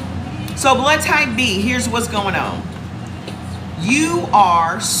 So blood type B, here's what's going on. You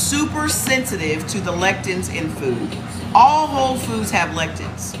are super sensitive to the lectins in food. All whole foods have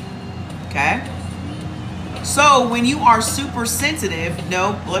lectins, okay? So when you are super sensitive,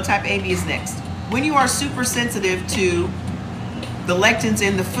 no, blood type AB is next. When you are super sensitive to the lectins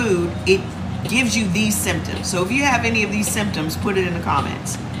in the food, it gives you these symptoms. So if you have any of these symptoms, put it in the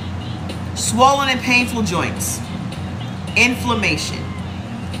comments. Swollen and painful joints, inflammation,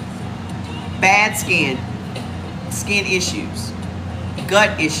 bad skin issues,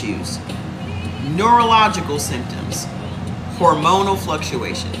 gut issues, neurological symptoms, hormonal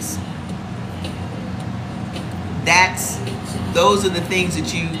fluctuations. Those are the things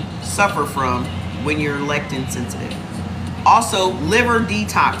that you suffer from when you're lectin sensitive. Also, liver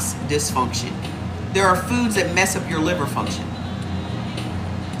detox dysfunction. There are foods that mess up your liver function.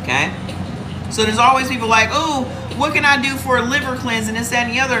 Okay? So there's always people like, oh, what can I do for a liver cleanse and this, that,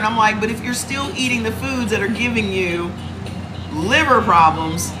 and the other? And I'm like, but if you're still eating the foods that are giving you liver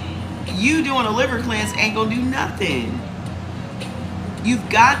problems, you doing a liver cleanse ain't gonna do nothing. You've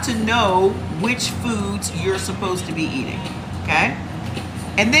got to know which foods you're supposed to be eating, okay?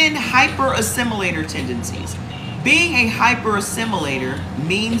 And then hyper-assimilator tendencies. Being a hyper-assimilator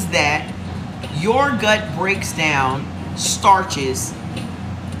means that your gut breaks down starches,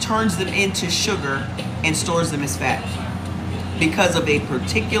 turns them into sugar, and stores them as fat because of a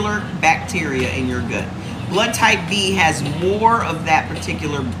particular bacteria in your gut. Blood type B has more of that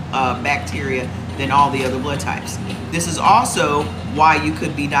particular bacteria than all the other blood types. This is also why you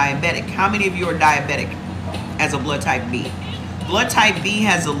could be diabetic. How many of you are diabetic as a blood type B? Blood type B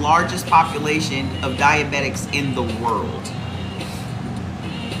has the largest population of diabetics in the world.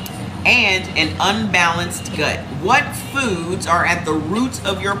 And an unbalanced gut. What foods are at the root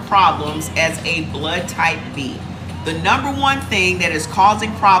of your problems as a blood type B? The number one thing that is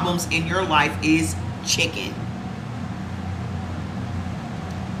causing problems in your life is chicken.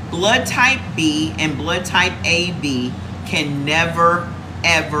 Blood type B and blood type AB can never,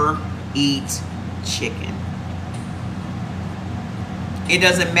 ever eat chicken. It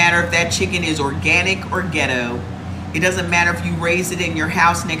doesn't matter if that chicken is organic or ghetto. It doesn't matter if you raise it in your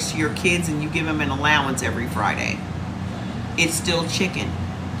house next to your kids and you give them an allowance every Friday. It's still chicken.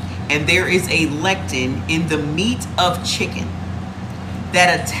 And there is a lectin in the meat of chicken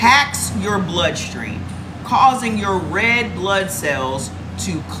that attacks your bloodstream, causing your red blood cells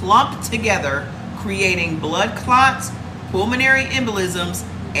to clump together, creating blood clots, pulmonary embolisms,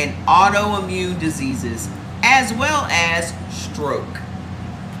 and autoimmune diseases, as well as stroke.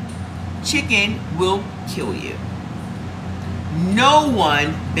 Chicken will kill you. No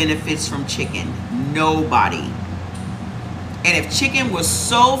one benefits from chicken. Nobody. And if chicken was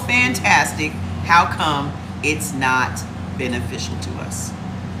so fantastic, how come it's not beneficial to us?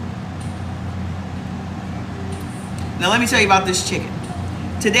 Now let me tell you about this chicken.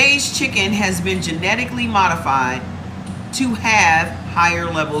 Today's chicken has been genetically modified to have higher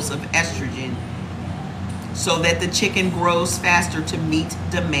levels of estrogen so that the chicken grows faster to meet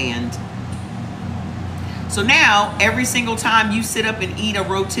demand. So now, every single time you sit up and eat a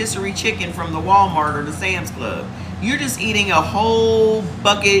rotisserie chicken from the Walmart or the Sam's Club, you're just eating a whole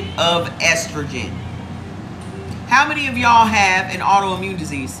bucket of estrogen. How many of y'all have an autoimmune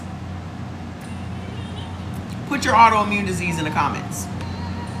disease? Put your autoimmune disease in the comments.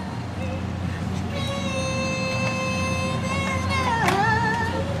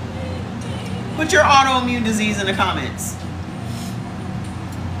 Put your autoimmune disease in the comments.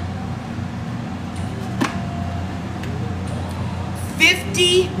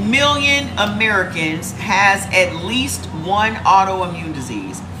 $50 million Americans has at least one autoimmune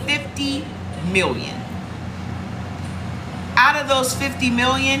disease. 50 million. Out of those 50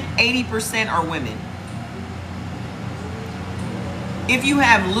 million, 80% are women. If you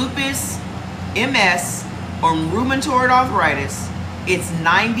have lupus, MS, or rheumatoid arthritis, it's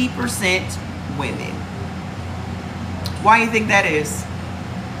 90% women. Why do you think that is?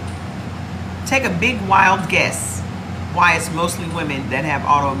 Take a big wild guess why it's mostly women that have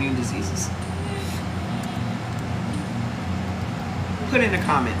autoimmune diseases. Put in the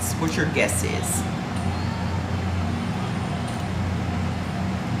comments what your guess is.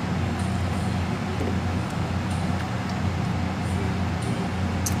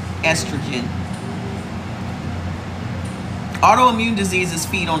 Estrogen. Autoimmune diseases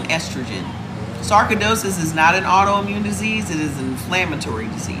feed on estrogen. Sarcoidosis is not an autoimmune disease, it is an inflammatory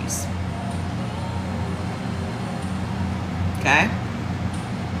disease. Okay?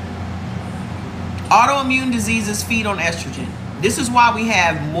 Autoimmune diseases feed on estrogen. This is why we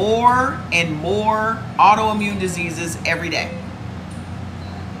have more and more autoimmune diseases every day.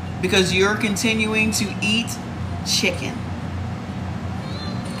 Because you're continuing to eat chicken.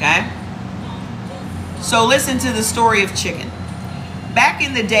 Okay? So listen to the story of chicken. Back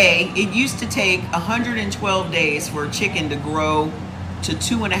in the day, it used to take 112 days for a chicken to grow to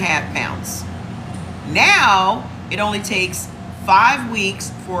 2.5 pounds. Now, it only takes 5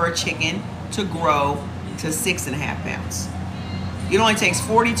 weeks for a chicken to grow to 6.5 pounds. It only takes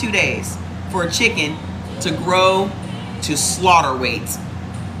 42 days for a chicken to grow to slaughter weight.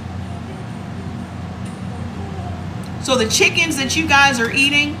 So the chickens that you guys are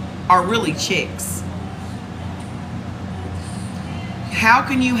eating are really chicks. How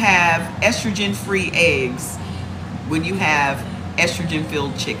can you have estrogen-free eggs when you have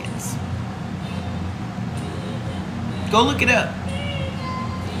estrogen-filled chickens? Go look it up.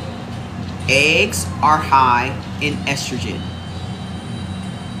 Eggs are high in estrogen.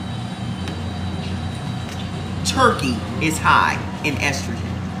 Turkey is high in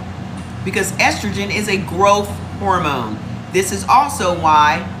estrogen because estrogen is a growth hormone. This is also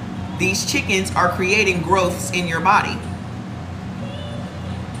why these chickens are creating growths in your body.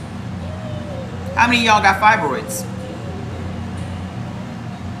 How many of y'all got fibroids?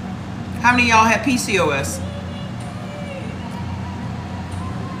 How many of y'all have PCOS?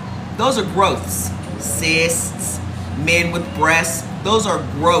 Those are growths. Cysts, men with breasts, those are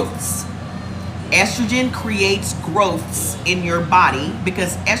growths. Estrogen creates growths in your body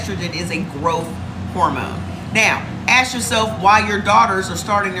because estrogen is a growth hormone. Now, ask yourself why your daughters are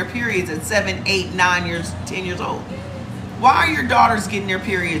starting their periods at 7, 8, 9 years, 10 years old. Why are your daughters getting their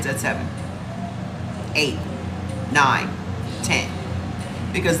periods at 7, 8, 9, 10?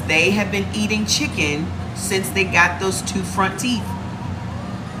 Because they have been eating chicken since they got those 2 front teeth.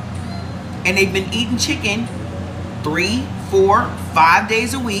 And they've been eating chicken 3, 4, 5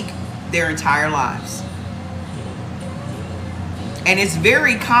 days a week their entire lives. And it's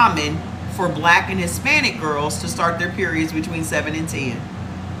very common for Black and Hispanic girls to start their periods between 7 and 10.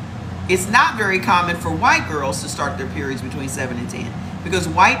 It's not very common for white girls to start their periods between 7 and 10 because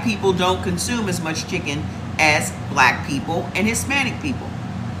white people don't consume as much chicken as Black people and Hispanic people.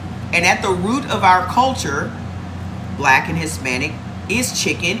 And at the root of our culture, Black and Hispanic, is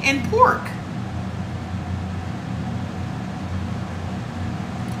chicken and pork.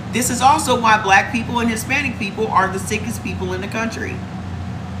 This is also why Black people and Hispanic people are the sickest people in the country.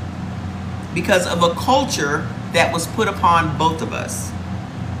 Because of a culture that was put upon both of us.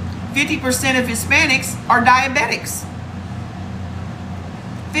 50% of Hispanics are diabetics.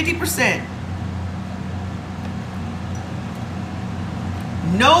 50%.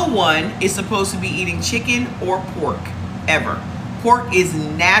 No one is supposed to be eating chicken or pork, ever. Pork is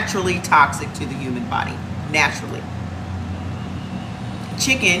naturally toxic to the human body, naturally.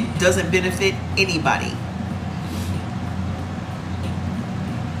 Chicken doesn't benefit anybody.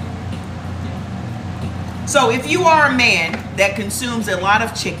 So if you are a man that consumes a lot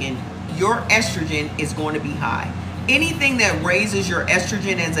of chicken, your estrogen is going to be high. Anything that raises your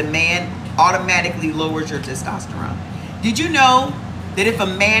estrogen as a man automatically lowers your testosterone. Did you know that if a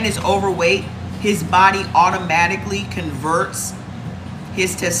man is overweight, his body automatically converts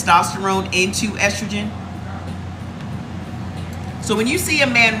his testosterone into estrogen? So when you see a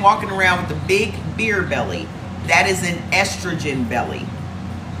man walking around with a big beer belly, that is an estrogen belly.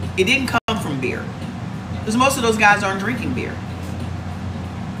 It didn't come from beer, because most of those guys aren't drinking beer.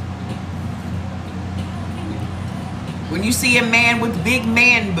 When you see a man with big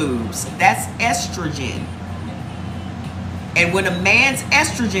man boobs, that's estrogen. And when a man's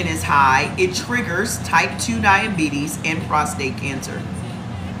estrogen is high, it triggers type 2 diabetes and prostate cancer.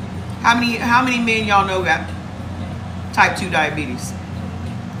 How many men y'all know got type 2 diabetes?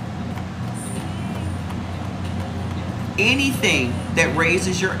 Anything that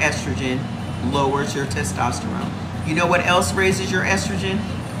raises your estrogen lowers your testosterone. You know what else raises your estrogen?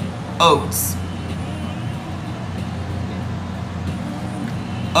 Oats.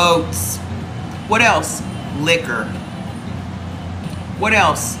 Oats. What else? Liquor. What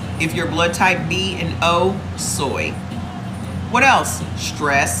else? If you're blood type B and O, soy. What else?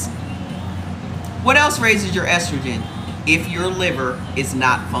 Stress. What else raises your estrogen? If your liver is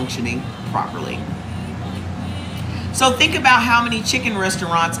not functioning properly. So think about how many chicken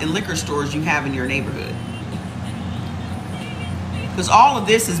restaurants and liquor stores you have in your neighborhood. Because all of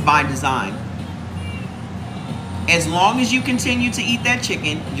this is by design. As long as you continue to eat that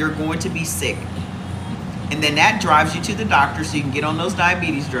chicken, you're going to be sick. And then that drives you to the doctor so you can get on those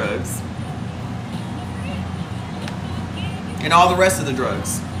diabetes drugs. And all the rest of the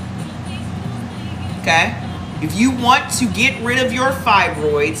drugs. Okay? If you want to get rid of your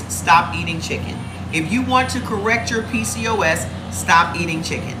fibroids, stop eating chicken. If you want to correct your PCOS, stop eating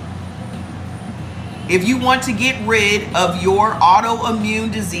chicken. If you want to get rid of your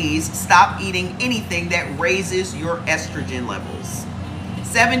autoimmune disease, stop eating anything that raises your estrogen levels.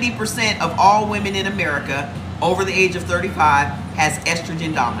 70% of all women in America over the age of 35 has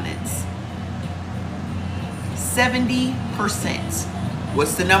estrogen dominance. 70%.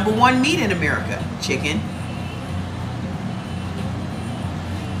 What's the number one meat in America? Chicken.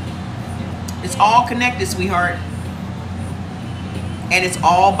 It's all connected, sweetheart. And it's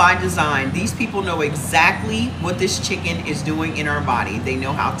all by design. These people know exactly what this chicken is doing in our body. They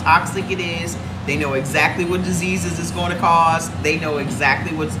know how toxic it is. They know exactly what diseases it's going to cause. They know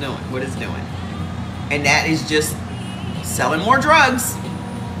exactly what it's doing. And that is just selling more drugs.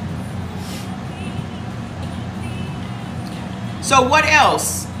 So what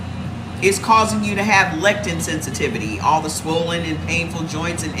else is causing you to have lectin sensitivity? All the swollen and painful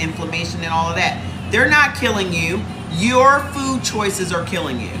joints and inflammation and all of that. They're not killing you. Your food choices are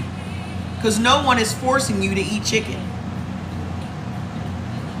killing you. Because no one is forcing you to eat chicken.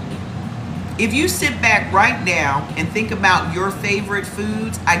 If you sit back right now and think about your favorite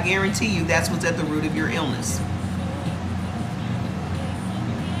foods, I guarantee you that's what's at the root of your illness.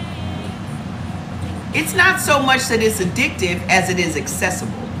 It's not so much that it's addictive as it is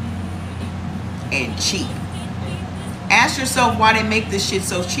accessible and cheap. Ask yourself why they make this shit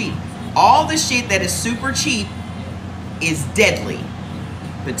so cheap. All the shit that is super cheap is deadly.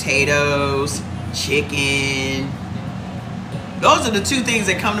 Potatoes, chicken. Those are the two things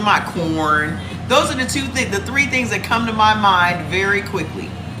that come to my corn. Those are the three things that come to my mind very quickly.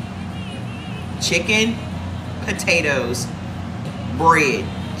 Chicken, potatoes, bread,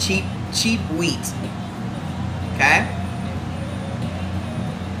 cheap wheat. Okay?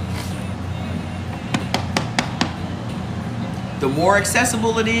 The more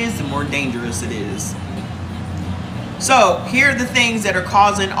accessible it is, the more dangerous it is. So here are the things that are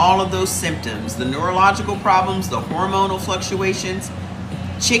causing all of those symptoms. The neurological problems, the hormonal fluctuations.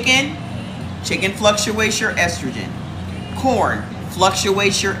 Chicken fluctuates your estrogen. Corn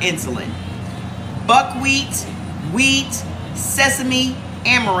fluctuates your insulin. Buckwheat, wheat, sesame,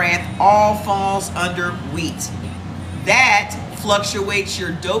 amaranth all falls under wheat. That fluctuates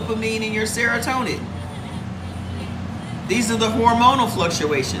your dopamine and your serotonin. These are the hormonal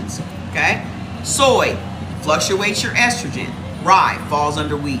fluctuations, okay? Soy fluctuates your estrogen. Rye falls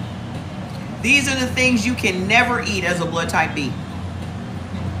under wheat. These are the things you can never eat as a blood type B.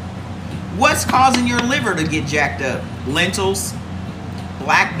 What's causing your liver to get jacked up? Lentils,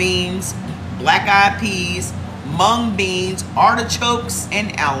 black beans, black-eyed peas, mung beans, artichokes,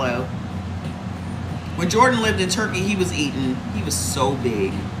 and aloe. When Jordan lived in Turkey, he was so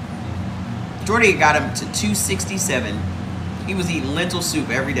big. Jordan got him to 267. He was eating lentil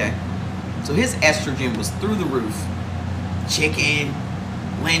soup every day. So his estrogen was through the roof. Chicken,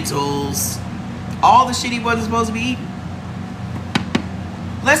 lentils, all the shit he wasn't supposed to be eating.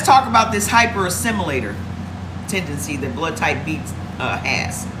 Let's talk about this hyper-assimilator tendency that blood type B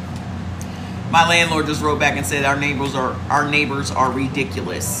has. My landlord just wrote back and said our neighbors are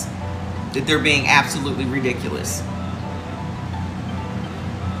ridiculous. That they're being absolutely ridiculous.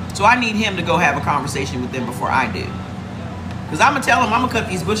 So I need him to go have a conversation with them before I do. Because I'm going to tell them I'm going to cut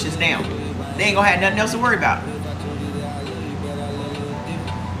these bushes down. They ain't going to have nothing else to worry about.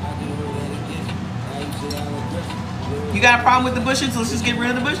 You got a problem with the bushes? Let's just get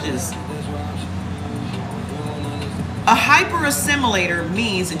rid of the bushes. A hyperassimilator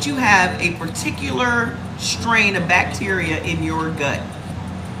means that you have a particular strain of bacteria in your gut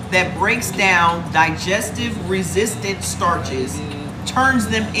that breaks down digestive resistant starches, turns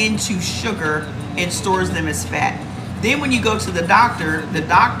them into sugar, and stores them as fat. Then when you go to the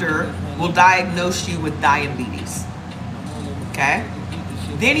doctor will diagnose you with diabetes. Okay?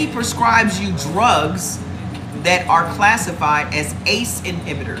 Then he prescribes you drugs that are classified as ACE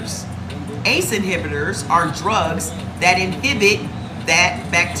inhibitors. ACE inhibitors are drugs that inhibit that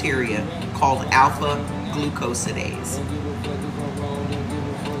bacteria called alpha glucosidase.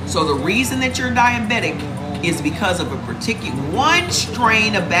 So the reason that you're diabetic is because of a particular one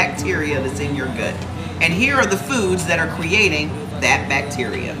strain of bacteria that's in your gut. And here are the foods that are creating that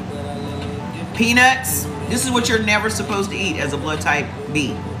bacteria. Peanuts. This is what you're never supposed to eat as a blood type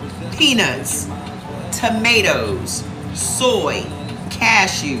B. Peanuts, tomatoes, soy,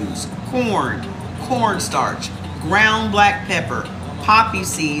 cashews, corn, cornstarch, ground black pepper, poppy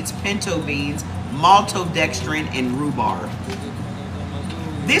seeds, pinto beans, maltodextrin, and rhubarb.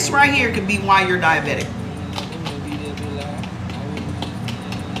 This right here could be why you're diabetic.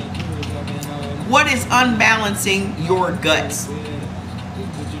 What is unbalancing your guts?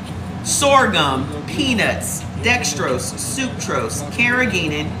 Sorghum, peanuts, dextrose, sucrose,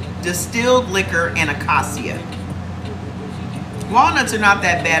 carrageenan, distilled liquor, and acacia. Walnuts are not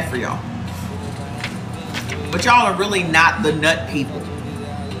that bad for y'all. But y'all are really not the nut people.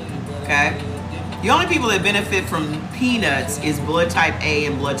 Okay? The only people that benefit from peanuts is blood type A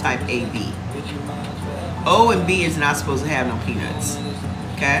and blood type AB. O and B is not supposed to have no peanuts.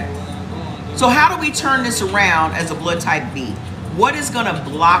 Okay? So how do we turn this around as a blood type B? What is going to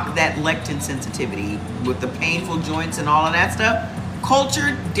block that lectin sensitivity with the painful joints and all of that stuff?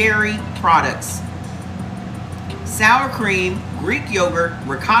 Cultured dairy products. Sour cream, Greek yogurt,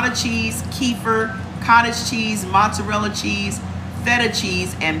 ricotta cheese, kefir, cottage cheese, mozzarella cheese, feta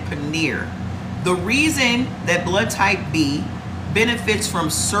cheese, and paneer. The reason that blood type B benefits from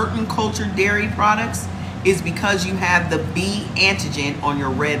certain cultured dairy products is because you have the B antigen on your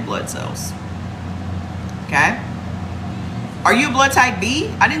red blood cells. Okay? Are you a blood type B?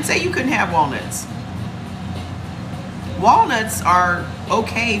 I didn't say you couldn't have walnuts. Walnuts are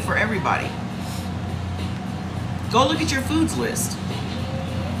okay for everybody. Go look at your foods list.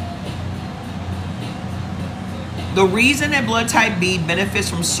 The reason that blood type B benefits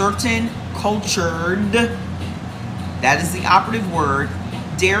from certain cultured, that is the operative word,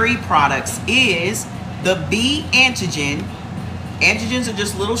 dairy products is the B antigen. Antigens are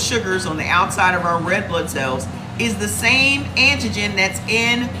just little sugars on the outside of our red blood cells, is the same antigen that's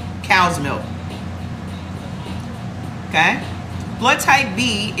in cow's milk. Okay? Blood type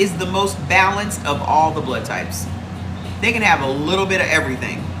B is the most balanced of all the blood types. They can have a little bit of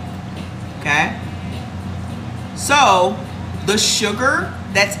everything. Okay? So, the sugar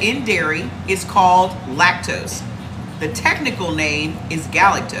that's in dairy is called lactose. The technical name is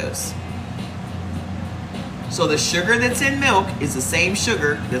galactose. So the sugar that's in milk is the same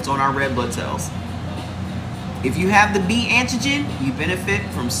sugar that's on our red blood cells. If you have the B antigen, you benefit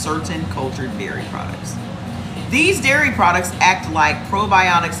from certain cultured dairy products. These dairy products act like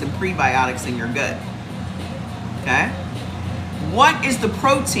probiotics and prebiotics in your gut. Okay? What is the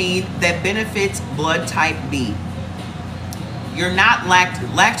protein that benefits blood type B? You're not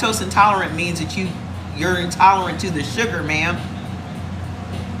lactose intolerant means that you're intolerant to the sugar, ma'am.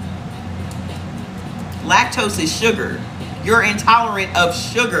 Lactose is sugar. You're intolerant of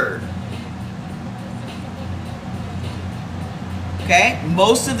sugar. Okay?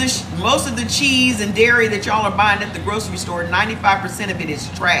 Most of the cheese and dairy that y'all are buying at the grocery store, 95% of it is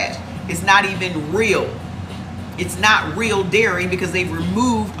trash. It's not even real. It's not real dairy because they've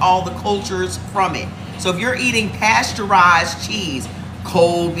removed all the cultures from it. So if you're eating pasteurized cheese,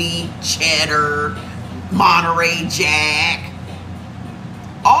 Colby, cheddar, Monterey Jack,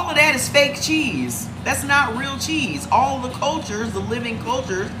 all of that is fake cheese. That's not real cheese. All the cultures, the living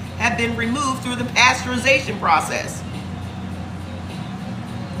cultures, have been removed through the pasteurization process.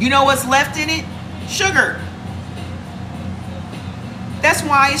 You know what's left in it? Sugar. That's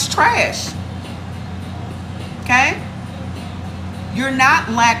why it's trash. Okay? You're not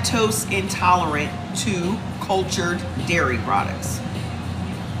lactose intolerant to cultured dairy products.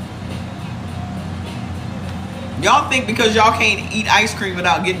 Y'all think because y'all can't eat ice cream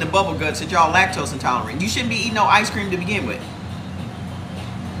without getting the bubble guts that y'all lactose intolerant. You shouldn't be eating no ice cream to begin with.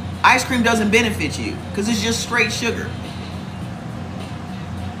 Ice cream doesn't benefit you because it's just straight sugar.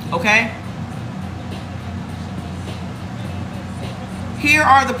 Okay? Here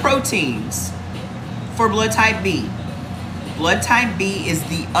are the proteins for blood type B. Blood type B is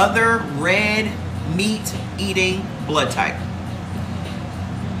the other red meat eating blood type.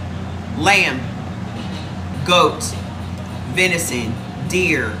 Lamb, goat, venison,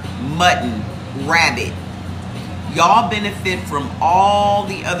 deer, mutton, rabbit. Y'all benefit from all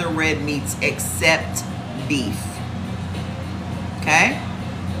the other red meats except beef. Okay?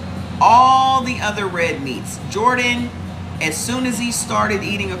 All the other red meats. Jordan, as soon as he started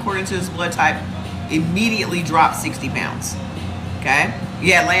eating according to his blood type, immediately dropped 60 pounds. Okay?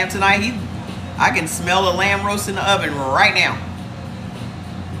 You had lamb tonight. I can smell the lamb roast in the oven right now.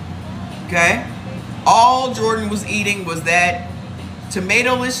 Okay? All Jordan was eating was that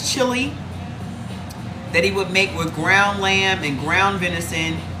tomato-less chili that he would make with ground lamb and ground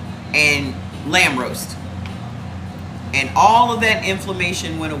venison and lamb roast. And all of that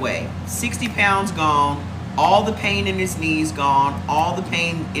inflammation went away. 60 pounds gone. All the pain in his knees gone. All the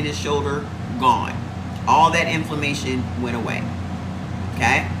pain in his shoulder gone. All that inflammation went away.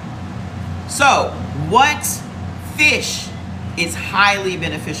 Okay? So, what fish is highly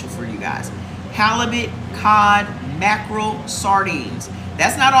beneficial for you guys? Halibut, cod, mackerel, sardines.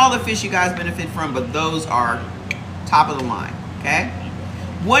 That's not all the fish you guys benefit from, but those are top of the line. Okay?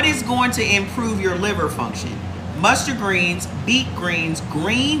 What is going to improve your liver function? Mustard greens, beet greens,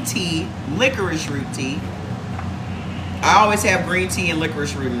 green tea, licorice root tea. I always have green tea and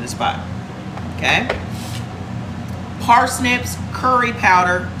licorice root in this pot. Okay? Parsnips, curry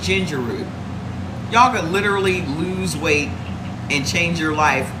powder, ginger root. Y'all could literally lose weight and change your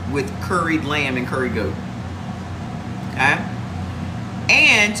life with curried lamb and curry goat. Okay?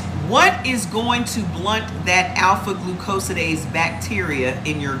 And what is going to blunt that alpha glucosidase bacteria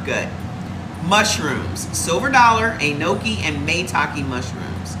in your gut? Mushrooms, silver dollar, enoki, and maitake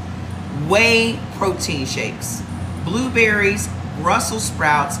mushrooms. Whey protein shakes. Blueberries, Brussels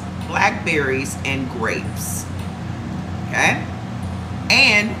sprouts, blackberries, and grapes. Okay?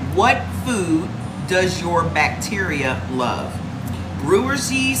 And what food does your bacteria love?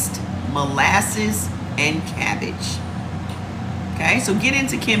 Brewer's yeast, molasses, and cabbage. Okay, so get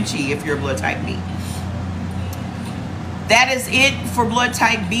into kimchi if you're blood type B. That is it for blood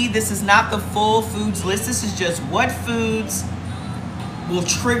type B. This is not the full foods list. This is just what foods will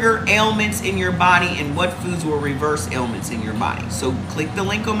trigger ailments in your body and what foods will reverse ailments in your body. So click the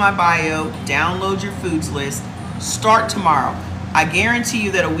link on my bio, download your foods list, start tomorrow. I guarantee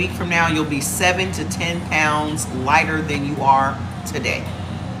you that a week from now, you'll be 7 to 10 pounds lighter than you are today,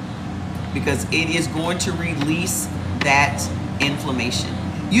 because it is going to release that inflammation.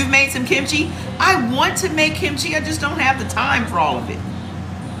 You've made some kimchi. I want to make kimchi. I just don't have the time for all of it.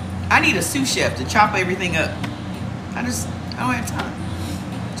 I need a sous chef to chop everything up. I don't have time.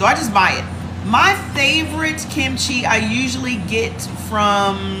 So I just buy it. My favorite kimchi I usually get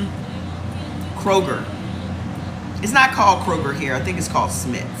from Kroger. It's not called Kroger here. I think it's called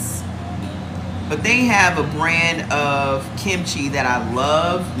Smith's. But they have a brand of kimchi that I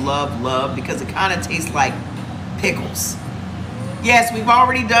love, love, love, because it kind of tastes like pickles. Yes, we've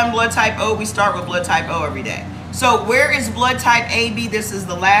already done blood type O. We start with blood type O every day. So where is blood type AB? This is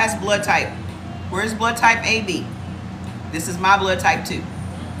the last blood type. Where's blood type AB? This is my blood type 2.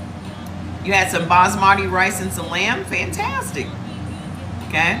 You had some basmati rice and some lamb. Fantastic.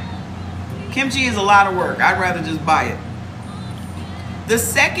 Okay. Kimchi is a lot of work. I'd rather just buy it. The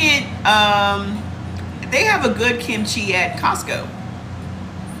second, they have a good kimchi at Costco.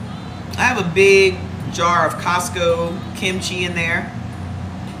 I have a big jar of Costco kimchi in there.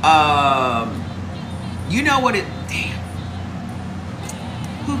 You know what it, damn.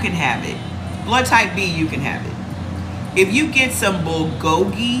 Who can have it? Blood type B, you can have it. If you get some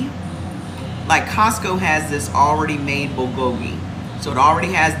bulgogi, like Costco has this already made bulgogi. So it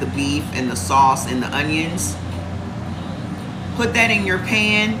already has the beef and the sauce and the onions. Put that in your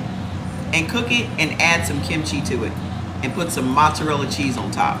pan and cook it and add some kimchi to it. And put some mozzarella cheese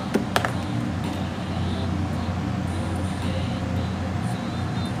on top.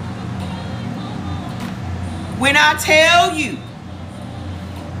 When I tell you,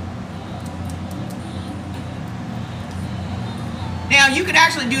 now you can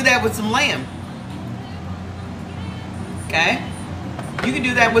actually do that with some lamb. Okay? You can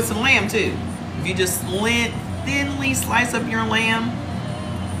do that with some lamb too. If you just thinly slice up your lamb.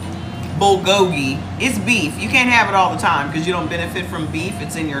 Bulgogi, it's beef. You can't have it all the time because you don't benefit from beef.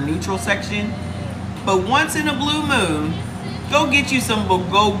 It's in your neutral section. But once in a blue moon, go get you some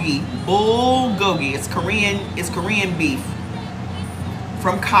bulgogi. Bulgogi. It's Korean beef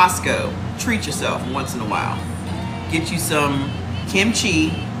from Costco. Treat yourself once in a while. Get you some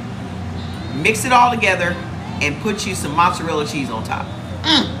kimchi Mix it all together and put you some mozzarella cheese on top.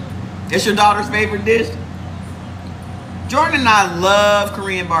 It's your daughter's favorite dish? Jordan and I love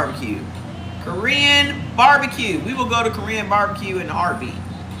Korean barbecue. Korean barbecue. We will go to Korean barbecue in a heartbeat.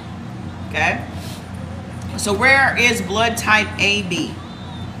 Okay? So where is blood type AB?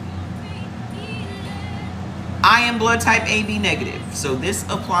 I am blood type AB negative. So this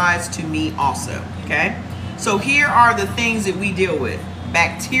applies to me also. Okay? So here are the things that we deal with.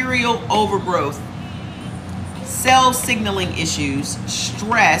 Bacterial overgrowth, cell signaling issues,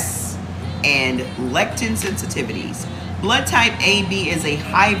 stress, and lectin sensitivities. Blood type AB is a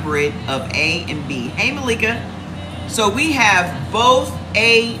hybrid of A and B. Hey, Malika. So we have both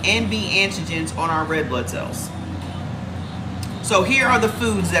A and B antigens on our red blood cells. So here are the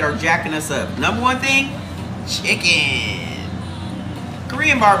foods that are jacking us up. Number one thing, chicken.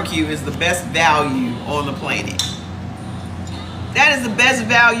 Korean barbecue is the best value on the planet. That is the best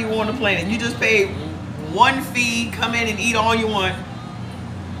value on the planet. You just pay one fee, come in and eat all you want.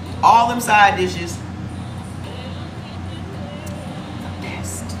 All them side dishes. The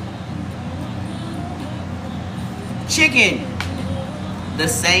best. Chicken. The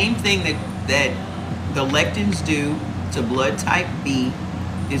same thing that the lectins do to blood type B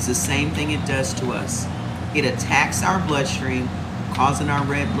is the same thing it does to us. It attacks our bloodstream, causing our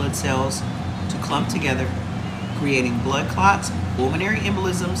red blood cells to clump together, creating blood clots, pulmonary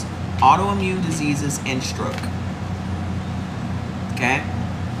embolisms, autoimmune diseases, and stroke. Okay?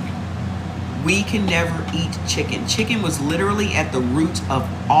 We can never eat chicken. Chicken was literally at the root of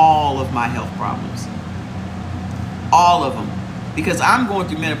all of my health problems. All of them. Because I'm going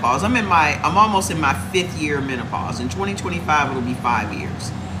through menopause. I'm almost in my 5th year of menopause. In 2025, it'll be 5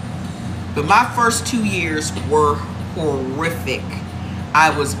 years. But my first 2 years were horrific. I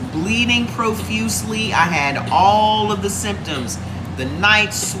was bleeding profusely. I had all of the symptoms. The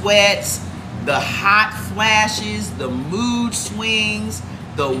night sweats, the hot flashes, the mood swings,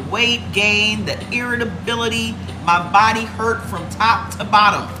 the weight gain, the irritability. My body hurt from top to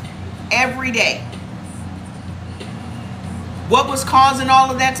bottom every day. What was causing all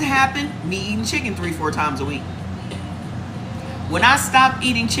of that to happen? Me eating chicken 3-4 times a week. When I stopped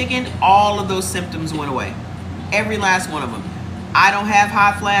eating chicken, all of those symptoms went away. Every last one of them. I don't have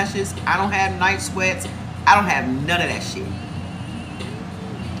hot flashes. I don't have night sweats. I don't have none of that shit.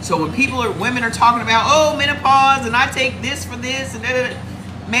 So when women are talking about, oh, menopause, and I take this for this, and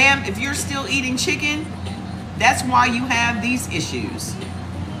ma'am, if you're still eating chicken, that's why you have these issues.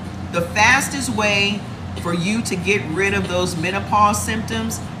 The fastest way for you to get rid of those menopause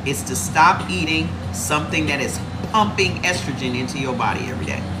symptoms is to stop eating something that is pumping estrogen into your body every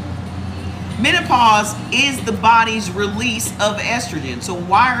day. Menopause is the body's release of estrogen. So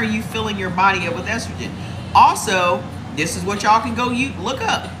why are you filling your body up with estrogen? Also, this is what y'all can go look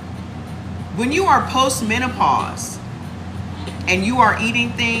up. When you are post-menopause and you are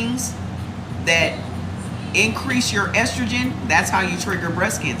eating things that increase your estrogen, that's how you trigger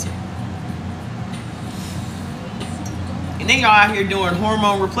breast cancer. And then y'all out here doing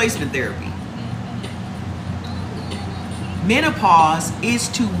hormone replacement therapy. Menopause is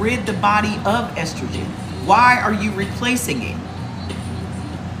to rid the body of estrogen. Why are you replacing it?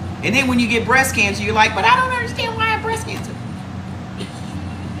 And then when you get breast cancer, you're like, but I don't understand why I have breast cancer.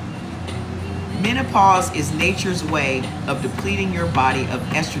 Menopause is nature's way of depleting your body of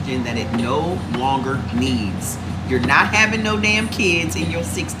estrogen that it no longer needs. You're not having no damn kids in your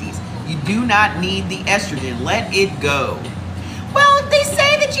 60s. You do not need the estrogen. Let it go. Well, they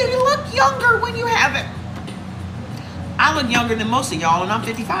say that you look younger when you have it. I look younger than most of y'all, and I'm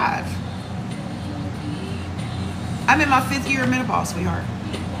 55. I'm in my 5th year of menopause, sweetheart.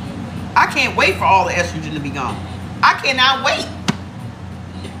 I can't wait for all the estrogen to be gone. I cannot wait.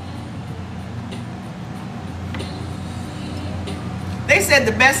 They said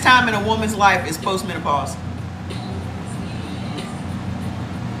the best time in a woman's life is post-menopause.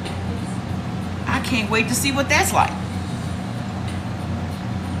 I can't wait to see what that's like.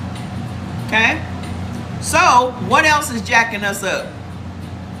 Okay? So, what else is jacking us up?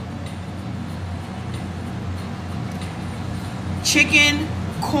 Chicken,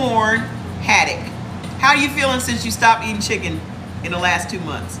 corn, haddock. How are you feeling since you stopped eating chicken in the last 2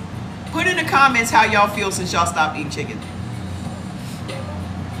 months? Put in the comments how y'all feel since y'all stopped eating chicken.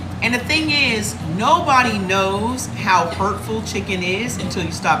 And the thing is, nobody knows how hurtful chicken is until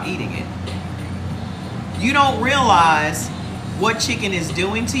you stop eating it. You don't realize what chicken is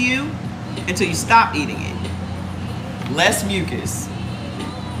doing to you until you stop eating it. Less mucus.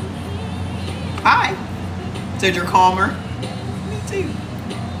 Hi. Said you're calmer. Me too.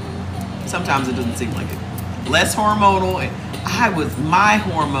 Sometimes it doesn't seem like it. Less hormonal. my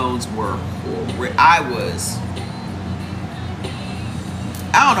hormones were, I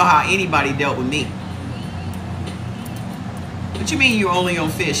don't know how anybody dealt with me. What you mean you're only on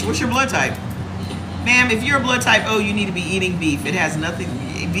fish? What's your blood type? Ma'am, if you're a blood type O, you need to be eating beef. It has nothing,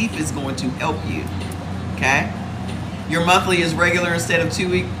 beef is going to help you, okay? Your monthly is regular instead of 2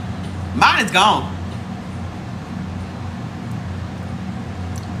 week. Mine is gone.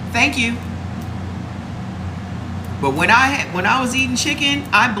 Thank you. But when I was eating chicken,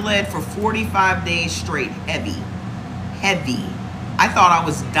 I bled for 45 days straight, heavy. I thought I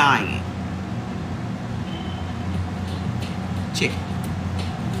was dying. Chicken.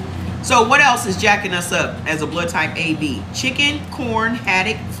 So what else is jacking us up as a blood type AB? Chicken, corn,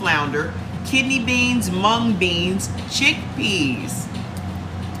 haddock, flounder, kidney beans, mung beans, chickpeas.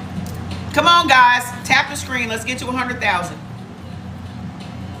 Come on, guys. Tap the screen. Let's get to 100,000.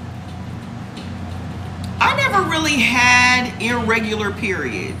 I never really had irregular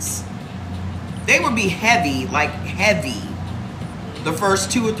periods. They would be heavy, like heavy, the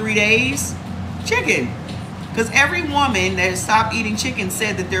first 2 or 3 days. Chicken. Because every woman that has stopped eating chicken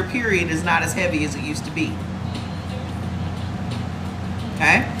said that their period is not as heavy as it used to be.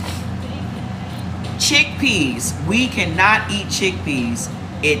 Okay? Chickpeas. We cannot eat chickpeas.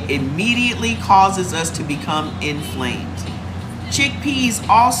 It immediately causes us to become inflamed. Chickpeas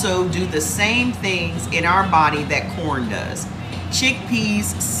also do the same things in our body that corn does.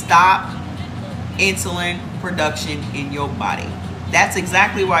 Chickpeas stop insulin production in your body. That's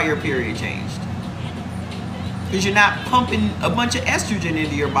exactly why your period changed. Because you're not pumping a bunch of estrogen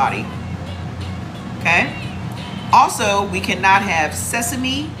into your body. Okay? Also, we cannot have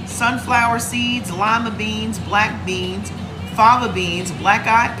sesame, sunflower seeds, lima beans, black beans, fava beans,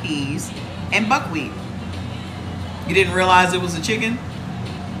 black-eyed peas, and buckwheat. You didn't realize it was a chicken?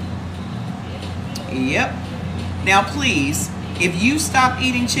 Yep. Now, please, if you stop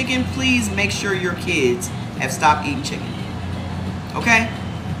eating chicken, please make sure your kids have stopped eating chicken. Okay?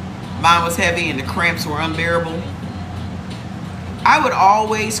 Mine was heavy and the cramps were unbearable. I would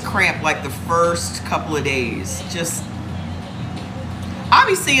always cramp like the first couple of days. I'll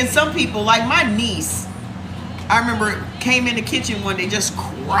be seeing some people, like my niece, I remember came in the kitchen one day just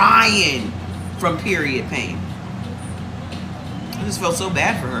crying from period pain. I just felt so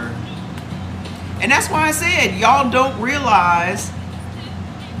bad for her. And that's why I said, y'all don't realize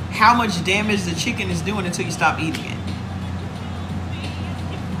how much damage the chicken is doing until you stop eating it.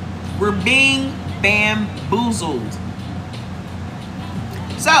 We're being bamboozled.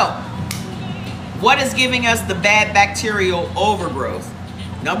 So, what is giving us the bad bacterial overgrowth?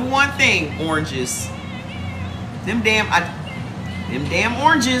 Number one thing, oranges. Them damn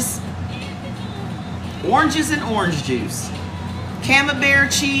oranges. Oranges and orange juice.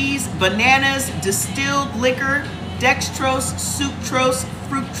 Camembert cheese, bananas, distilled liquor, dextrose, sucrose,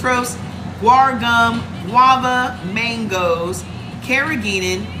 fructose, guar gum, guava, mangoes,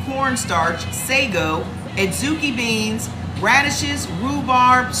 carrageenan, cornstarch, sago, adzuki beans, radishes,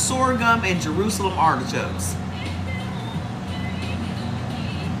 rhubarb, sorghum, and Jerusalem artichokes.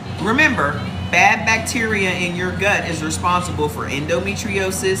 Remember, bad bacteria in your gut is responsible for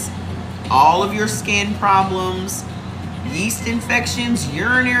endometriosis, all of your skin problems, yeast infections,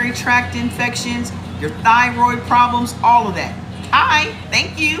 urinary tract infections, your thyroid problems, all of that. Hi,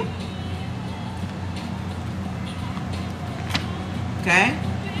 thank you. Okay?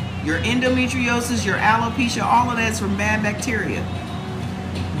 Your endometriosis, your alopecia, all of that's from bad bacteria.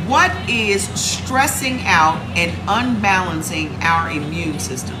 What is stressing out and unbalancing our immune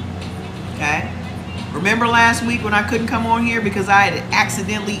system? Okay? Remember last week when I couldn't come on here because I had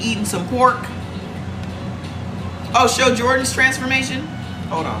accidentally eaten some pork? Oh, show Jordan's transformation?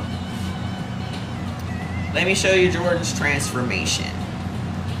 Hold on. Let me show you Jordan's transformation.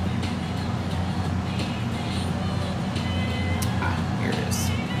 Here it is.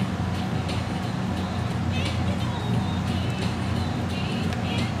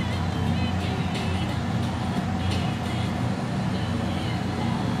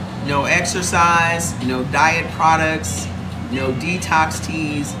 No exercise, no diet products, no detox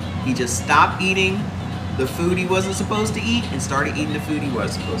teas. He just stopped eating the food he wasn't supposed to eat and started eating the food he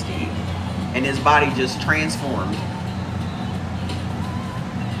was supposed to eat. And his body just transformed.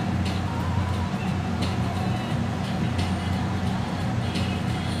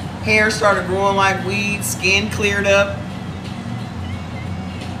 Hair started growing like weeds, skin cleared up.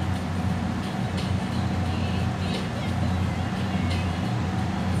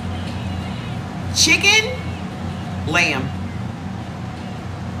 Chicken, lamb.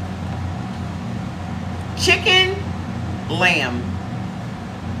 Chicken, lamb.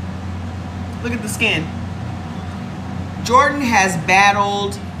 Look at the skin. Jordan has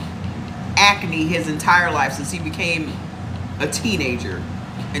battled acne his entire life since he became a teenager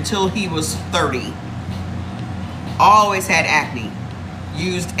until he was 30. Always had acne.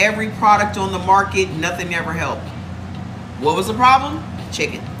 Used every product on the market, nothing ever helped. What was the problem?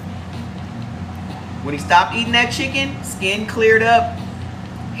 Chicken. When he stopped eating that chicken, skin cleared up,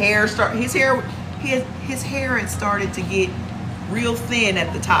 his hair had started to get real thin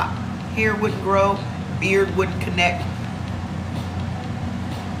at the top. Hair wouldn't grow, beard wouldn't connect.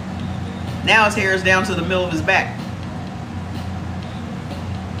 Now his hair is down to the middle of his back.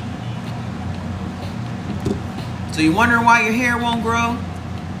 So you wondering why your hair won't grow?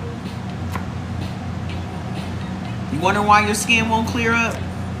 You wondering why your skin won't clear up?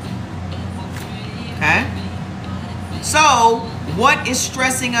 Okay? So, what is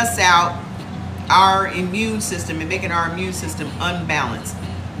stressing us out? Our immune system and making our immune system unbalanced.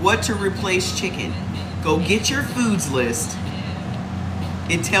 What to replace chicken? Go get your foods list.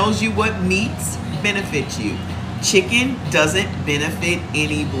 It tells you what meats benefit you. Chicken doesn't benefit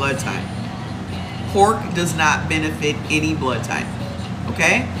any blood type. Pork does not benefit any blood type.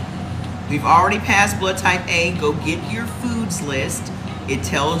 Okay? We've already passed blood type A. Go get your foods list. It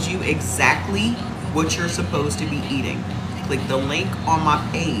tells you exactly what you're supposed to be eating. Click the link on my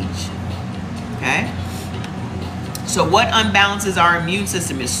page. Okay? So what unbalances our immune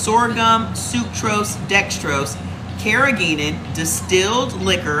system is sorghum, sucrose, dextrose, carrageenan, distilled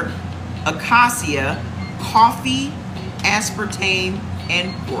liquor, acacia, coffee, aspartame,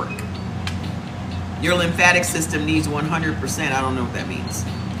 and pork. Your lymphatic system needs 100%. I don't know what that means.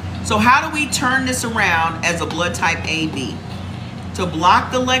 So how do we turn this around as a blood type AB? To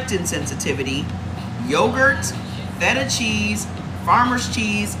block the lectin sensitivity, yogurt, feta cheese, farmer's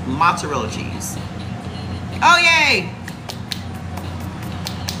cheese, mozzarella cheese. Oh, yay!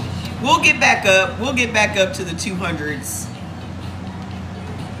 We'll get back up. We'll get back up to the 200s.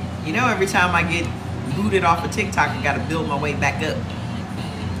 You know, every time I get booted off of TikTok, I got to build my way back up.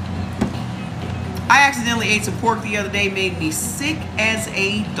 I accidentally ate some pork the other day, made me sick as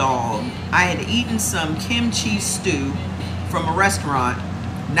a dog. I had eaten some kimchi stew from a restaurant,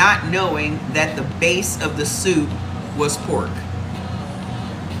 not knowing that the base of the soup was pork.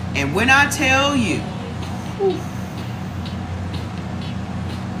 And when I tell you, whew,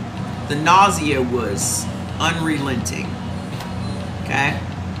 the nausea was unrelenting. Okay?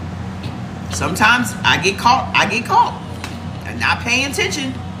 Sometimes I get caught and not paying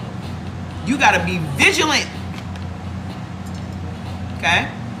attention. You gotta be vigilant. Okay?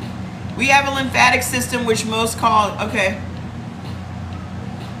 We have a lymphatic system which most call, okay.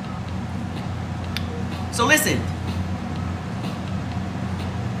 So listen,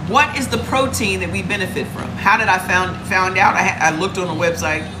 what is the protein that we benefit from? How did I found out? I looked on the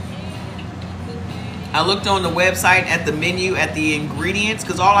website. I looked on the website at the menu, at the ingredients,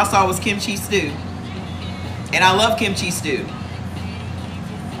 because all I saw was kimchi stew. And I love kimchi stew.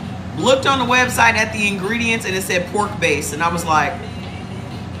 Looked on the website at the ingredients and it said pork base, and I was like,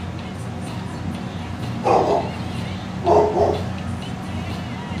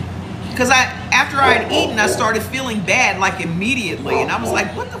 because after I had eaten, I started feeling bad like immediately, and I was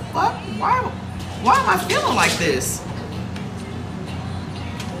like, what the fuck? Why am I feeling like this?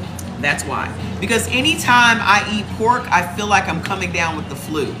 That's why. Because anytime I eat pork, I feel like I'm coming down with the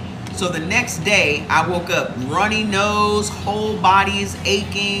flu. So the next day, I woke up runny nose, whole body's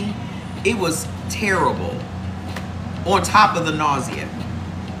aching. It was terrible. On top of the nausea.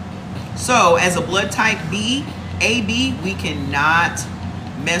 So as a blood type B, AB, we cannot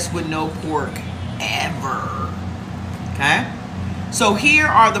mess with no pork ever. Okay? So here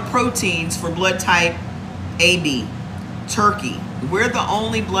are the proteins for blood type AB. Turkey. We're the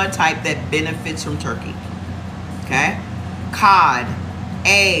only blood type that benefits from turkey. Okay? Cod,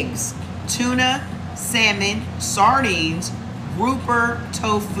 eggs, tuna, salmon, sardines, grouper,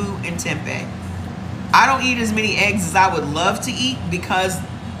 tofu, and tempeh. I don't eat as many eggs as I would love to eat because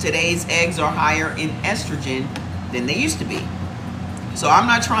today's eggs are higher in estrogen than they used to be. So I'm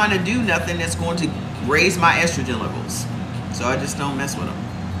not trying to do nothing that's going to raise my estrogen levels. So I just don't mess with them.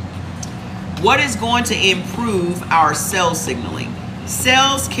 What is going to improve our cell signaling?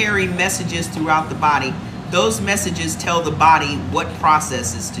 Cells carry messages throughout the body. Those messages tell the body what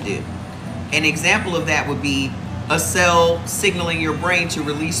processes to do. An example of that would be a cell signaling your brain to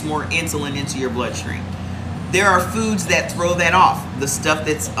release more insulin into your bloodstream. There are foods that throw that off. The stuff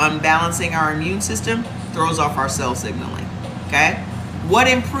that's unbalancing our immune system throws off our cell signaling. Okay? What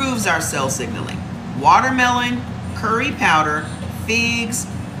improves our cell signaling? Watermelon, curry powder, figs,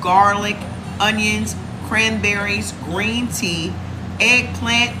 garlic, onions, cranberries, green tea,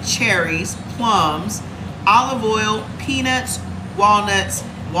 eggplant, cherries, plums, olive oil, peanuts, walnuts,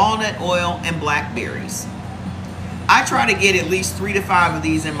 walnut oil, and blackberries. I try to get at least 3 to 5 of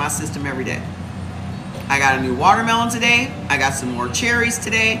these in my system every day. I got a new watermelon today. I got some more cherries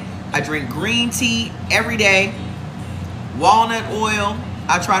today. I drink green tea every day. Walnut oil.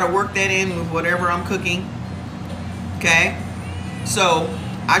 I try to work that in with whatever I'm cooking. Okay? So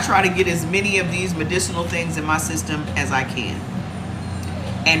I try to get as many of these medicinal things in my system as I can.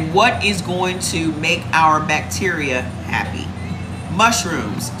 And what is going to make our bacteria happy?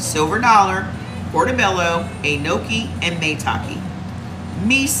 Mushrooms, silver dollar, portobello, enoki, and maitake.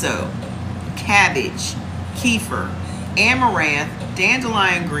 Miso, cabbage, kefir, amaranth,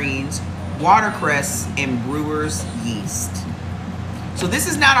 dandelion greens, watercress, and brewer's yeast. So this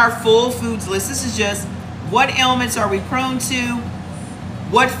is not our full foods list. This is just what ailments are we prone to,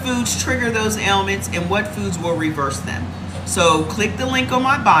 what foods trigger those ailments, and what foods will reverse them. So click the link on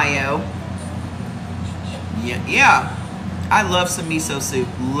my bio. Yeah. I love some miso soup.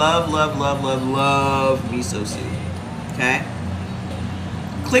 Love miso soup. Okay?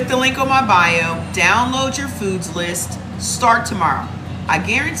 Click the link on my bio. Download your foods list. Start tomorrow. I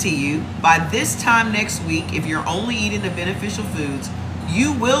guarantee you, by this time next week, if you're only eating the beneficial foods,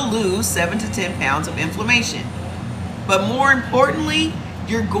 you will lose 7 to 10 pounds of inflammation. But more importantly,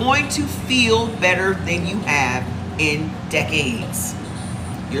 you're going to feel better than you have in decades.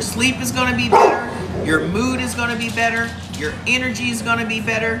 Your sleep is going to be better. Your mood is going to be better. Your energy is going to be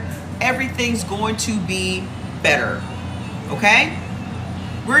better. Everything's going to be better. Okay?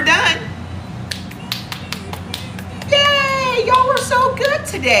 We're done. Yay! Y'all were so good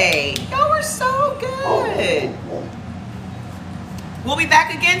today. Y'all were so good. We'll be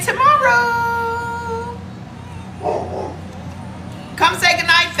back again tomorrow. Come say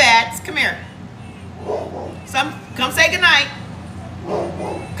goodnight, Fats. Come here. Come say goodnight.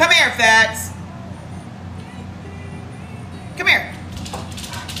 Come here, Fats. Come here.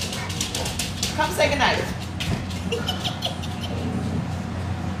 Come say goodnight.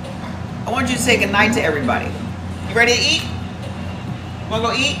 I want you to say goodnight to everybody. You ready to eat? Want to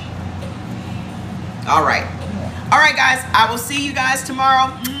go eat? All right. All right, guys. I will see you guys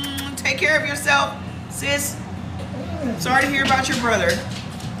tomorrow. Take care of yourself, sis. Sorry to hear about your brother.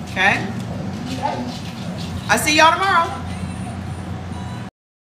 Okay? I see y'all tomorrow.